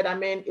interested. I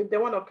mean, if they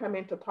want to come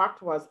in to talk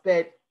to us,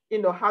 but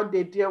how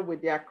they deal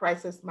with their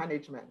crisis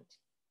management.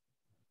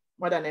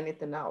 more than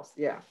anything else,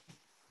 yeah.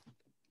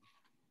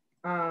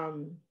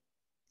 And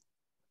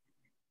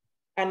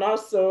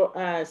also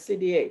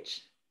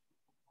CDH.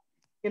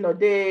 You know,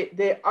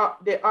 they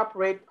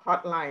operate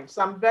hotlines.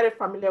 So I'm very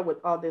familiar with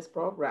all these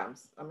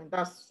programs. I mean,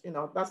 that's, you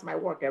know, that's my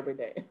work every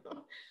day.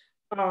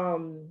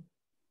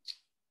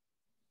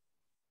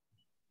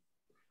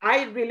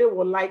 I really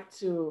would like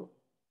to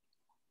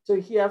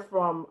hear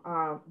from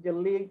the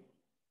League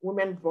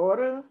Women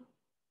Voter.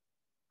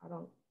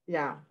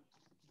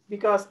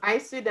 Because I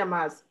see them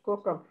as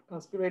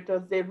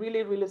co-conspirators. They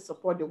really, really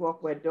support the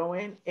work we're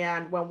doing.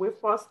 And when we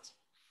first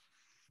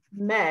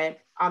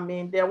met, I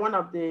mean, they're one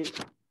of the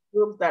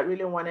groups that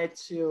really wanted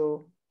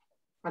to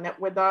connect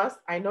with us.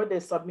 I know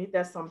they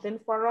submitted something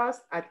for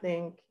us. I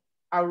think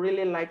I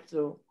really like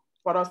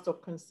for us to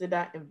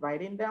consider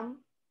inviting them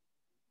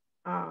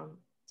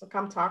to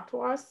come talk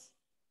to us.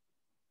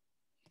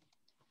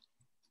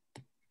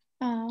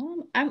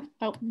 I'm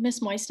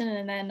Ms. Moisten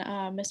and then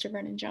Mr.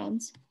 Vernon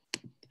Jones.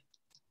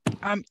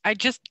 I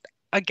just,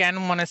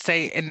 again, want to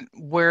say, and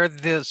where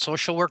the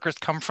social workers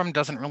come from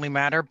doesn't really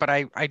matter, but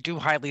I do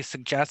highly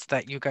suggest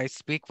that you guys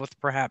speak with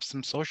perhaps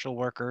some social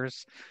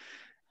workers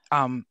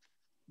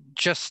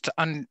just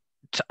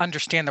to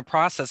understand the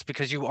process,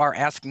 because you are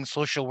asking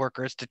social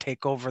workers to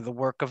take over the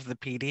work of the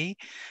PD.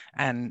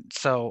 And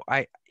so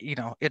you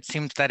know, it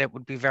seems that it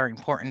would be very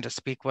important to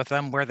speak with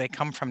them. Where they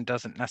come from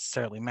doesn't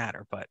necessarily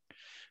matter, but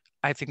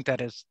I think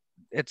that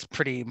it's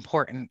pretty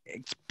important,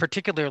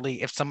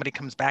 particularly if somebody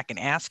comes back and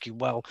asks you,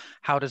 well,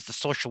 how does the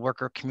social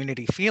worker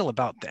community feel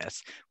about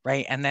this,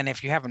 right? And then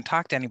if you haven't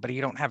talked to anybody,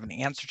 you don't have an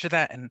answer to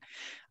that. And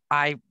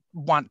I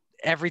want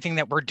everything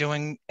that we're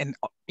doing, and,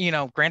 you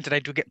know, granted, I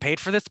do get paid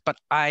for this, but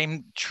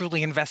I'm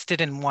truly invested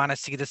and want to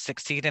see this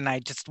succeed. And I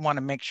just want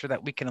to make sure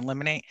that we can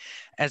eliminate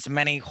as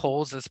many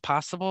holes as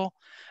possible.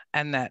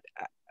 And that,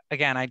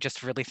 again, I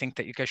just really think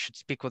that you guys should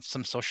speak with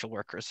some social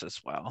workers as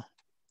well.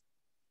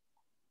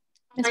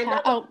 Ms.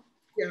 Pat,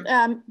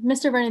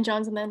 Mr. Vernon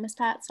Jones and then Ms.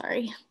 Pat,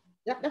 sorry.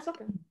 Yeah, that's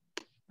okay.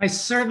 I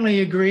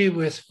certainly agree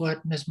with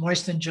what Ms.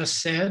 Moisten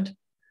just said.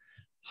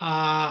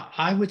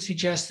 I would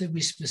suggest that we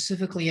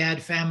specifically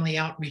add Family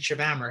Outreach of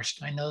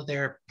Amherst. I know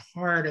they're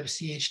part of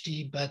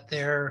CHD, but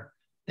they're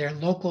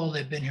local.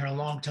 They've been here a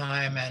long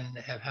time and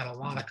have had a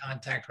lot of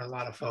contact with a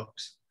lot of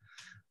folks.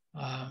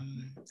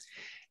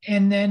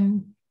 And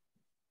then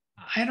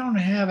I don't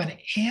have an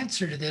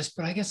answer to this,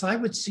 but I guess I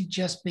would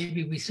suggest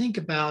maybe we think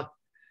about,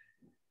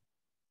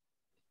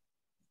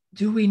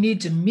 do we need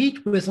to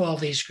meet with all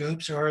these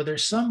groups, or are there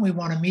some we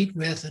want to meet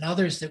with and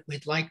others that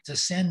we'd like to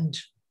send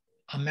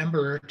a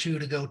member or two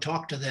to go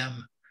talk to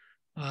them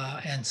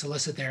and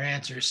solicit their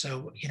answers?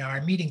 So, you know,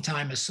 our meeting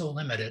time is so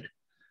limited,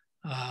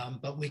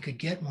 but we could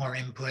get more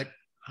input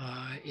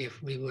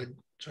if we would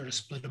sort of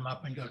split them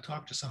up and go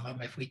talk to some of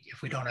them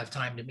if we don't have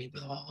time to meet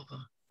with all of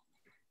them.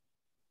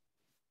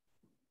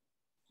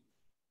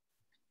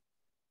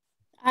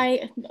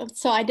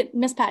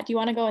 Ms. Pat, do you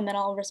want to go and then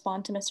I'll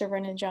respond to Mr.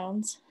 Vernon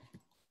Jones?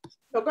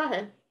 No, go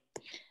ahead.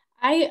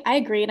 I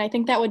agree, and I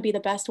think that would be the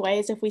best way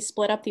is if we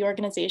split up the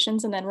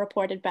organizations and then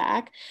reported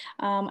back.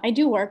 I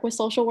do work with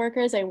social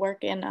workers. I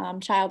work in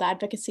child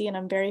advocacy, and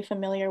I'm very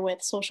familiar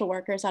with social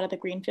workers out of the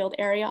Greenfield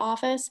area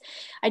office.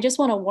 I just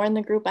want to warn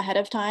the group ahead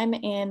of time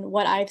in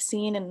what I've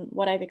seen and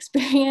what I've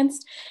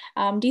experienced.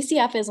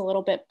 DCF is a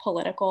little bit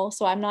political,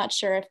 so I'm not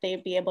sure if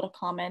they'd be able to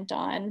comment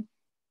on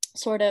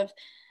sort of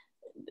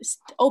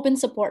open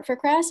support for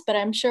CRESS, but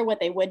I'm sure what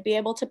they would be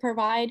able to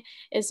provide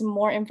is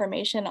more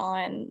information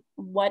on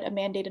what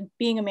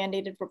being a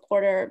mandated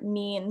reporter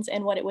means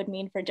and what it would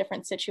mean for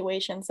different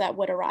situations that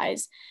would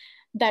arise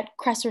that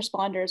CRESS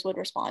responders would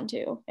respond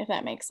to, if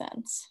that makes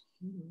sense.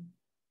 Mm-hmm.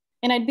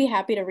 And I'd be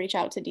happy to reach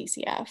out to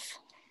DCF.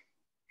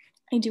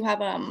 I do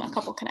have a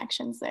couple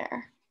connections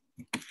there.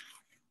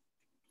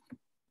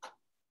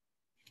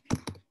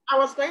 I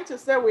was going to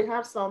say we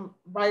have some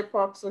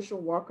BIPOC social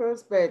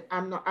workers, but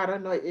I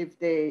don't know if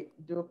they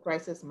do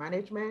crisis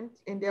management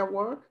in their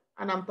work.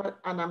 And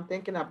I'm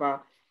thinking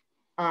about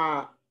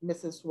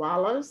Mrs.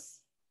 Wallace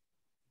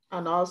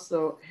and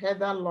also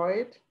Heather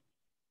Lloyd.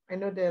 I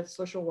know they're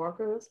social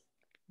workers.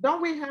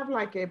 Don't we have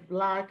like a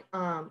Black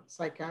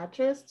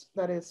psychiatrist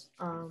that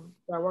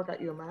work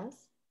at UMass?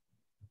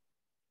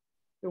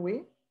 Do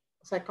we?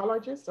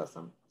 Psychologist or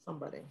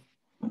somebody?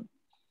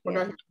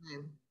 Forgot his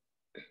name.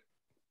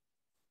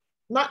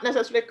 Not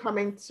necessarily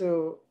coming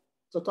to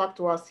talk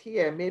to us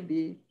here.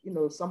 Maybe, you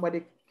know,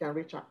 somebody can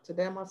reach out to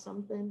them or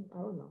something.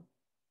 I don't know.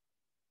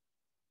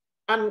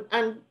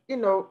 And you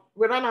know,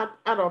 we ran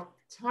out of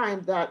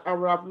time that I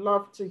would have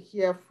loved to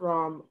hear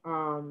from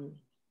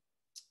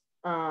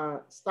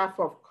staff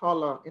of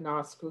color in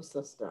our school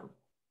system.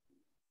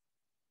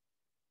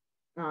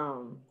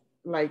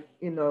 Like,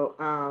 you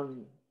know,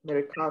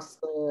 Mary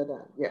Costard,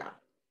 yeah.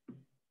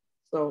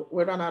 So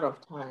we ran out of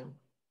time.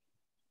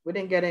 We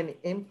didn't get any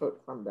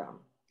input from them.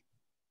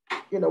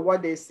 You know,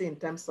 what they see in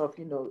terms of,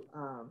 you know,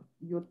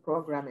 youth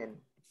programming.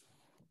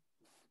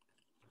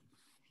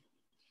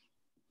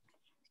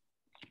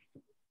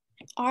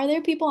 Are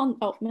there people on,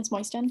 oh, Ms.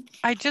 Moisten?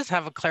 I just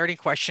have a clarity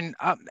question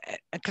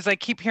because I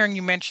keep hearing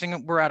you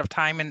mentioning we're out of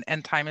time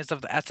and time is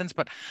of the essence,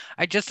 but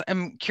I just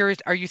am curious,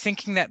 are you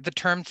thinking that the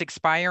terms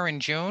expire in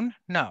June?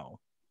 No.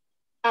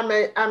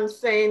 I'm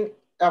saying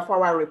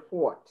for our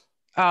report.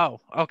 Oh,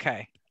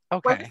 okay.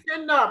 Okay. What do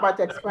you know about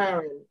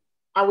expiring?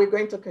 Are we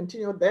going to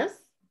continue this?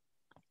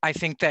 I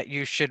think that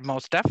you should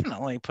most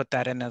definitely put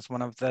that in as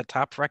one of the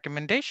top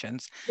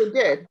recommendations. We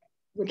did.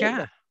 We did Yeah.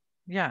 that.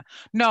 Yeah.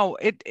 No,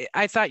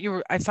 I thought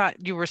you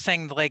were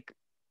saying like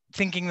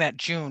thinking that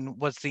June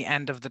was the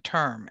end of the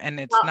term, and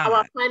it's not.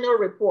 Our final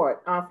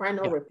report.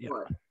 Yeah.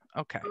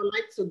 Okay. I would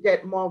like to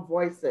get more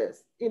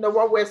voices. You know,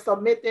 what we're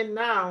submitting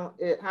now,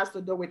 it has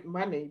to do with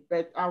money,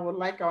 but I would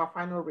like our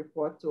final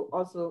report to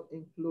also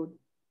include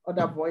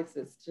other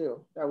voices too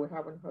that we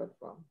haven't heard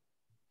from.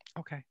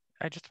 Okay.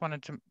 I just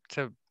wanted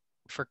to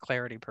for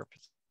clarity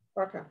purpose.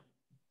 Okay.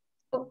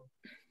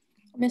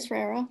 Ms.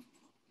 Ferreira?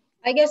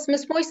 I guess,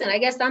 Ms. Moisten, I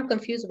guess I'm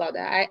confused about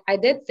that. I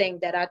did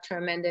think that our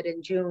term ended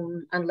in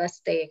June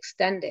unless they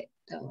extend it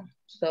though.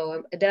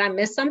 So did I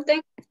miss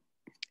something?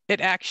 It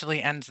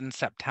actually ends in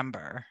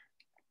September.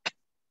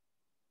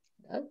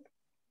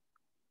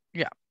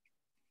 Yeah.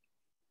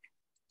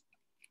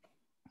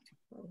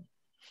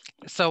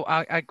 So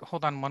I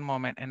hold on one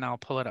moment and I'll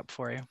pull it up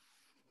for you.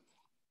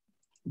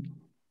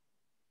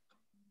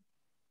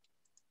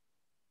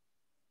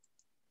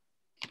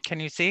 Can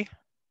you see?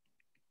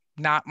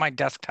 Not my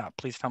desktop.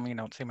 Please tell me you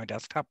don't see my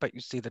desktop, but you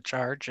see the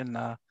charge in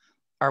our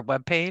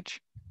webpage.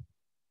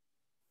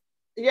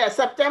 Yeah,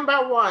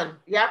 September 1.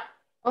 Yep.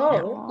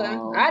 Oh,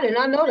 okay. I did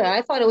not know that.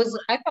 I thought it was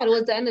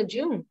the end of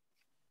June.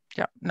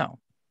 Yeah, no.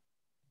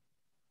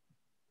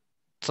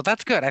 So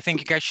that's good. I think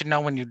you guys should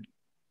know when you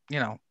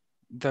know,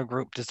 the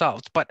group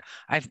dissolves. But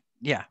I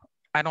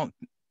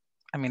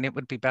mean, it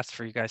would be best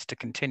for you guys to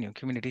continue.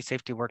 Community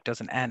safety work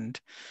doesn't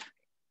end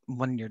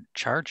when your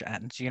charge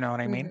ends. You know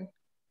what I mean?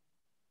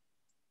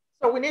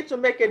 So we need to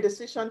make a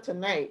decision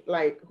tonight.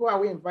 Like, who are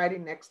we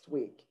inviting next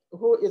week?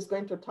 Who is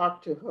going to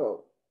talk to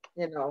who?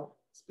 You know,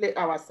 split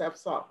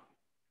ourselves up.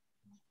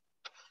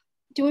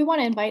 Do we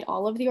want to invite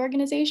all of the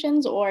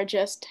organizations or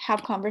just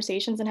have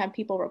conversations and have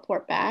people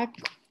report back?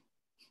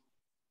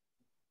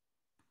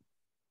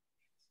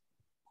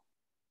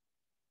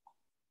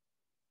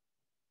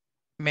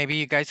 Maybe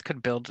you guys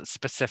could build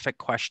specific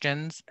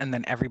questions and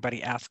then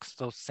everybody asks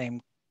those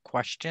same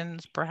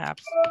questions,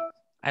 perhaps.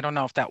 I don't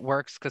know if that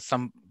works because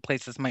some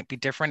places might be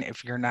different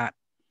if you're not,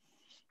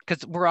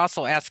 because we're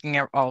also asking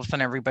all of a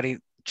sudden everybody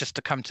just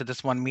to come to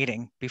this one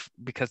meeting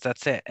because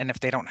that's it. And if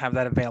they don't have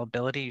that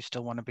availability, you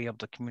still want to be able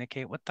to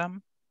communicate with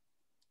them.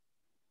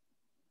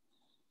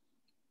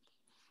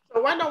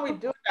 So why don't we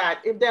do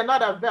that? If they're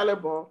not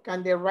available,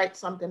 can they write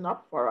something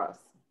up for us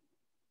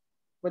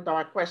with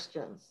our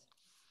questions?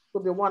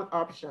 Could be one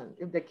option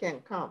if they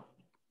can't come.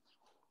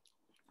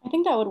 I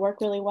think that would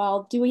work really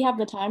well. Do we have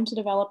the time to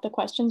develop the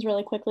questions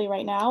really quickly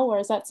right now, or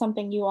is that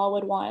something you all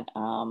would want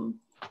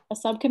a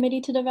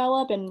subcommittee to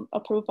develop and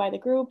approved by the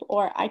group,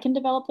 or I can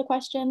develop the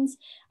questions?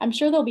 I'm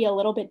sure they'll be a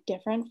little bit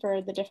different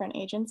for the different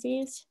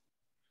agencies.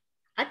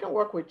 I can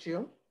work with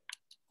you.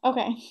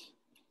 Okay.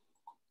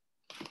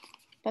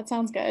 That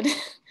sounds good.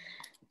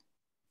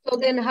 So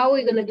then how are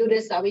we going to do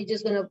this? Are we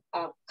just going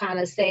to kind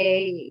of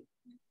say,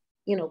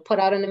 you know, put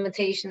out an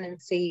invitation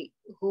and see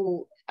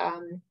who,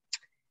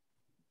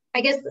 I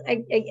guess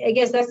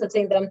that's the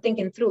thing that I'm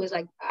thinking through is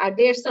like, are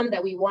there some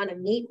that we want to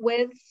meet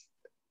with,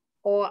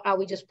 or are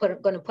we just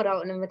going to put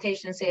out an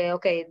invitation and say,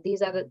 okay,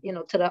 these are the, you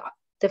know, to the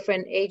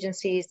different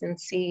agencies and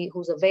see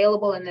who's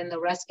available, and then the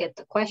rest get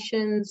the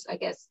questions, I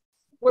guess.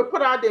 We'll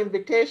put out the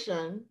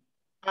invitation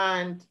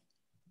and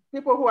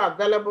people who are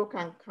available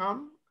can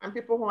come, and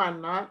people who are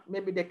not,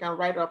 maybe they can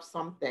write up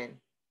something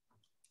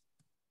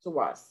to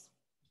us.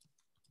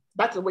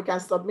 That's we can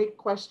submit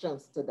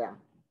questions to them.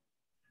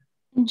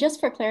 Just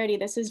for clarity,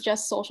 this is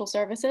just social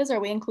services. Are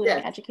we including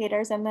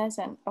educators in this?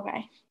 And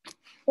okay.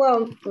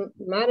 Well,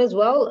 might as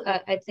well.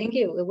 I think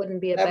it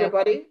wouldn't be a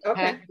everybody. Bad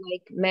okay.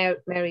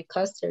 Like Mary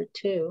Custard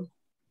too.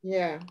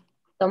 Yeah.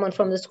 Someone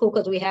from the school,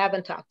 because we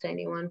haven't talked to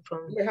anyone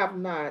from. We have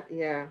not.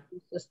 Yeah.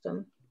 The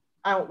system.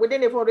 We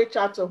didn't even reach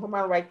out to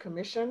Human Rights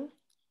Commission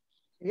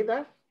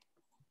either.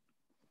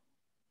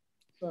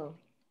 So.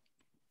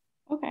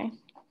 Okay.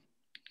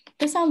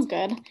 This sounds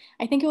good.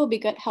 I think it will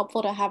be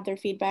helpful to have their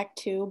feedback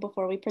too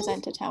before we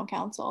present to town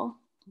council.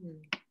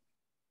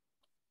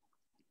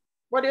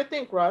 What do you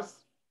think, Russ?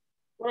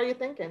 What are you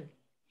thinking?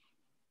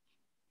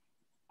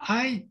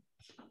 I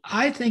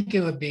think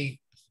it would be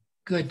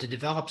good to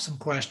develop some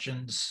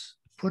questions,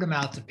 put them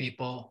out to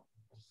people,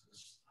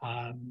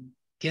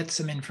 get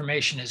some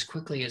information as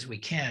quickly as we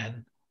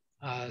can.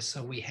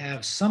 So we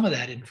have some of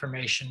that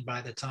information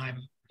by the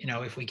time, you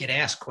know, if we get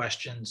asked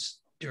questions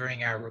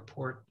during our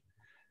report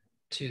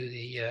to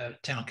the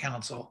town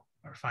council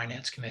or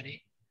finance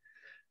committee.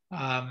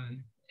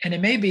 And it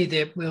may be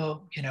that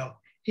we'll, you know,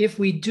 if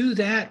we do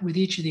that with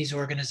each of these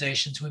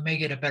organizations, we may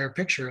get a better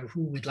picture of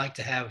who we'd like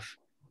to have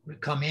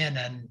come in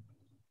and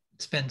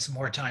spend some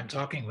more time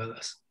talking with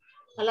us.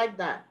 I like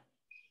that.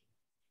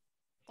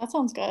 That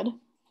sounds good. You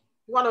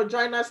want to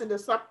join us in the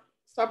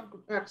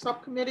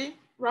subcommittee,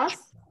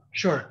 Russ?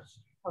 Sure.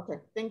 Okay,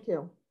 thank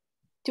you.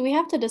 Do we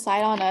have to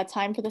decide on a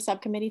time for the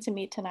subcommittee to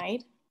meet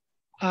tonight?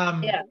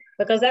 Yeah,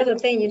 because that's the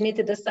thing, you need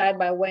to decide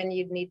by when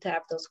you need to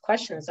have those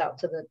questions out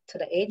to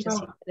the agency.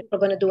 No. If we're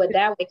going to do it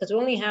that way, because we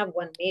only have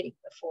one meeting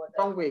before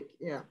that. 1 week,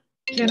 yeah.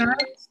 Can I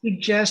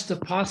suggest a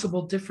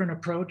possible different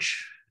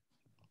approach?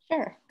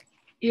 Sure.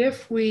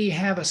 If we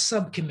have a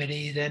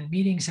subcommittee, then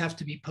meetings have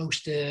to be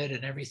posted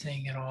and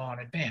everything in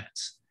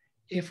advance.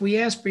 If we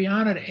ask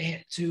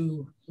Brianna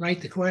to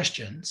write the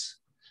questions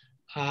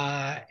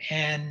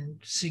and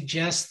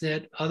suggest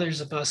that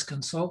others of us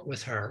consult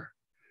with her,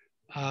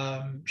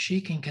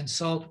 she can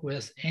consult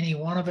with any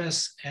one of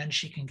us, and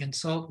she can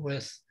consult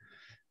with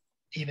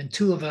even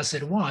two of us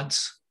at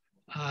once,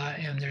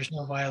 and there's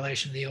no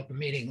violation of the open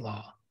meeting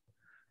law.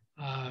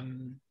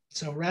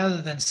 So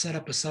rather than set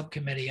up a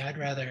subcommittee, I'd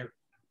rather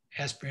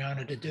ask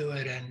Brianna to do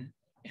it and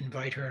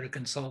invite her to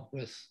consult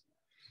with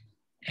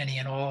any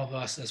and all of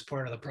us as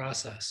part of the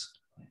process.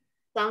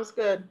 Sounds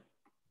good.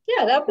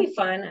 Yeah, that'll be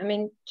fine. I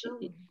mean,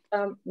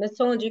 Ms.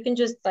 Toland, you can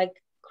just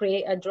like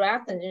create a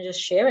draft and then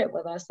just share it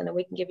with us, and then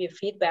we can give you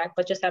feedback,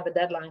 but just have a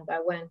deadline by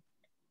when.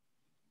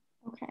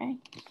 Okay.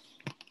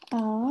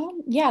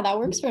 Yeah, that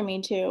works for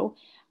me too.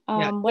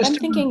 Yeah, what I'm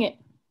thinking,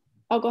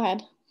 oh, go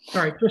ahead.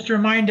 Sorry, just to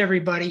remind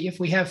everybody, if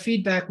we have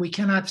feedback, we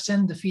cannot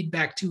send the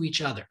feedback to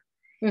each other.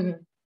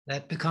 Mm-hmm.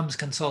 That becomes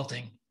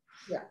consulting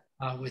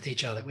with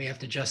each other. We have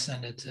to just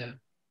send it to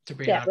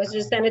Brianna. Yeah, let's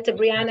just send it to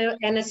Brianna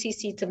and a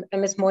CC to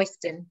Ms.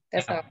 Moisten.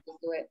 That's how we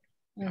do it.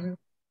 Mm-hmm.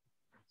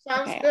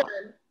 Sounds good.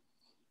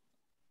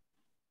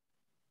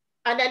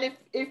 And then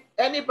if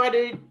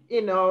anybody,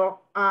 if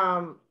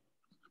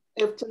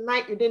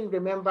tonight you didn't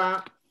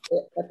remember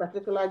a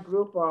particular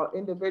group or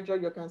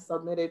individual, you can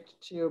submit it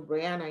to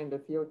Brianna in the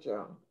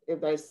future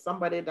if there's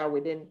somebody that we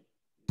didn't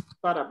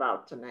thought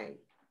about tonight.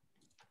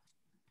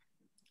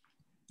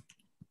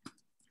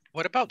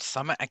 What about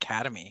Summit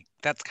Academy?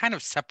 That's kind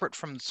of separate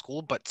from the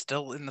school, but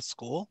still in the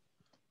school.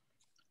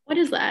 What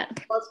is that?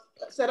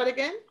 Say that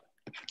again?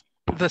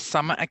 The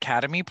Summit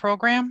Academy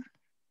program.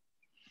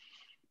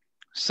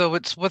 So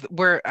it's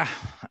where,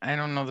 I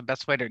don't know the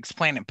best way to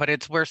explain it, but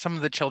it's where some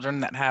of the children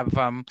that have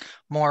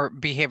more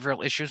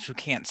behavioral issues who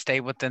can't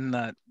stay within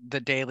the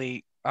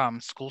daily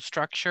school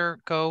structure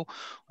go.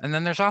 And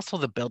then there's also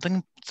the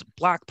building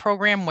block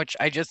program, which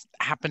I just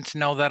happen to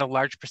know that a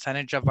large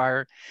percentage of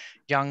our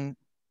young,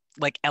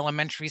 like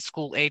elementary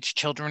school age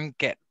children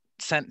get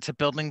sent to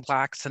building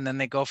blocks, and then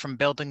they go from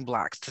building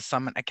blocks to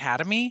Summit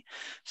Academy.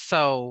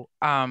 So,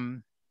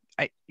 So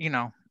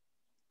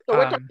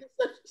we're talking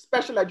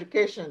special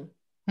education.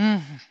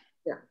 Mm-hmm.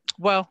 Yeah.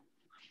 Well,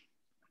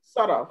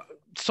 sort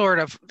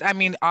of. I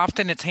mean,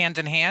 often it's hand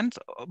in hand,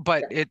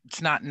 but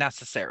it's not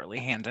necessarily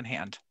hand in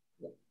hand.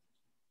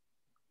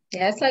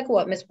 Yeah, it's like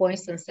what Ms.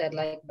 Boynton said,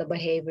 like the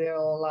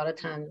behavioral, a lot of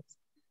times.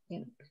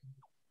 Yeah.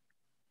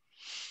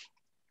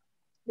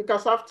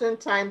 Because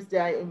oftentimes they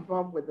are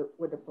involved with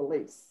the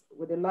police,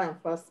 with the law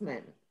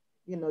enforcement.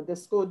 The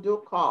school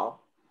do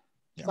call.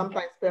 Yeah.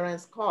 Sometimes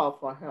parents call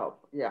for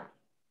help. Yeah.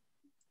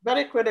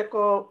 Very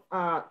critical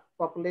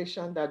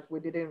population that we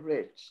didn't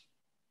reach.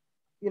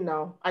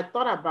 I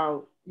thought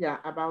about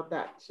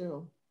that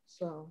too.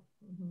 So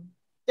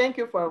thank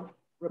you for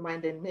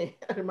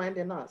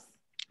reminding us.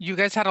 You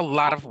guys had a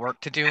lot of work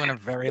to do in a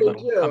very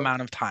little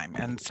amount of time.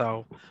 And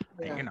so,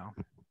 Yep.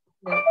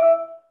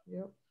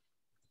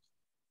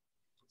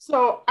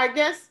 So I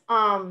guess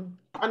on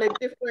a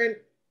different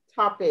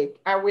topic,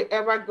 are we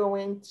ever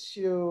going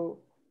to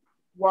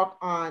work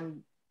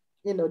on,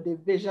 the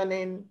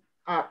visioning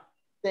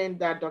thing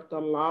that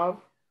Dr.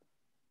 Love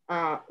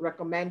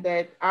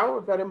recommended? I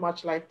would very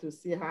much like to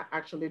see her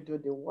actually do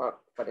the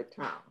work for the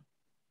town,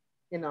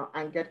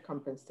 and get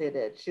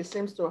compensated. She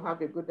seems to have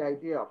a good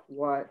idea of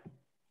what,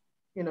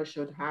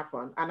 should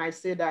happen. And I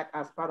say that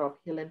as part of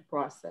healing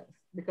process,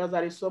 because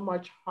there is so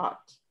much hurt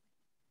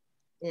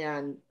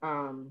and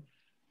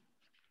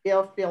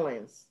ill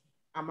feelings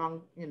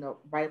among,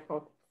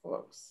 BIPOC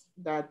folks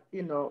that,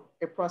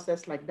 a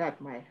process like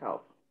that might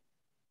help.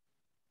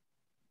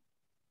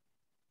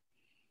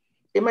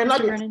 It may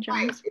not be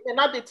tonight. It may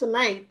not be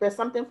tonight, but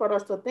something for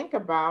us to think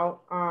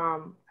about,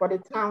 for the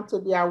town to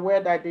be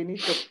aware that they need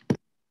to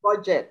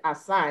budget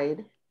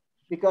aside,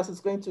 because it's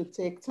going to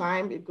take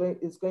time.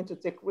 It's going to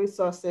take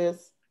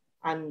resources,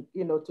 and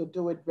to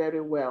do it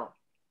very well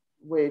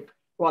with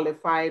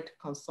qualified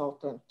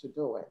consultant to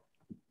do it,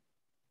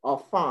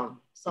 or firm,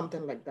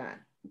 something like that.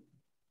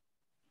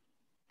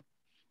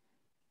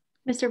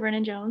 Mr.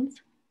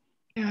 Vernon-Jones.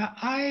 Yeah,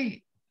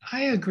 I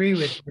agree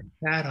with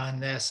Pat on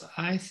this.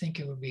 I think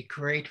it would be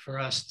great for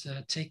us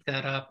to take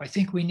that up. I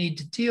think we need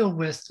to deal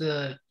with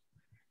the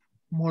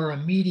more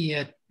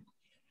immediate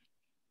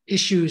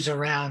issues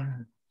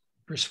around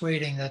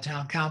persuading the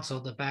town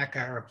council to back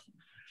our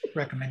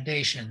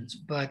recommendations.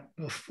 But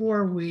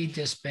before we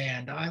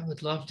disband, I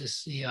would love to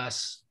see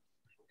us,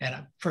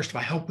 and first of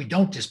all, I hope we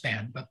don't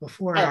disband, but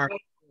before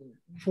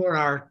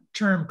our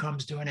term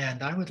comes to an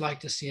end, I would like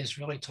to see us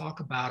really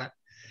talk about it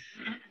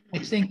I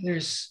think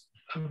there's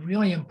a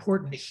really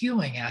important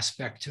healing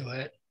aspect to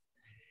it.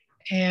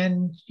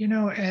 And, you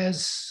know,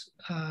 as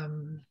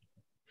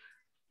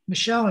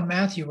Michelle and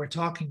Matthew were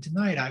talking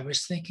tonight, I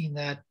was thinking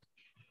that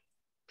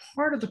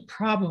part of the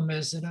problem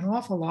is that an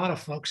awful lot of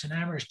folks in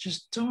Amherst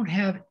just don't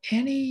have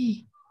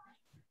any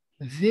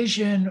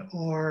vision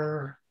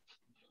or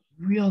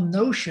real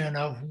notion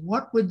of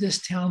what would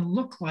this town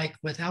look like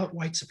without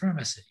white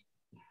supremacy.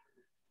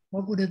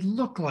 What would it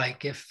look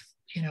like if,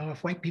 you know,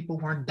 if white people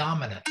weren't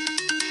dominant?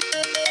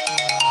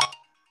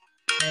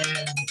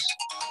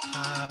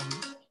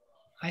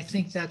 I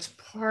think that's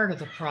part of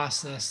the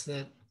process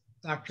that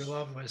Dr.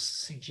 Love was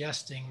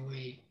suggesting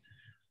we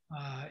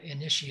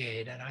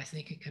initiate. And I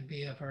think it could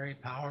be a very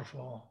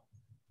powerful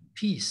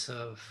piece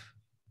of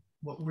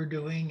what we're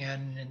doing,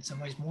 and in some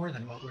ways more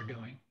than what we're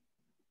doing.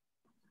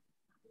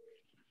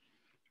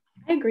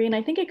 I agree, and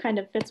I think it kind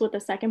of fits with the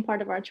second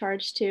part of our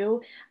charge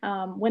too.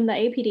 When the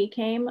APD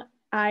came,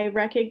 I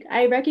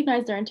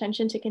recognize their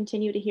intention to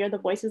continue to hear the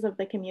voices of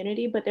the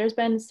community, but there's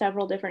been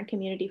several different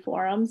community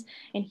forums,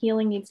 and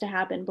healing needs to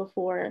happen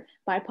before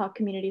BIPOC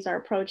communities are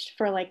approached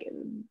for, like,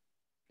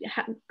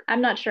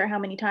 I'm not sure how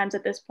many times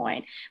at this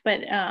point,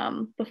 but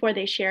before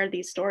they share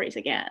these stories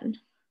again.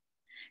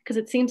 Because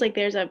it seems like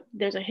there's a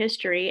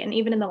history, and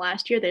even in the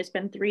last year, there's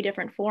been 3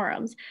 different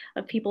forums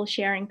of people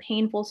sharing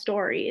painful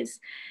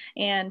stories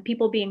and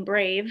people being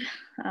brave,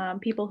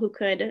 people who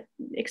could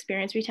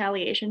experience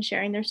retaliation,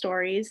 sharing their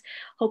stories,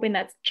 hoping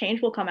that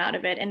change will come out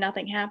of it, and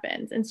nothing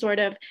happens. And sort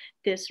of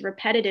this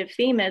repetitive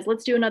theme is,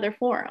 let's do another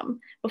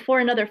forum. Before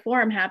another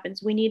forum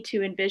happens, we need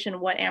to envision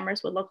what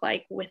Amherst would look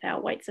like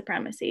without white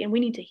supremacy, and we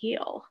need to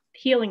heal.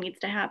 Healing needs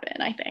to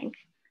happen, I think.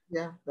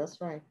 Yeah,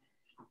 that's right.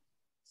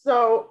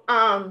 So,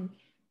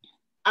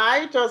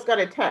 I just got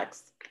a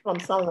text from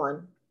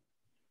someone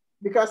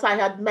because I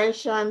had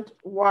mentioned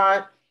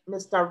what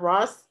Mr.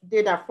 Ross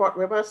did at Fort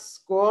River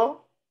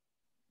School,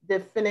 the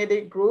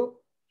Affinity Group.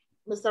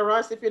 Mr.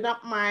 Ross, if you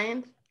don't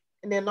mind,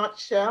 in a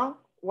nutshell,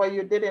 what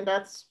you did in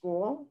that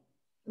school,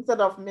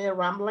 instead of me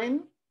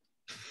rambling,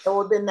 it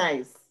would be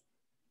nice.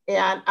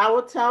 And I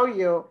will tell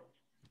you,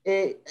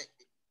 you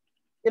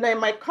know, in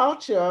my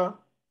culture,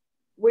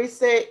 we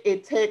say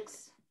it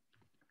takes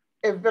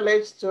a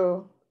village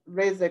to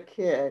raise a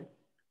kid.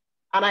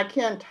 And I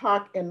can't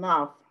talk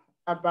enough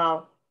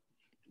about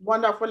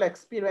wonderful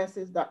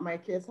experiences that my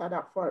kids had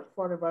at Fort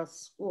River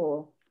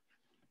School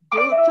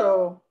due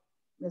to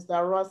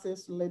Mr.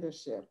 Ross's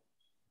leadership.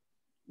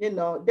 You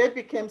know, they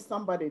became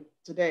somebody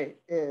today.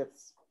 It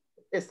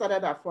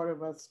started at Fort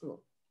River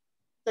School.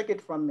 Take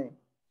it from me.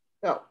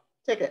 Go,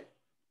 take it.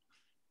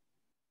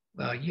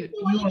 Well, you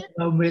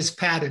know Ms.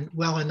 Patton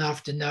well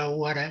enough to know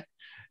what an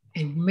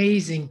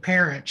amazing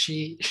parent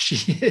she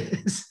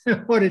is.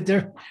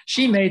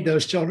 She made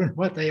those children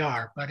what they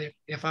are. But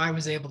if I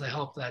was able to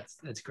help,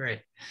 that's great.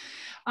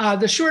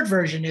 The short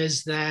version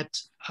is that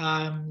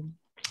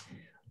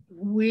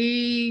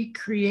we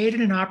created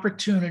an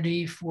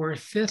opportunity for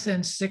 5th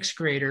and 6th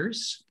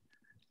graders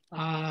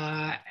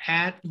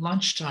at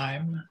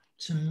lunchtime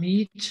to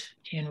meet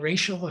in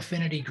racial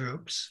affinity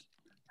groups.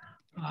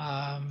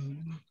 I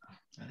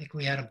think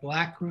we had a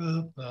Black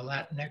group, a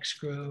Latinx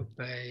group,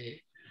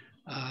 a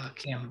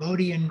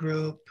Cambodian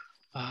group,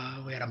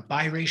 we had a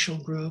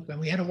biracial group, and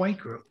we had a white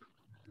group.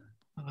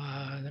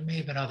 There may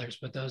have been others,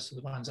 but those are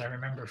the ones I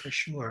remember for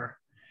sure.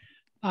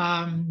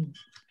 And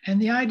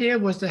the idea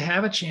was to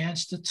have a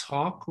chance to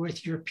talk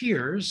with your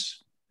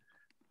peers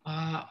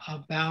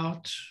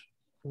about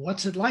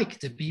what's it like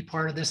to be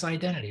part of this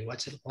identity?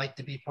 What's it like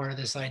to be part of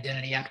this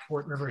identity at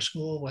Fort River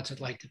School? What's it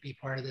like to be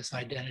part of this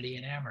identity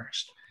in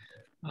Amherst?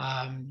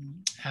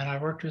 And I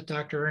worked with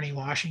Dr. Ernie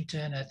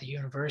Washington at the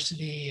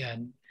university,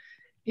 and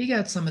he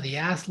got some of the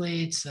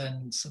athletes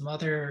and some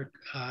other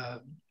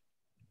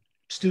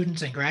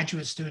students and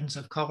graduate students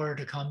of color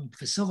to come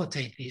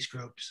facilitate these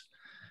groups.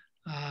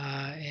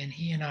 And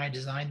he and I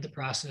designed the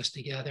process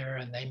together,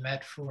 and they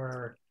met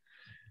for,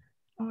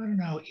 I don't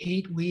know,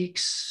 8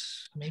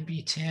 weeks,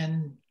 maybe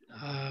 10,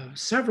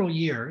 several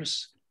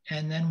years.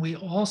 And then we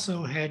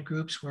also had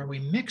groups where we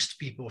mixed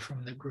people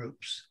from the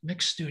groups,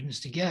 mixed students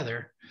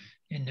together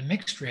into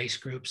mixed race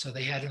groups, so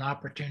they had an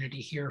opportunity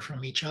to hear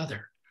from each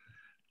other.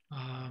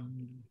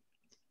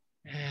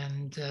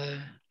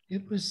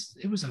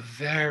 It was a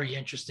very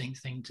interesting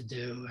thing to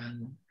do.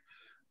 And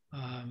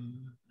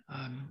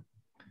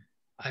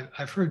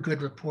I've heard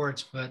good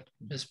reports, but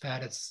Ms.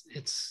 Pat,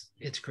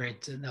 it's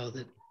great to know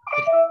that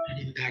it had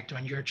an impact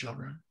on your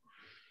children.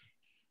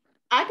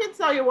 I can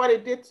tell you what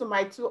it did to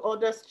my 2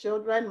 oldest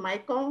children,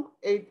 Michael.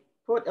 It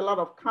put a lot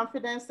of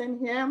confidence in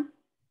him.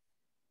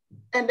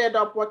 Ended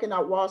up working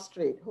at Wall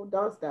Street. Who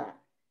does that?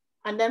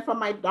 And then for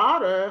my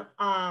daughter,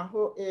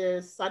 who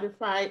is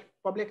certified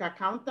public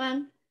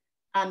accountant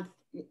and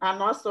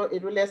also a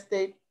real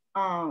estate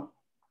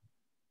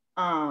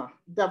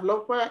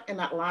developer in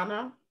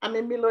Atlanta, I'm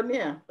a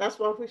millionaire. That's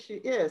who she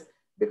is,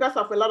 because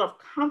of a lot of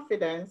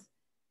confidence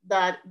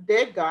that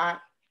they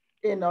got,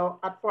 you know,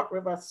 at Fort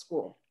River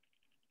School.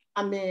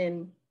 I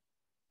mean,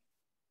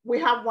 we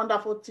have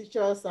wonderful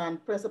teachers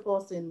and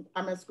principals in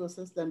Amherst school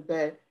system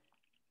there.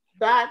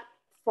 That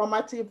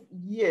formative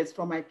years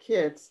for my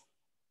kids,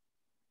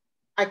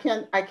 I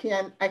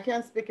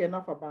can't speak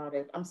enough about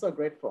it. I'm so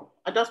grateful.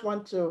 I just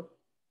want to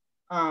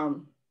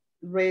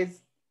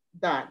raise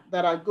that.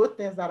 There are good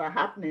things that are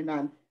happening,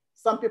 and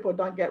some people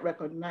don't get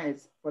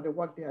recognized for the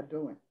work they are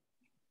doing.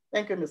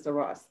 Thank you, Mr.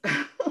 Ross.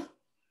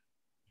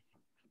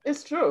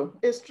 It's true.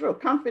 It's true.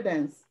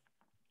 Confidence.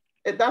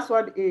 That's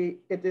what it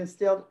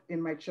instilled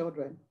in my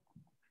children.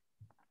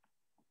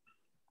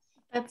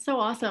 That's so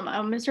awesome.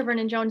 Mr.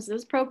 Vernon-Jones, does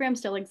this program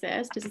still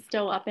exist? Is it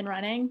still up and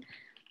running?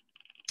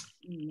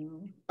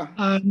 No.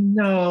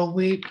 No,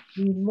 we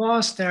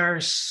lost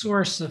our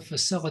source of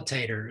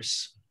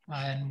facilitators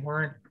and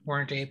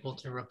weren't able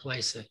to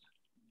replace it.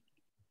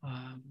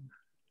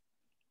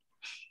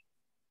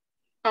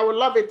 I would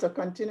love it to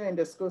continue in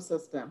the school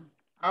system.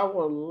 I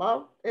would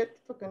love it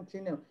to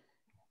continue.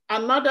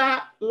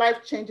 Another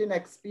life-changing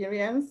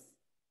experience,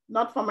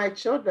 not for my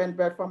children,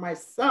 but for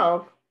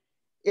myself,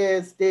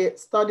 is the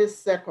study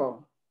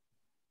circle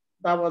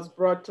that was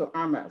brought to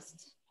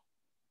Amherst.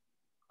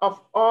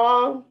 Of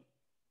all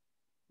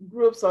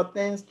groups or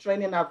things,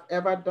 training I've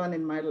ever done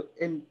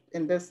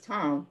in this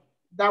town,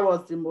 that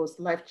was the most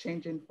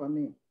life-changing for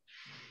me.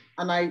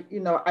 And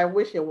I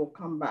wish it would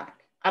come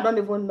back. I don't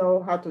even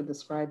know how to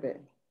describe it.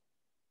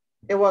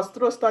 It was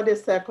through study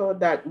circle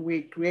that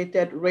we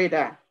created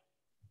Radar.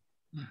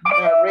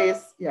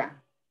 Race, yeah.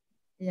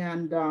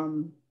 And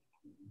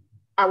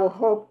I will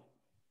hope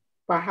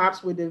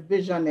perhaps with the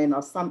visioning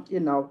or some,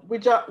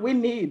 we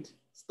need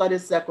study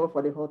circle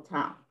for the whole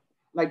town,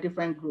 like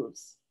different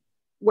groups,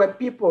 where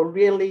people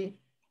really,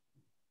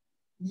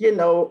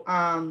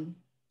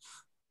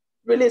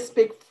 really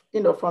speak,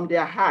 from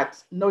their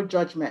heart, no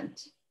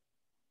judgment,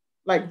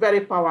 like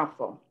very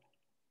powerful.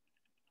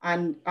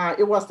 And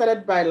it was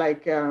started by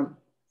like a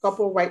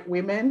couple white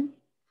women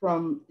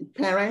from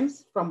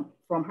parents from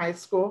high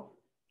school.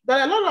 There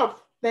are a lot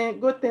of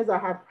good things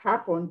that have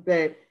happened,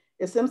 but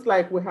it seems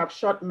like we have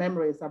short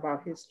memories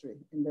about history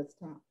in this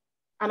town.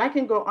 And I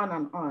can go on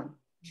and on,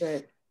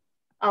 but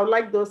I would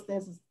like those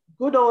things,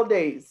 good old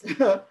days,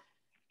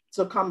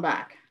 to come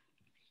back.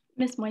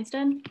 Ms.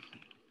 Moisten?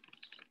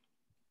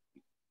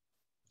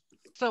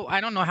 So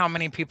I don't know how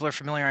many people are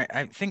familiar,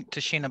 I think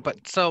Tashina,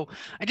 but so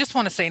I just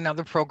want to say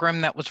another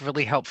program that was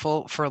really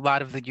helpful for a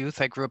lot of the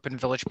youth. I grew up in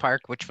Village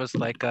Park, which was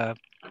like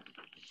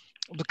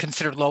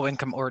considered low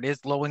income, or it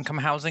is low income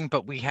housing,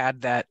 but we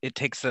had that it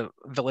takes a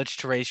village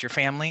to raise your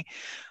family.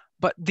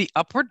 But the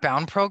Upward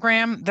Bound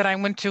program that I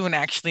went to, and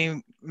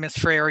actually Miss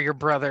Freire, your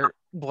brother,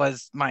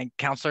 was my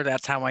counselor.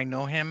 That's how I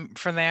know him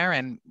from there.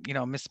 And,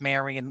 Miss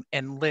Mary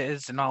and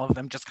Liz and all of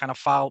them just kind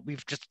of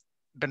we've just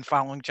been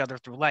following each other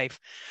through life.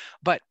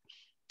 But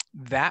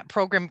that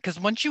program, because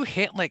once you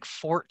hit like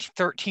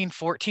 13,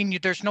 14,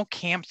 there's no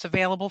camps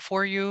available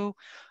for you.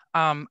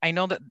 I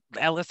know that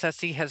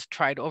LSSE has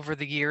tried over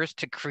the years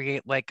to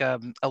create like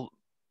an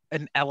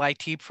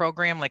LIT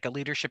program, like a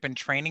leadership and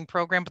training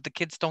program, but the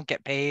kids don't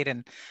get paid.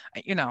 And,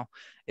 I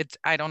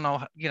don't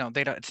know,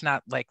 it's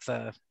not like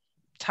the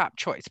top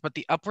choice, but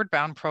the Upward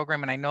Bound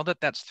program, and I know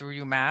that that's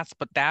through UMass,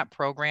 but that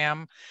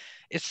program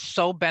is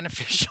so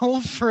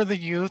beneficial for the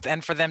youth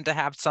and for them to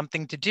have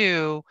something to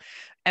do.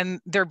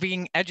 And they're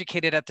being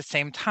educated at the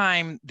same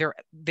time.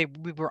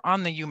 We were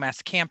on the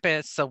UMass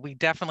campus, so we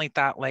definitely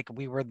thought like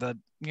we were the,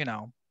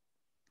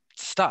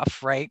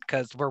 stuff, right?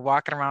 Because we're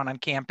walking around on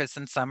campus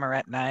in summer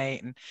at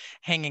night and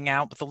hanging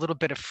out with a little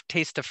bit of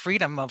taste of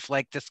freedom of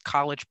like this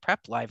college prep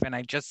life. And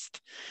I just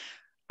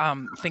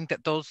think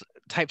that those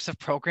types of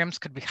programs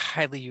could be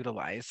highly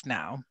utilized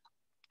now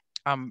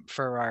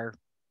for our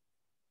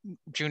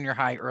junior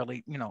high,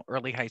 early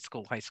high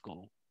school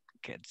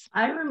kids.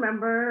 I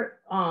remember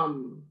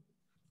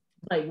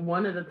like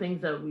one of the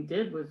things that we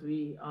did was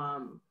we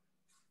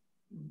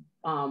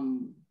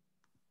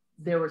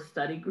there were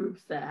study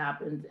groups that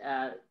happened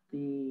at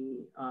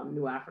the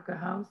New Africa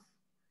House.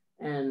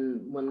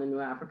 And when the New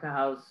Africa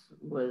House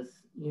was,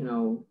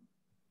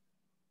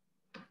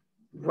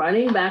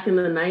 running back in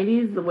the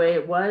 90s, the way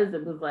it was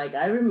like,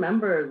 I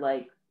remember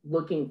like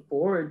looking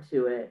forward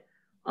to it,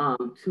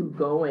 to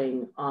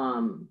going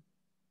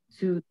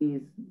to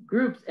these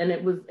groups. And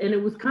it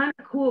was kind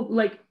of cool.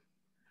 Like,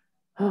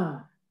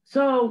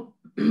 so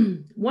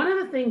one of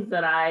the things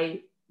that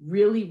I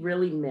really,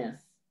 really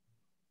miss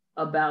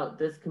about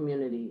this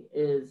community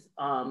is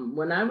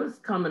when I was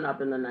coming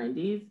up in the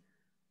 90s,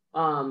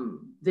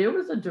 there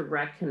was a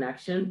direct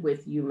connection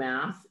with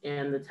UMass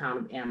and the town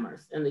of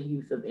Amherst and the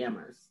youth of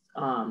Amherst.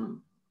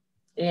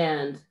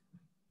 And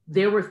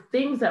there were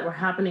things that were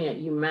happening at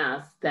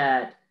UMass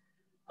that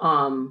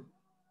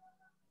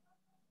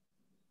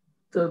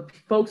the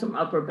folks from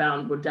Upward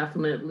Bound would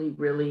definitely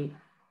really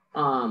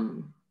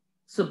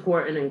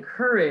support and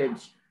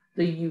encourage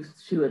the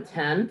youth to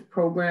attend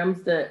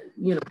programs that,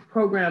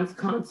 programs,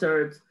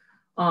 concerts.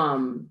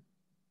 I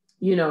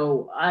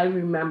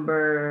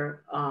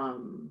remember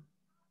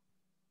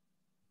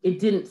it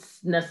didn't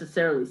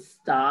necessarily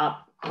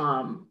stop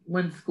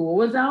when school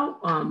was out.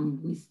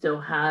 We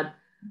still had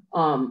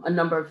a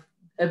number of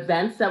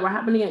events that were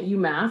happening at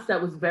UMass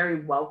that was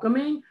very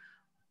welcoming.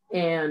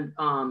 And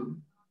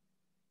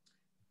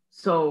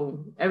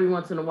so every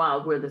once in a while,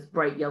 I'll wear this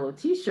bright yellow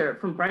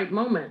t-shirt from Bright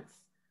Moments.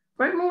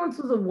 Bright Moments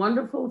was a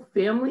wonderful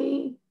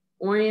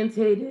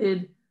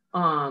family-orientated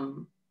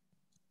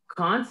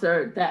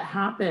concert that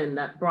happened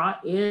that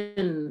brought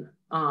in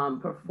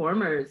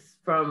performers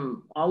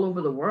from all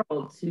over the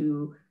world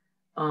to,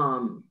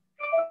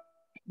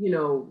 you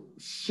know,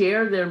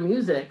 share their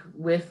music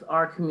with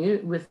our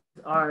community, with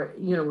our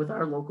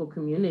local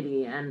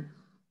community. And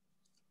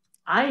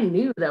I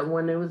knew that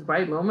when it was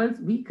Bright Moments,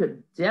 we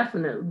could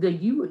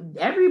definitely,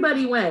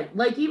 everybody went.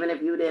 Like, even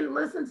if you didn't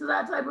listen to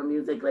that type of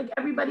music, like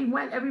everybody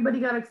went, everybody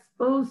got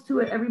exposed to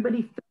it,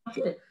 everybody felt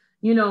it,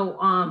 you know.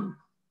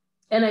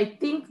 And I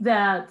think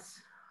that,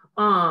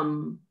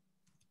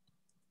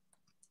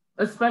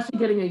 especially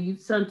getting a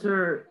youth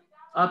center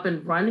up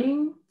and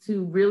running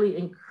to really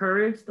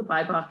encourage the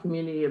BIPOC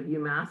community of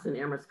UMass and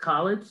Amherst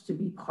College to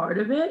be part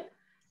of it,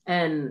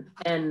 and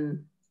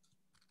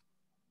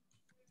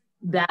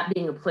that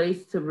being a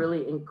place to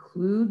really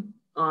include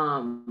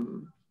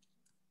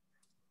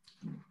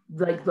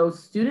like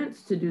those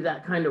students to do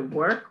that kind of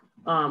work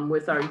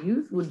with our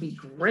youth would be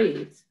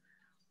great.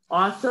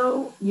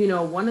 Also, you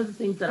know, one of the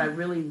things that I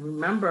really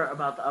remember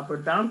about the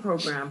Upward Bound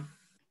program,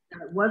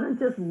 it wasn't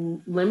just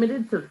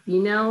limited to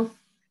females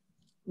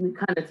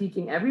kind of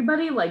teaching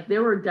everybody. Like,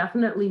 there were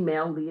definitely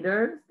male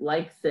leaders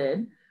like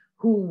Sid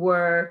who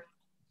were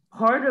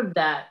part of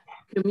that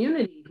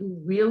community, who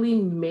really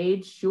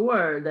made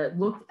sure that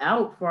looked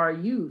out for our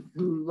youth,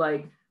 who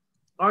like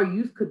our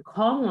youth could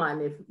call on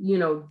if, you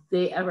know,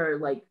 they ever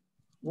like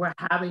were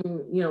having,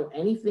 you know,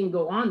 anything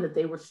go on that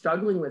they were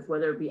struggling with,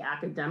 whether it be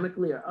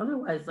academically or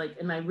otherwise. Like,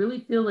 and I really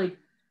feel like,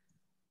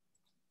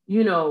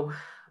 you know,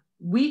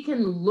 we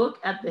can look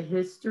at the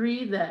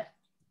history that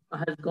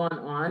has gone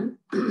on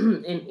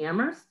in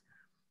Amherst,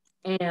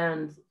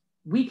 and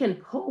we can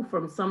pull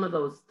from some of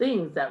those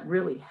things that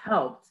really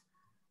helped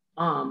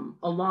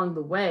along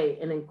the way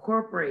and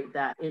incorporate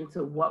that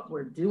into what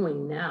we're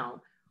doing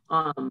now.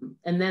 And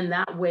then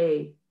that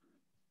way,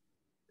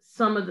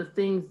 some of the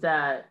things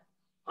that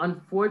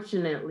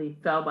unfortunately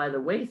fell by the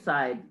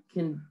wayside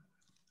can,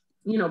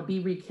 you know, be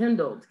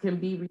rekindled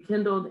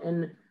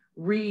and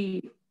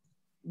reworked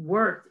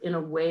in a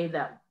way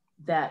that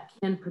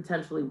can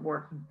potentially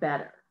work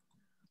better.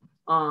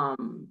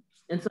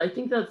 And so I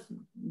think that's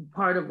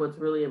part of what's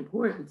really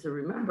important to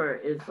remember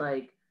is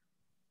like,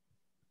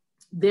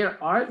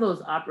 there are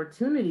those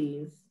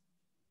opportunities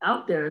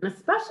out there. And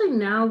especially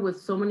now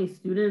with so many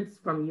students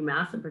from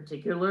UMass in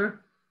particular,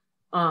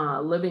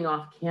 living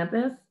off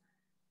campus,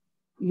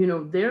 you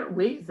know, there are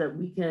ways that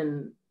we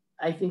can,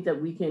 I think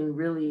that we can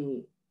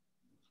really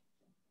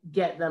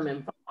get them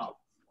involved.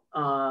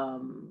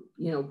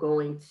 You know,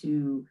 going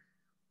to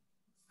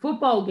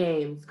football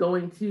games,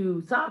 going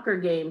to soccer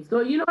games,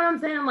 you know what I'm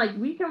saying? Like,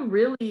 we can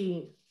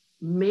really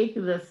make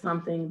this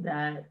something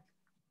that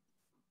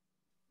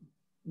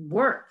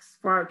works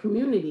for our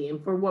community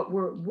and for what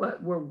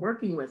we're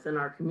working with in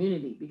our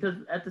community. Because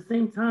at the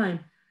same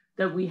time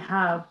that we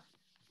have,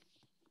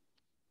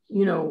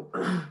 you know,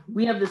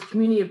 we have this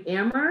community of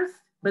Amherst,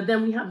 but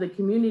then we have the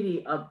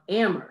community of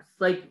Amherst,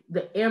 like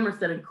the Amherst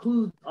that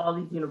includes all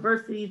these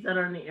universities that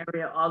are in the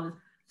area, all this.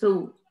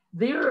 So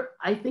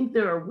I think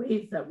there are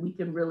ways that we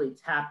can really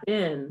tap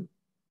in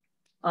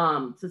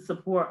to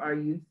support our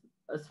youth,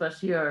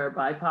 especially our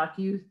BIPOC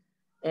youth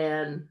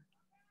and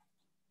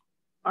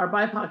our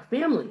BIPOC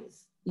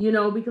families, you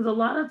know, because a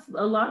lot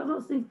of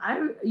those things, I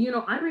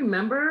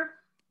remember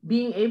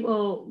being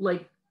able,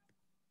 like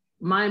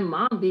my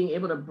mom being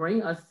able to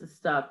bring us to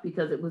stuff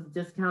because it was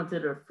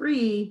discounted or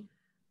free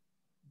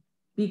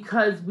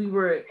because we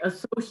were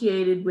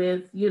associated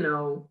with, you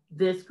know,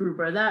 this group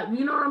or that,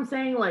 you know what I'm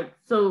saying? Like,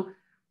 so,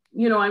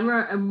 you know, I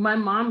remember my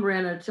mom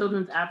ran a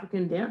children's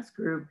African dance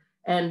group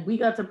and we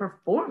got to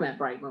perform at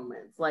Bright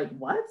Moments. Like,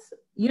 what?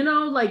 You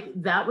know,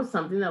 like that was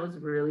something that was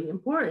really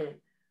important.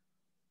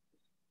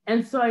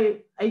 And so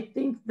I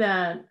think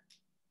that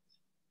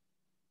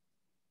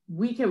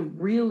we can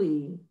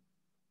really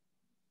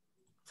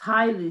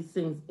tie these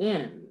things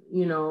in,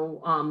 you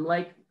know,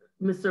 like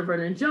Mr.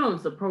 Vernon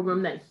Jones, the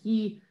program that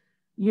he,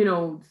 you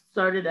know,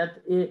 started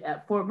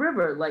at Fort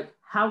River, like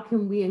how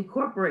can we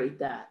incorporate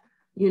that,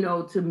 you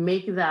know, to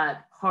make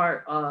that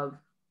part of,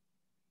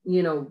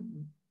 you know,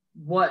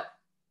 what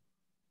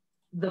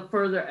the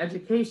further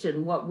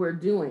education, what we're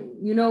doing,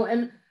 you know,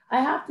 and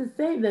I have to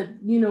say that,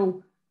 you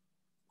know,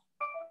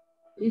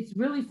 it's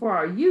really for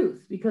our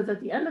youth because at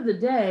the end of the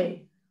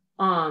day,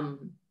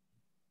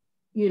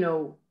 you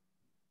know,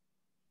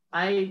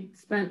 I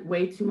spent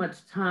way too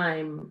much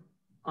time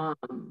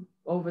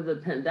over the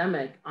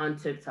pandemic on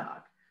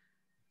TikTok.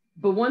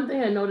 But one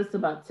thing I noticed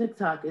about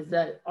TikTok is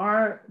that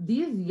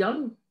these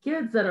young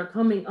kids that are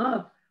coming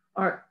up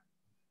are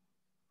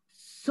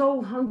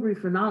so hungry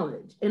for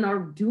knowledge and are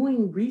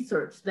doing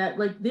research that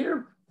like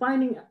they're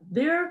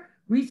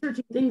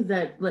researching things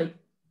that like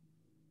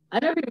I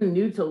never even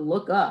knew to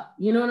look up,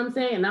 you know what I'm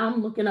saying? And now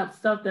I'm looking up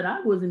stuff that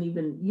I wasn't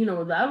even, you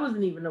know, that I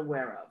wasn't even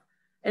aware of.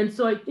 And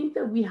so I think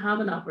that we have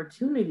an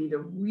opportunity to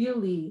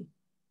really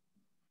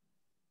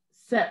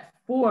set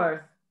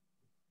forth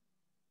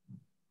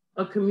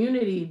a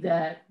community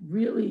that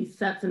really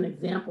sets an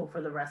example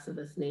for the rest of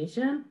this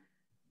nation.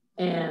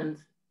 And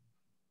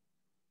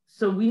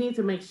so we need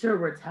to make sure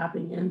we're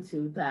tapping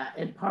into that.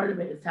 And part of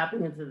it is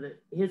tapping into the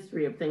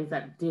history of things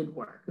that did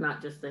work,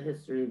 not just the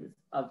history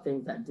of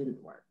things that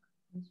didn't work.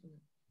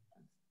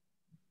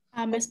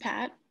 Ms.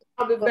 Pat,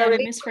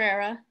 Ms.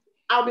 Ferreira.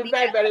 I'll be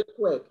very, very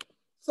quick.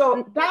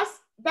 So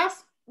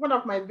that's one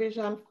of my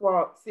visions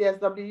for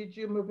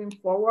CSWG moving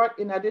forward,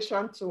 in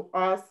addition to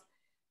us,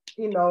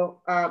 you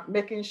know,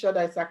 making sure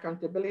there's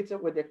accountability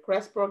with the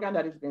CREST program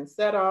that is being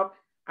set up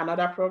and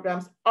other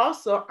programs.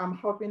 Also, I'm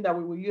hoping that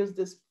we will use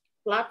this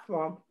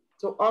platform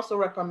to also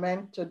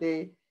recommend to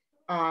the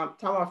town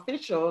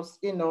officials,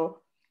 you know,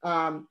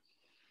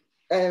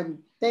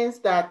 things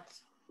that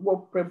will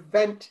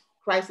prevent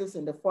crisis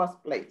in the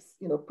first place,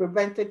 you know,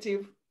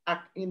 preventative,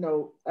 you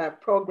know,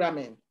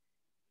 programming.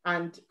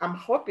 And I'm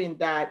hoping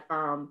that,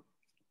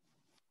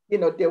 you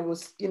know, there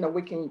was, you know,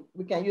 we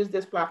can use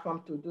this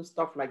platform to do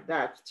stuff like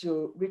that,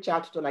 to reach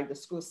out to like the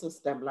school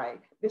system,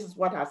 like this is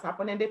what has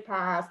happened in the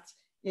past,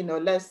 you know,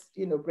 let's,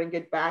 you know, bring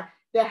it back.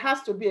 There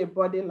has to be a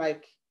body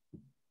like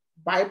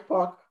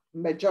BIPOC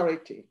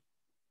majority,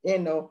 you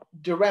know,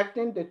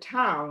 directing the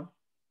town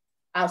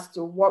as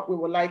to what we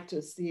would like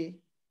to see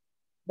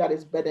that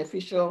is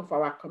beneficial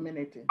for our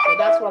community. So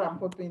that's what I'm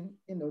hoping,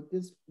 you know,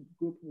 this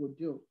group will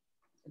do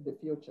in the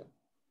future.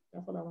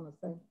 That's what I want to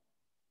say.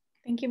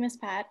 Thank you, Ms.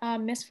 Pat.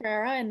 Ms.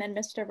 Ferreira, and then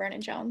Mr.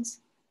 Vernon-Jones.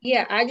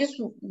 Yeah, I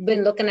just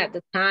been looking at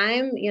the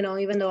time, you know,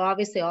 even though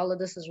obviously all of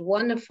this is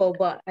wonderful,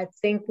 but I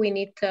think we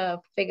need to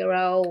figure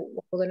out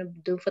what we're going to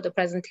do for the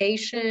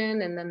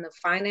presentation and then the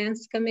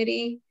finance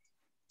committee.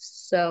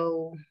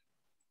 So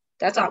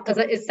that's all, because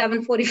it's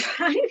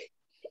 7:45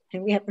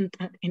 and we haven't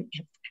done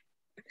anything.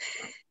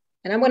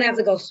 And I'm going to have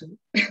to go soon.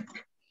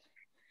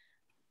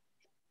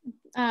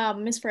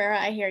 Ms. Ferreira,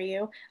 I hear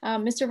you.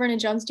 Mr.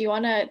 Vernon-Jones, do you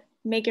want to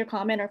make your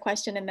comment or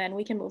question, and then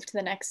we can move to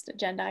the next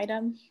agenda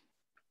item?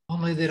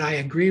 Only that I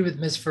agree with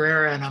Ms.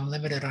 Ferreira, and I'm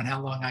limited on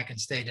how long I can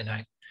stay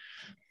tonight.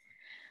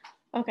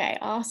 Okay,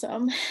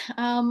 awesome.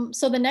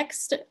 So the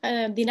next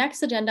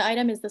agenda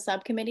item is the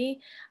subcommittee.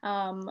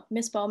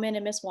 Ms. Bowman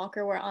and Ms.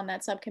 Walker were on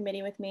that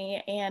subcommittee with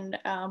me, and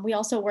we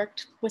also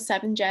worked with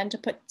 7Gen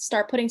to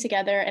start putting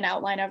together an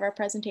outline of our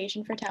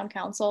presentation for town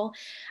council.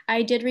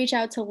 I did reach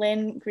out to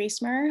Lynn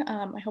Griesmer.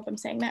 I hope I'm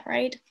saying that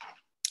right.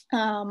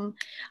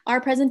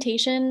 Our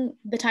presentation,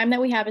 the time that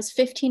we have is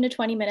 15 to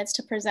 20 minutes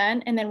to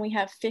present, and then we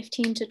have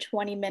 15 to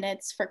 20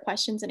 minutes for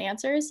questions and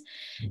answers.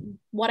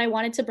 What I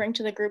wanted to bring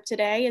to the group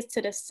today is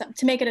to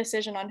make a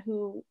decision on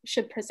who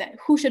should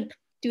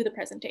do the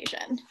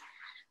presentation,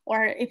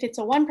 or if it's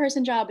a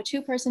one-person job, a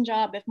two-person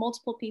job, if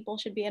multiple people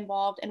should be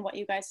involved, and what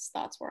you guys'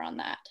 thoughts were on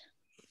that.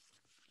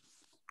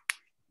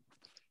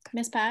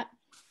 Ms. Pat?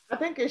 I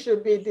think it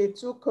should be the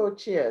two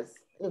co-chairs,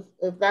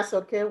 if that's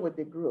okay with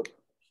the group.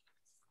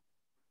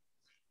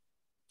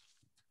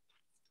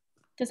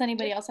 Does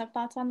anybody else have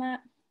thoughts on that?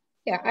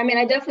 Yeah, I mean,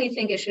 I definitely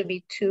think it should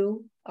be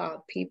two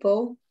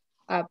people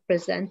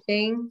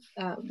presenting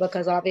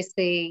because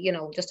obviously, you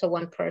know, just a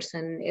one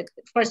person,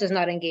 first is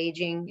not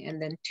engaging,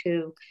 and then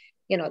two,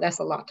 you know, that's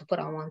a lot to put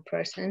on one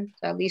person.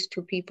 So at least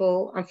two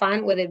people. I'm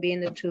fine with it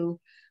being the two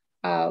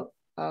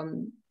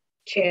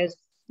chairs,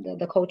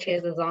 the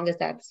co-chairs, as long as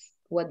that's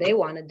what they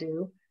want to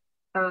do.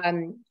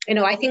 You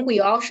know, I think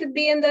we all should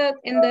be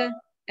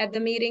at the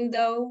meeting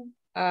though.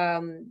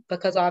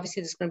 Because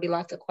obviously there's going to be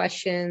lots of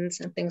questions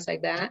and things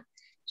like that.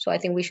 So I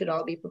think we should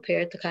all be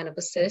prepared to kind of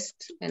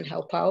assist and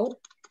help out.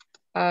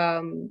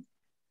 And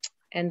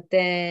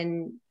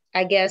then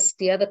I guess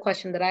the other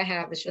question that I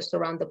have is just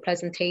around the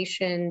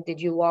presentation.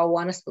 Did you all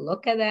want us to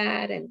look at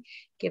that and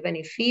give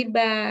any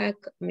feedback?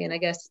 I mean, I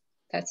guess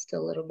that's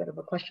still a little bit of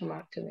a question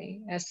mark to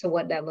me as to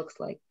what that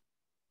looks like.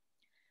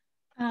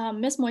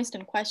 Ms.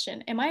 Moyston,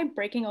 question. Am I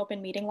breaking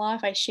open meeting law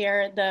if I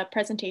share the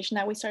presentation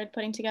that we started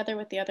putting together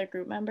with the other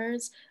group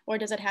members, or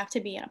does it have to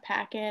be in a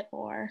packet,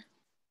 or?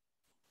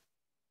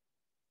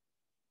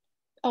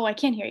 Oh, I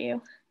can't hear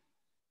you.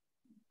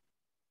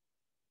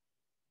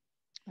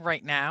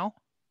 Right now,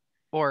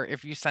 or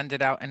if you send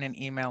it out in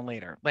an email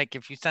later. Like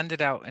if you send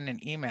it out in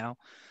an email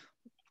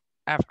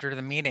after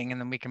the meeting,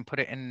 and then we can put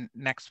it in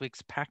next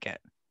week's packet.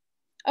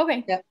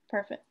 Okay, yep.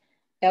 Perfect.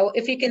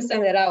 If you can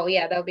send it out,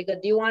 yeah, that would be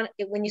good. Do you want,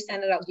 when you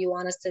send it out, do you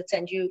want us to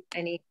send you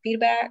any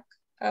feedback?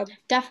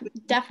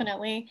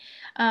 Definitely.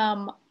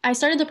 I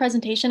started the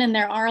presentation, and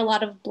there are a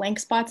lot of blank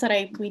spots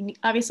that we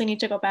obviously need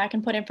to go back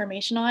and put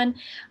information on.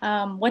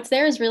 What's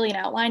there is really an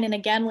outline. And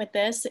again, with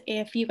this,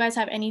 if you guys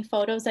have any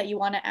photos that you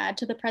want to add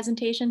to the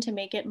presentation to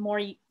make it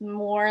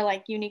more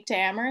like unique to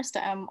Amherst,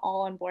 I'm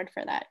all on board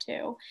for that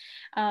too.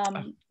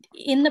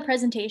 In the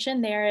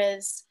presentation, there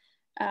is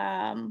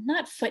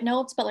not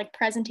footnotes, but like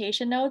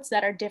presentation notes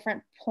that are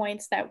different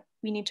points that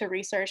we need to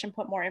research and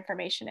put more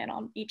information in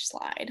on each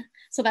slide.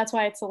 So that's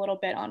why it's a little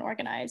bit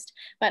unorganized,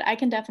 but I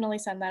can definitely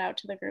send that out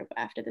to the group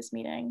after this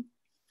meeting.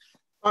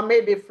 Or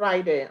maybe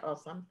Friday or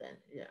something,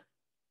 yeah.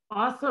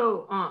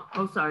 Also,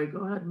 oh, sorry,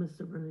 go ahead,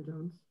 Mr.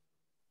 Vernon-Jones.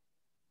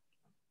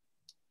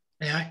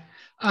 May I?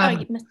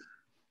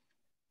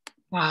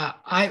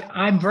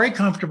 I'm very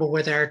comfortable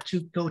with our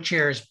two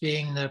co-chairs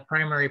being the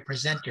primary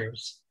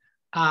presenters.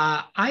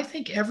 I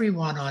think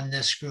everyone on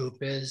this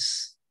group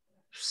has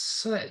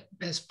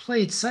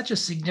played such a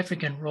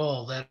significant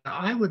role that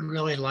I would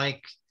really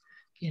like,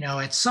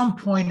 at some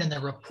point in the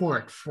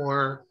report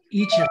for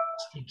each of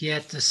us to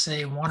get to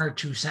say 1 or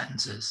 2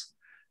 sentences,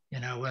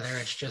 whether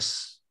it's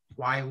just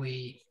why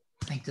we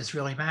think this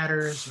really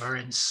matters or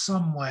in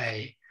some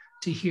way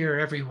to hear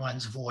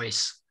everyone's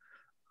voice,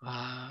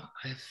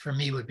 for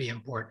me would be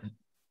important.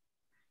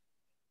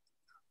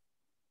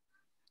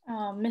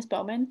 Ms.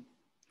 Bowman?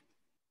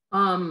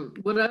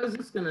 What I was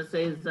just gonna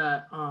say is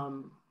that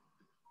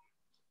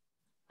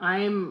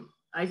I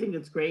think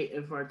it's great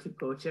if our two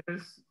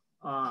co-chairs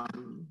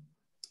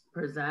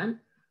present.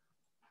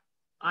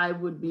 I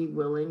would be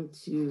willing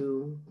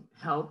to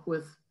help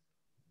with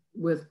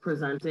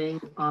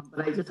presenting, but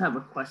I just have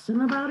a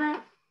question about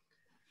it.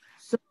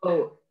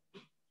 So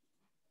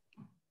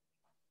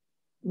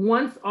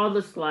once all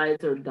the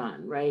slides are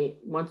done, right?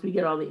 Once we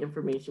get all the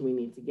information we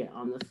need to get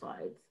on the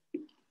slides,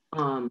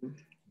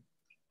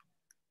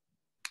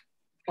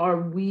 are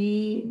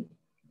we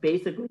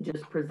basically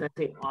just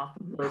presenting off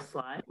of those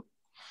slides?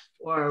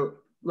 Or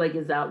like,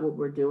 is that what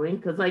we're doing?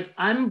 Because like,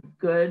 I'm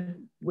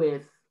good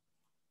with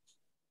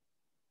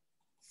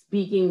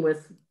speaking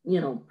with,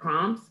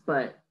 prompts,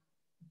 but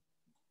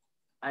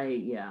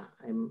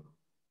I'm.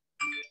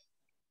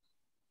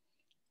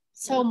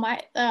 So my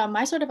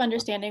sort of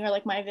understanding, or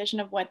like my vision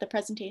of what the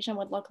presentation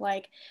would look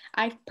like,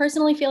 I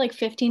personally feel like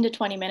 15 to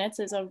 20 minutes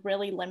is a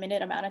really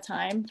limited amount of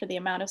time for the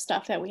amount of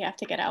stuff that we have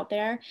to get out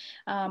there.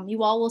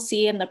 You all will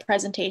see in the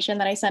presentation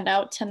that I send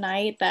out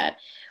tonight that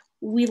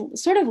we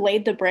sort of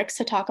laid the bricks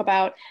to talk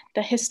about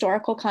the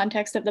historical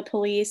context of the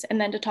police, and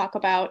then to talk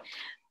about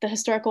the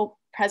historical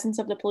presence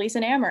of the police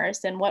in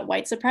Amherst and what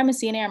white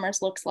supremacy in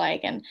Amherst looks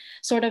like, and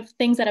sort of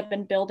things that have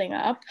been building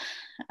up.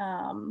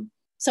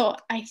 So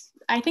I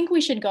think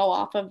we should go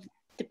off of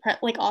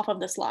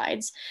the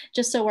slides,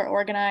 just so we're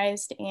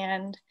organized.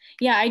 And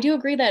yeah, I do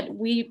agree that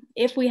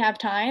if we have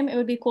time, it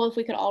would be cool if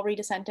we could all read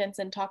a sentence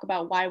and talk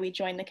about why we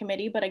joined the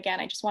committee. But again,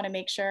 I just want to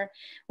make sure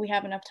we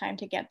have enough time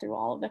to get through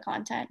all of the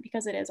content,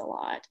 because it is a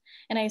lot.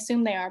 And I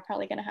assume they are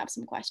probably going to have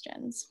some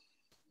questions.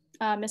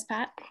 Ms.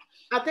 Pat?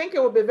 I think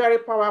it would be very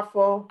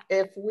powerful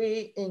if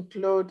we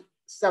include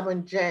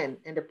 7Gen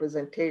in the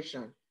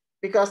presentation,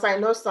 because I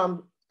know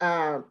some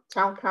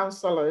town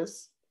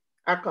councilors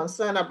are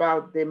concerned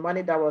about the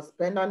money that was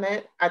spent on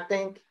it. I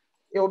think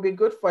it would be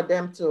good for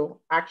them to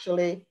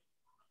actually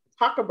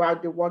talk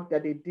about the work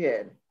that they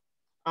did.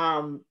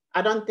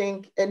 I don't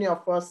think any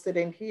of us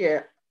sitting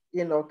here,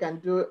 can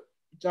do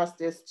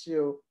justice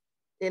to,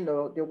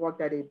 the work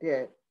that they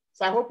did.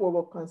 So I hope we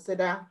will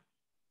consider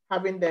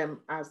having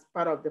them as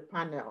part of the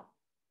panel.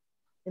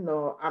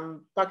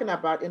 I'm talking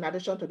about, in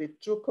addition to the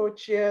two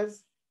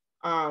co-chairs,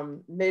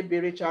 maybe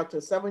reach out to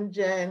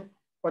 7Gen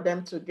for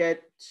them to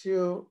get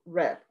 2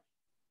 reps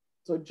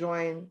to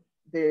join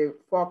the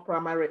 4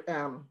 primary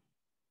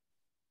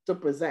to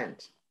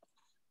present.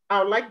 I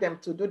would like them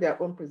to do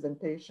their own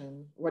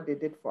presentation, what they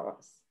did for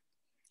us.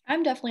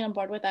 I'm definitely on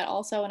board with that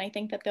also. And I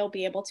think that they'll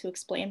be able to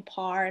explain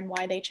PAR and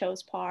why they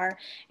chose PAR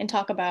and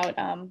talk about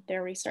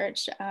their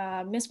research.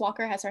 Ms.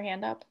 Walker has her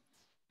hand up.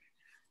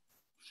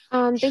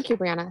 Thank you,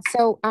 Brianna.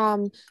 So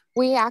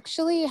we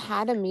actually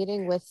had a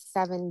meeting with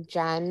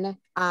 7Gen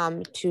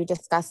to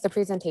discuss the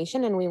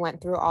presentation, and we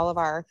went through all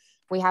of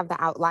we have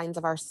the outlines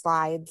of our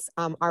slides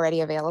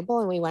already available,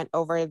 and we went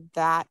over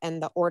that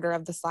and the order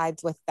of the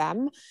slides with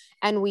them.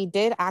 And we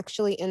did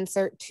actually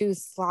insert 2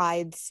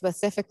 slides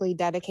specifically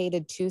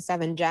dedicated to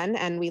 7Gen,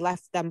 and we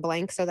left them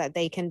blank so that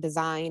they can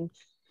design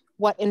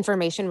what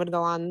information would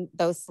go on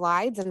those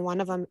slides. And one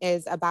of them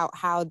is about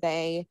how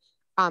they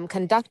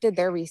conducted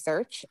their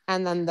research.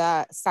 And then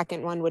the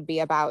second one would be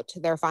about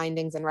their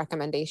findings and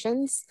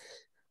recommendations.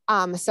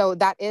 So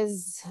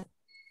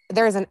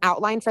there's an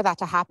outline for that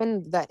to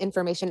happen. The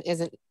information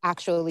isn't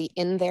actually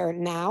in there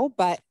now,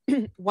 but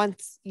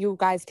once you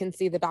guys can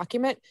see the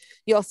document,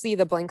 you'll see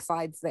the blank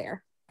slides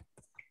there.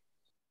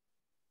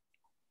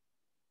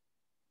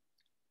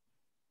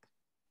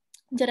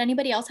 Did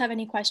anybody else have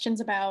any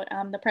questions about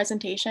the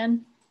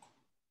presentation?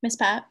 Ms.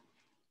 Pat?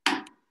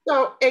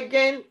 So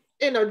again,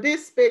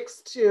 this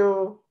speaks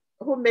to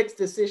who makes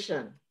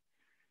decision.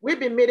 We've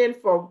been meeting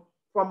for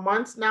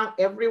months now,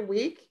 every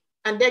week,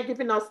 and they're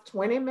giving us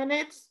 20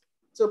 minutes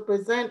to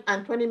present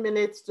and 20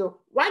 minutes to,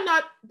 why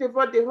not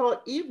devote the whole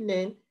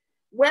evening?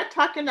 We're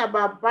talking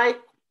about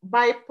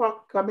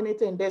BIPOC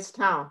community in this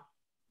town,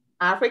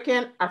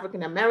 African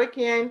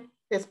American,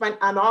 Hispanic,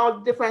 and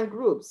all different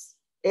groups,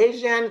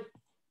 Asian,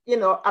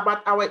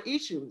 about our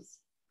issues.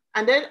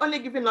 And they're only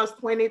giving us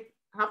 20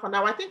 half an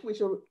hour. I think we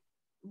should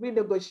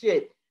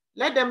renegotiate.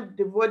 Let them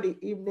devote the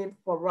evening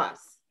for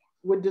us.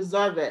 We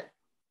deserve it.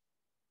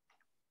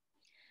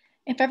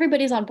 If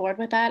everybody's on board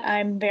with that,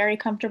 I'm very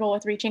comfortable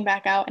with reaching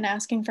back out and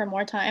asking for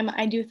more time.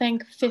 I do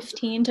think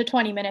 15 to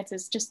 20 minutes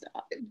is just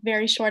a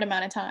very short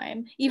amount of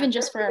time, even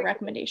just for our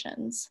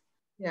recommendations.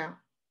 Yeah.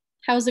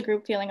 How's the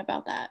group feeling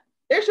about that?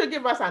 They should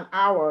give us an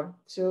hour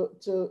to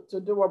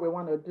do what we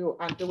want to do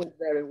and do it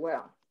very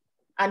well.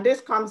 And this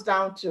comes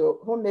down to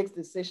who makes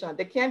decision.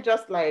 They can't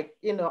just like,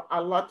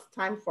 allot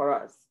time for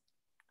us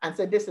and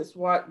say, this is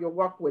what you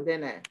work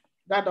within it.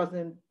 That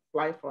doesn't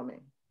fly for me.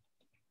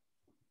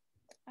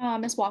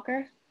 Ms.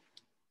 Walker?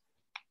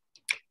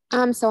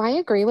 So I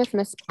agree with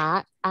Ms.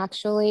 Pat,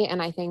 actually,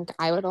 and I think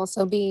I would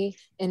also be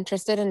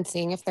interested in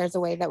seeing if there's a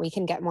way that we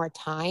can get more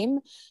time,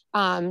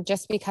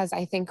 just because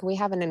I think we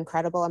have an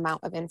incredible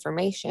amount of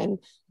information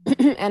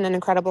and an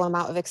incredible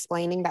amount of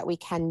explaining that we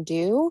can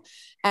do.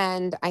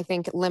 And I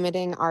think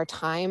limiting our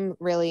time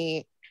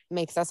really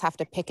makes us have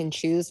to pick and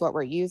choose what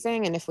we're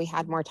using. And if we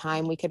had more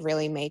time, we could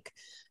really make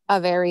a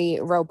very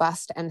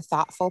robust and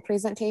thoughtful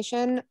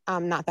presentation.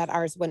 Not that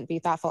ours wouldn't be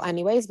thoughtful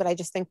anyways, but I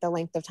just think the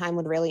length of time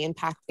would really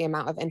impact the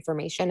amount of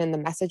information and the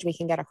message we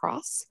can get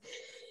across.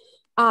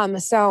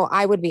 So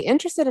I would be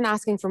interested in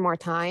asking for more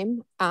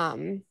time.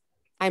 I'm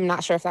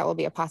not sure if that will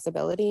be a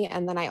possibility.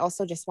 And then I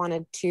also just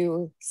wanted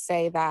to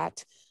say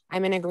that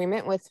I'm in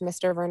agreement with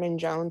Mr. Vernon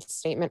Jones'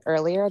 statement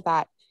earlier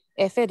that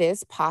if it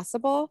is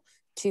possible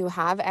to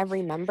have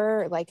every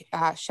member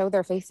show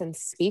their face and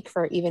speak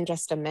for even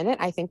just a minute,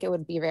 I think it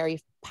would be very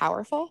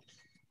powerful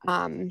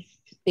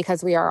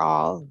because we are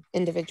all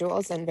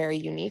individuals and very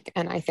unique.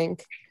 And I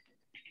think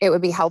it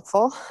would be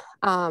helpful.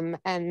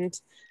 And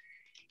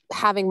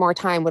having more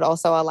time would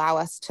also allow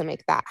us to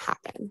make that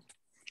happen.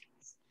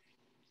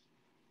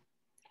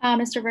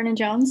 Mr. Vernon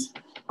Jones?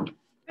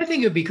 I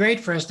think it would be great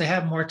for us to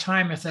have more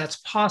time if that's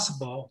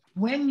possible.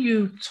 When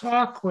you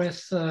talk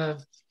with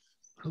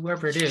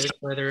whoever it is,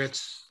 whether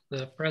it's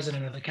the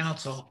president of the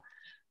council,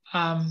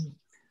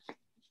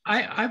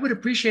 I would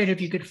appreciate if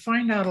you could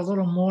find out a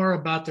little more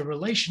about the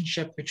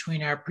relationship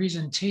between our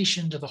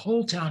presentation to the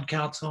whole town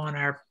council and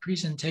our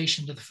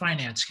presentation to the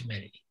finance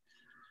committee.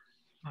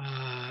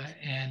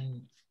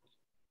 And,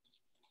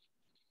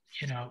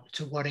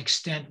 to what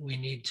extent we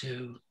need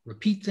to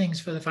repeat things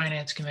for the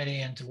finance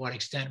committee and to what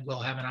extent we'll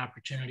have an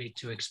opportunity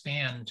to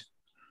expand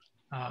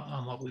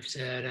on what we've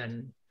said.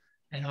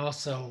 And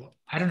also,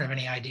 I don't have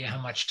any idea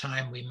how much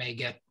time we may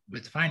get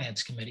with the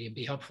finance committee. It'd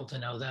be helpful to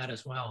know that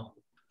as well.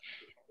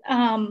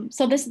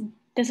 So this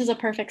is a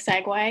perfect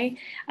segue.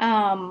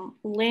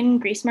 Lynn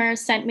Griesmer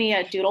sent me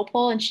a doodle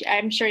poll, and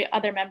I'm sure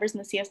other members in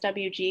the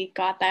CSWG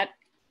got that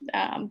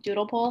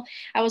doodle poll.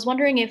 I was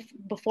wondering if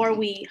before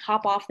we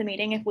hop off the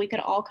meeting, if we could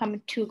all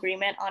come to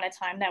agreement on a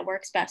time that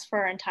works best for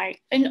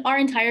our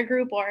entire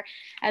group, or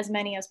as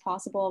many as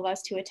possible of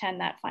us to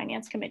attend that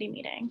finance committee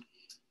meeting.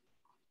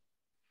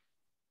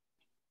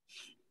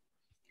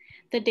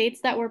 The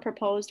dates that were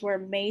proposed were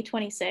May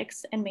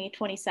 26th and May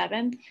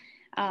 27th.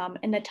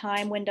 And the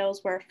time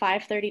windows were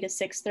 5:30 to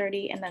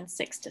 6:30 and then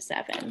 6 to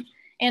 7.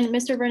 And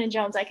Mr. Vernon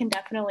Jones, I can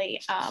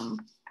definitely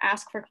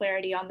ask for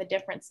clarity on the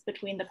difference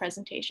between the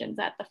presentations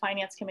at the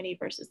finance committee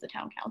versus the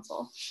town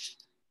council.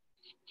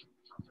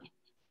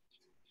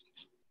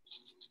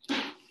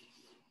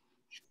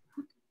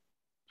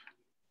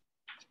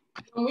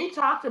 When we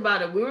talked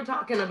about it, we were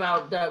talking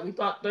about that we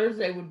thought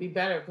Thursday would be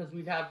better because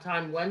we'd have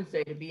time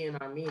Wednesday to be in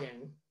our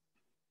meeting,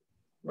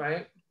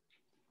 right?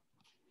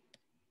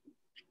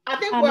 I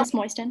think Ms.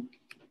 Moisten.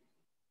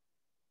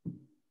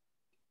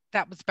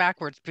 That was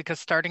backwards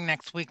because starting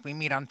next week we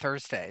meet on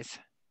Thursdays.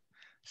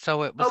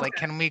 So it was okay. Like,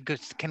 can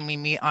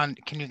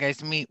you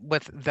guys meet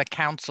with the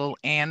council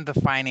and the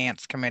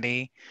finance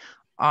committee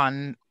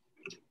on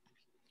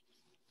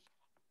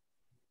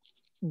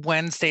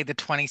Wednesday, the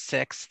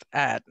 26th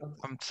at,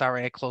 I'm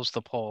sorry, I closed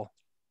the poll.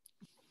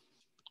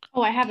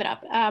 Oh, I have it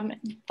up.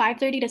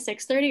 5:30 to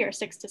 6:30 or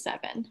 6 to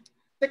 7?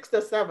 6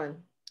 to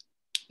 7.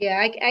 Yeah,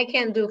 I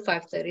can't do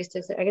 5:30,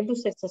 6. I can do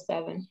 6 to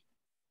 7.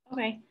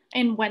 Okay,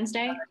 and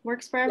Wednesday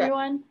works for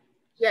everyone?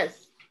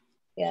 Yes.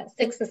 Yeah,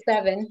 6 to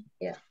 7,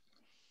 yeah.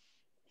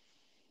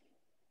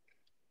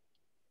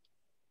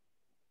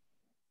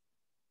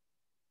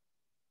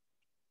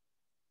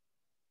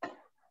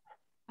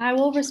 I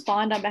will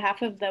respond on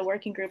behalf of the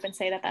working group and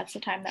say that that's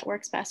the time that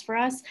works best for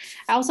us.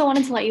 I also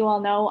wanted to let you all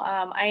know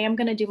I am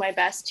going to do my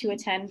best to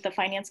attend the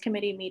finance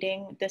committee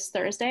meeting this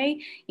Thursday.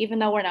 Even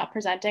though we're not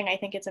presenting, I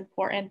think it's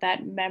important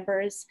that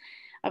members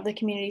of the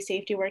community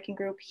safety working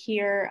group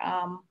hear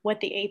what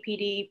the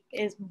APD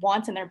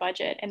wants in their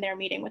budget and their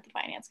meeting with the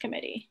finance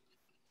committee.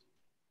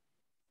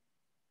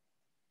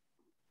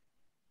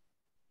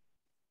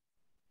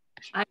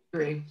 I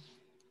agree.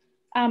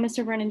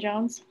 Mr. Vernon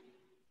Jones.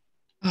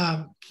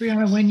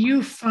 Brianna, when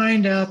you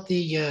find out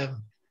the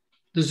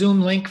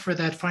Zoom link for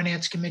that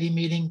finance committee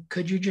meeting,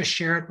 could you just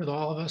share it with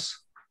all of us?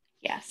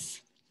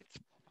 Yes. It's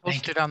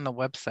posted on the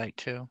website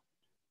too.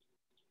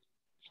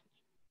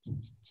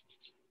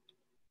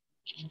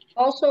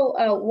 Also,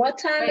 what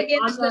time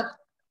again?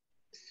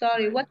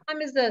 Sorry, what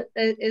time is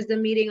the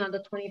meeting on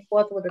the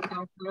 24th with the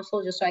town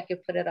council, just so I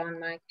could put it on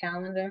my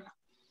calendar?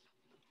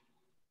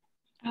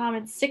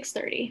 It's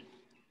 6:30.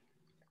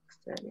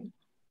 6:30.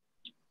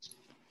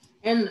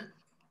 And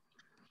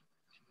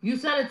you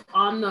said it's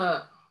on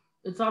the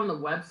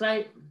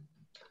website,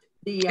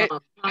 the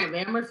Town of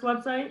Amherst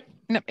website?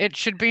 No, it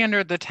should be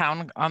under the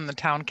town, on the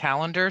town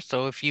calendar.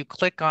 So if you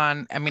click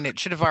on, I mean, it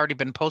should have already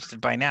been posted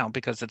by now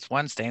because it's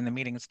Wednesday and the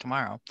meeting is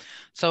tomorrow.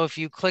 So if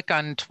you click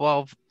on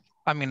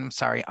on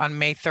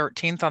May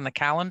 13th on the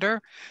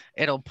calendar,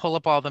 it'll pull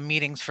up all the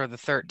meetings for the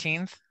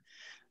 13th.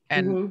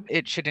 And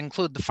it should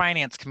include the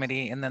finance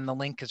committee, and then the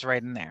link is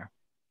right in there.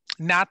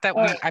 Not that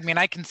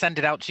I can send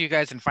it out to you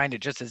guys and find it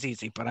just as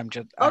easy, but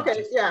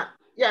Okay,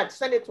 yeah,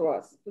 send it to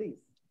us, please.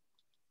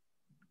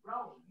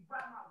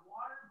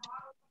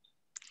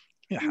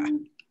 Yeah.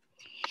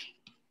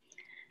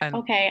 And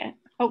okay.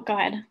 Oh, go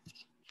ahead.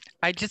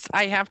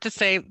 I have to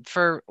say,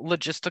 for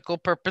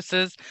logistical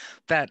purposes,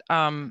 that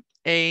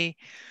it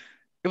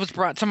was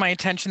brought to my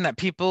attention that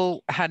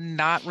people had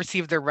not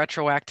received their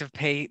retroactive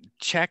pay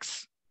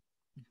checks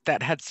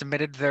that had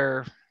submitted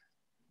their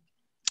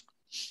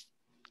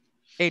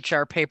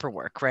HR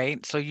paperwork,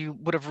 right? So you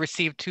would have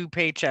received 2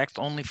 paychecks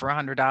only for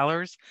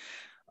 $100,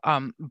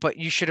 but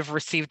you should have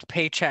received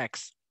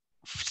paychecks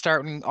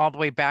starting all the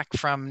way back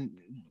from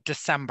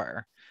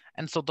December.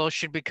 And so those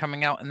should be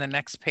coming out in the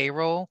next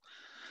payroll.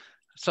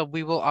 So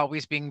we will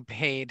always be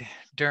paid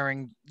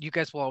you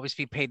guys will always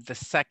be paid the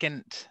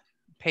second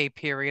pay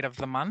period of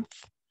the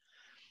month.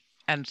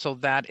 And so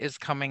that is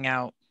coming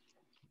out,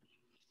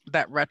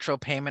 that retro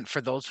payment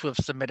for those who have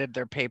submitted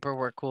their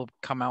paperwork will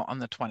come out on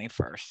the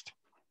 21st.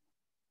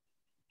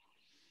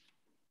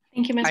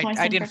 Thank you, Ms.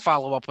 Moisten. I didn't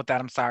follow up with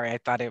that. I'm sorry.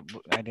 I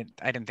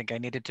didn't think I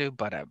needed to,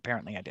 but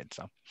apparently I did.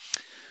 So.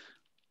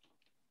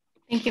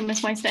 Thank you,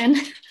 Ms. Moisten.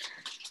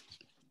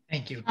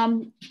 Thank you.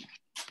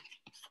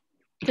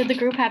 Did the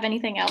group have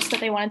anything else that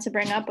they wanted to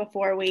bring up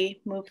before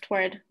we move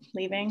toward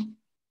leaving?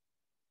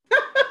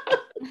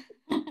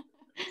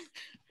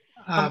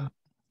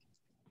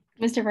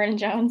 Mr. Vernon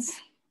Jones.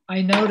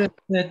 I noted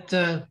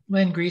that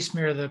Lynn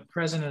Griesmer, the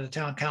president of the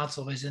town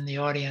council, is in the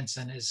audience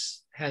and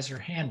has her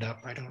hand up.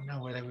 I don't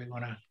know whether we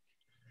want to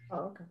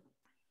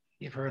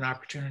give her an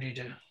opportunity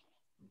to.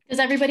 Does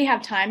everybody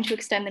have time to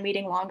extend the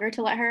meeting longer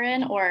to let her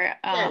in, or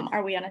yes.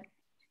 Are we on a?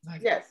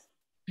 Yes.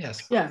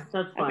 Yes. Yes,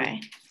 that's fine.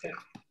 Okay. Yeah.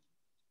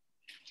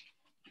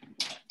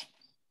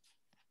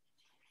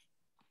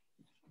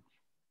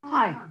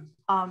 Hi.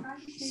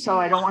 So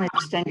I don't want to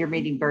extend your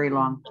meeting very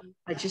long.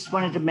 I just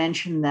wanted to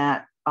mention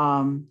that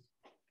so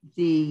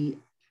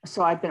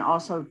I've been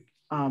also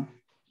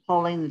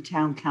polling the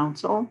town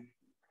council,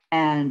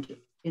 and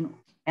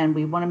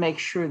we want to make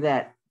sure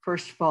that,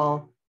 first of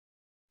all,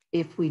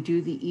 if we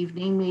do the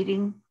evening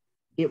meeting,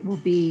 it will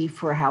be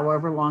for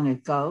however long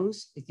it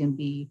goes. It can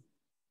be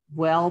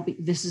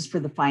this is for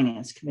the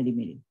finance committee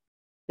meeting,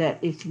 that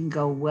it can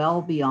go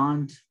well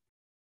beyond,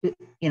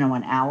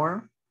 an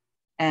hour.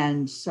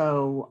 And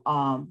so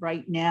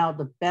right now,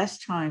 the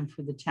best time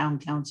for the town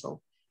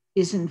council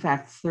is in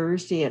fact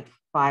Thursday at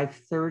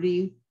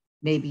 5:30,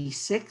 maybe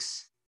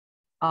 6,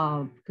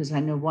 because I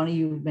know one of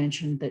you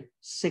mentioned that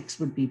 6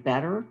 would be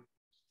better.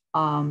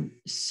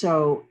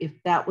 So if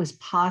that was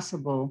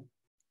possible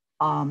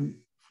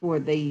for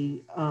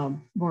the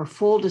more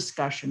full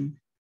discussion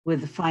with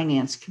the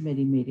finance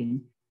committee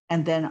meeting,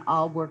 and then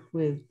I'll work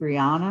with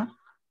Brianna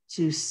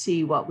to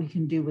see what we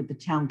can do with the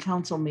town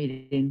council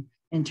meeting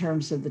in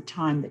terms of the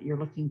time that you're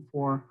looking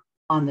for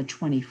on the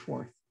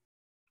 24th.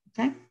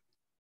 Okay.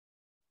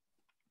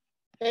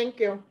 Thank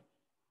you.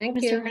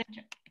 Thank you.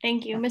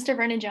 Thank you. Mr.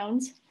 Vernon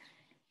Jones.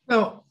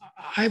 Well,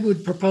 I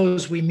would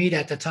propose we meet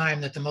at the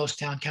time that the most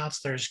town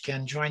councilors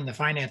can join the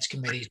finance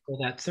committee, so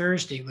that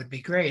Thursday would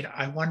be great.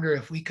 I wonder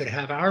if we could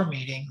have our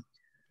meeting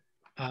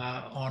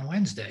on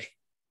Wednesday.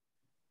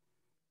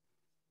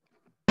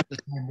 The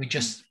time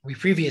we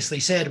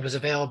previously said was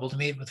available to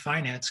meet with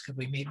finance. Could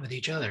we meet with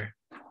each other?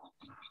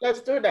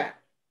 Let's do that.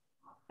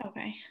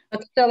 Okay.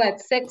 But still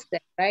at 6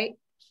 then, right?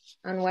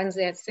 On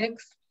Wednesday at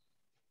 6?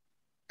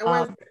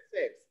 Wednesday at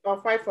 6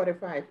 or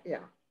 5:45, yeah.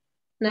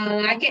 No,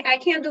 I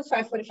can't do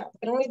 5:45. I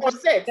can only do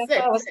 6. That's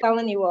what I was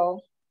telling you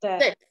all.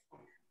 That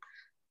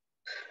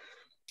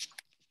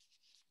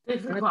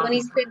 6. On the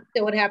 26th,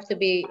 it would have to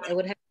be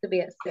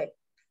at 6.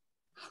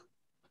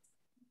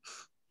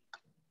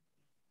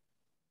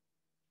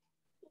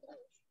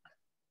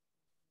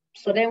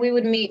 So then we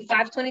would meet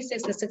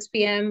 5/26 at 6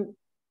 p.m.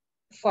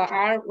 for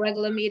our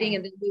regular meeting,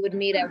 and then we would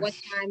meet at what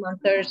time on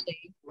Thursday?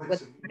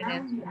 With the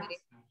finance meeting?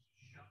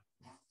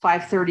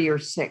 5:30 or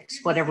 6,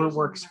 whatever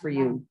works for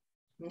you,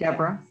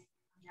 Deborah.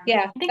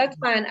 Yeah, that's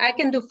fine. I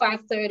can do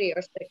 5:30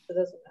 or 6. It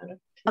doesn't matter.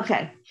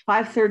 Okay,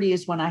 5:30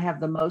 is when I have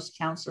the most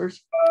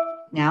counselors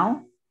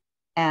now,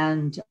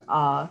 and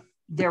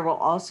there will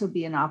also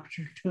be an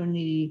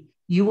opportunity.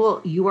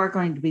 You are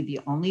going to be the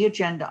only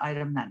agenda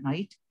item that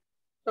night,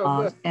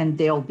 and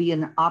there'll be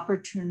an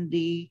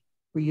opportunity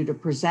for you to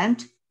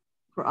present,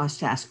 for us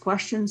to ask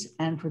questions,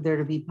 and for there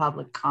to be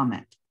public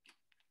comment.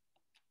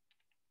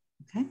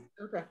 Okay.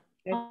 Okay.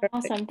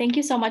 Awesome. Thank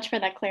you so much for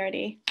that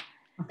clarity.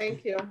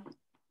 Thank you.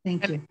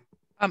 Thank you.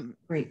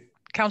 Great.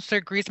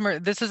 Councillor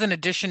Griesmer, this is in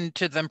addition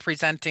to them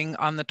presenting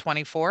on the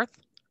 24th?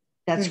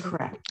 That's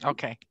correct.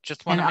 Okay,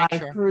 just want to and make I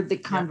sure. heard the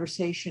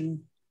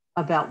conversation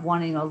about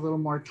wanting a little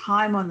more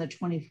time on the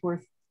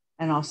 24th,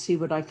 and I'll see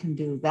what I can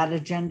do. That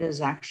agenda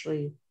is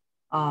actually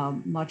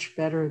much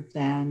better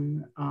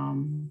than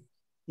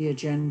the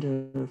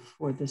agenda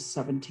for the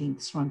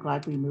 17th. So I'm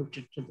glad we moved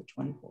it to the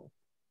 24th.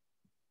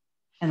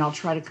 And I'll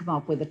try to come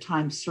up with a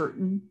time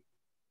certain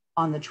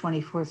on the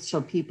 24th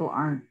so people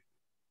aren't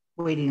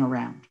waiting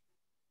around.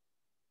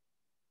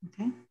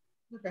 Okay.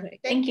 Okay.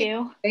 Thank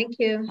you. Thank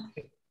you.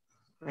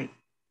 Great.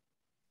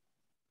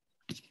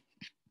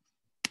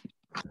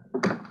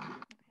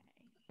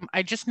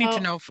 I just need to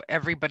know if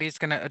everybody's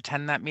going to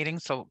attend that meeting.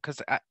 So,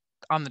 because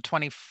on the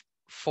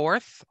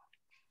 24th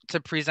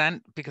to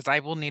present, because I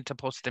will need to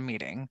post a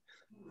meeting.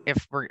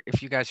 If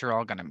you guys are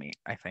all going to meet,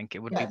 I think it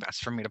would be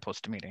best for me to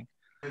post a meeting.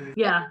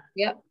 Yeah.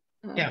 Yep.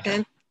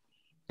 Yeah.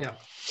 Yeah.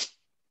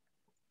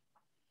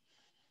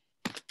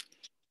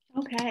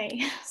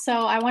 Okay,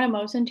 so I want a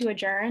motion to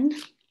adjourn.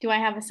 Do I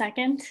have a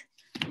second?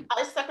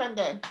 I second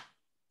it.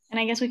 And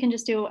I guess we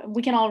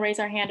can all raise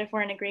our hand if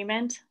we're in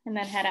agreement and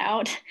then head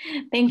out.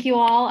 Thank you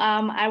all.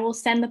 I will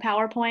send the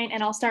PowerPoint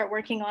and I'll start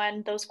working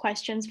on those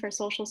questions for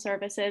social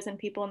services and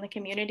people in the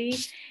community.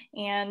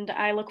 And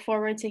I look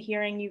forward to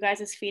hearing you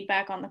guys'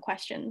 feedback on the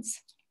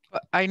questions.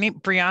 I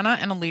need Brianna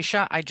and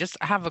Alicia. I just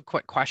have a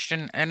quick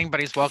question.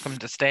 Anybody's welcome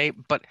to stay,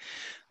 but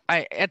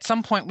at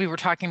some point we were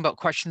talking about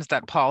questions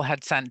that Paul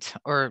had sent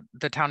or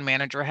the town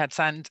manager had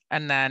sent,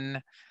 and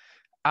then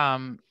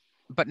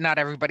but not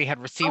everybody had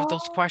received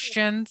those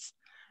questions.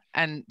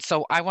 And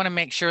so I want to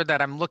make sure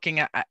that I'm looking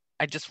at,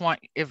 I just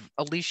want, if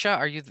Alicia,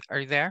 are you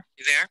there?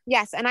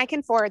 Yes, and I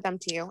can forward them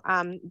to you.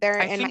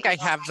 They're I think I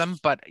have them,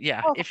 but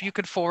yeah, okay. If you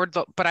could forward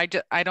the, but I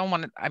don't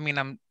want to, I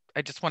mean,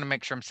 I just want to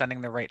make sure I'm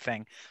sending the right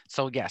thing.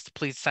 So yes,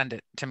 please send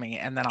it to me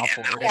and then I'll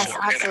forward it. Yes,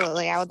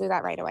 absolutely. I will do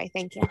that right away.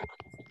 Thank you.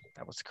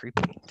 That was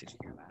creepy. Did you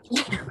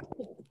hear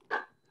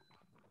that?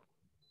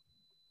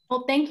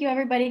 Well, thank you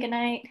everybody. Good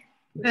night.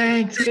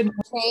 Thanks. Good.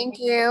 Thank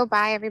you.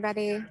 Bye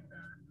everybody.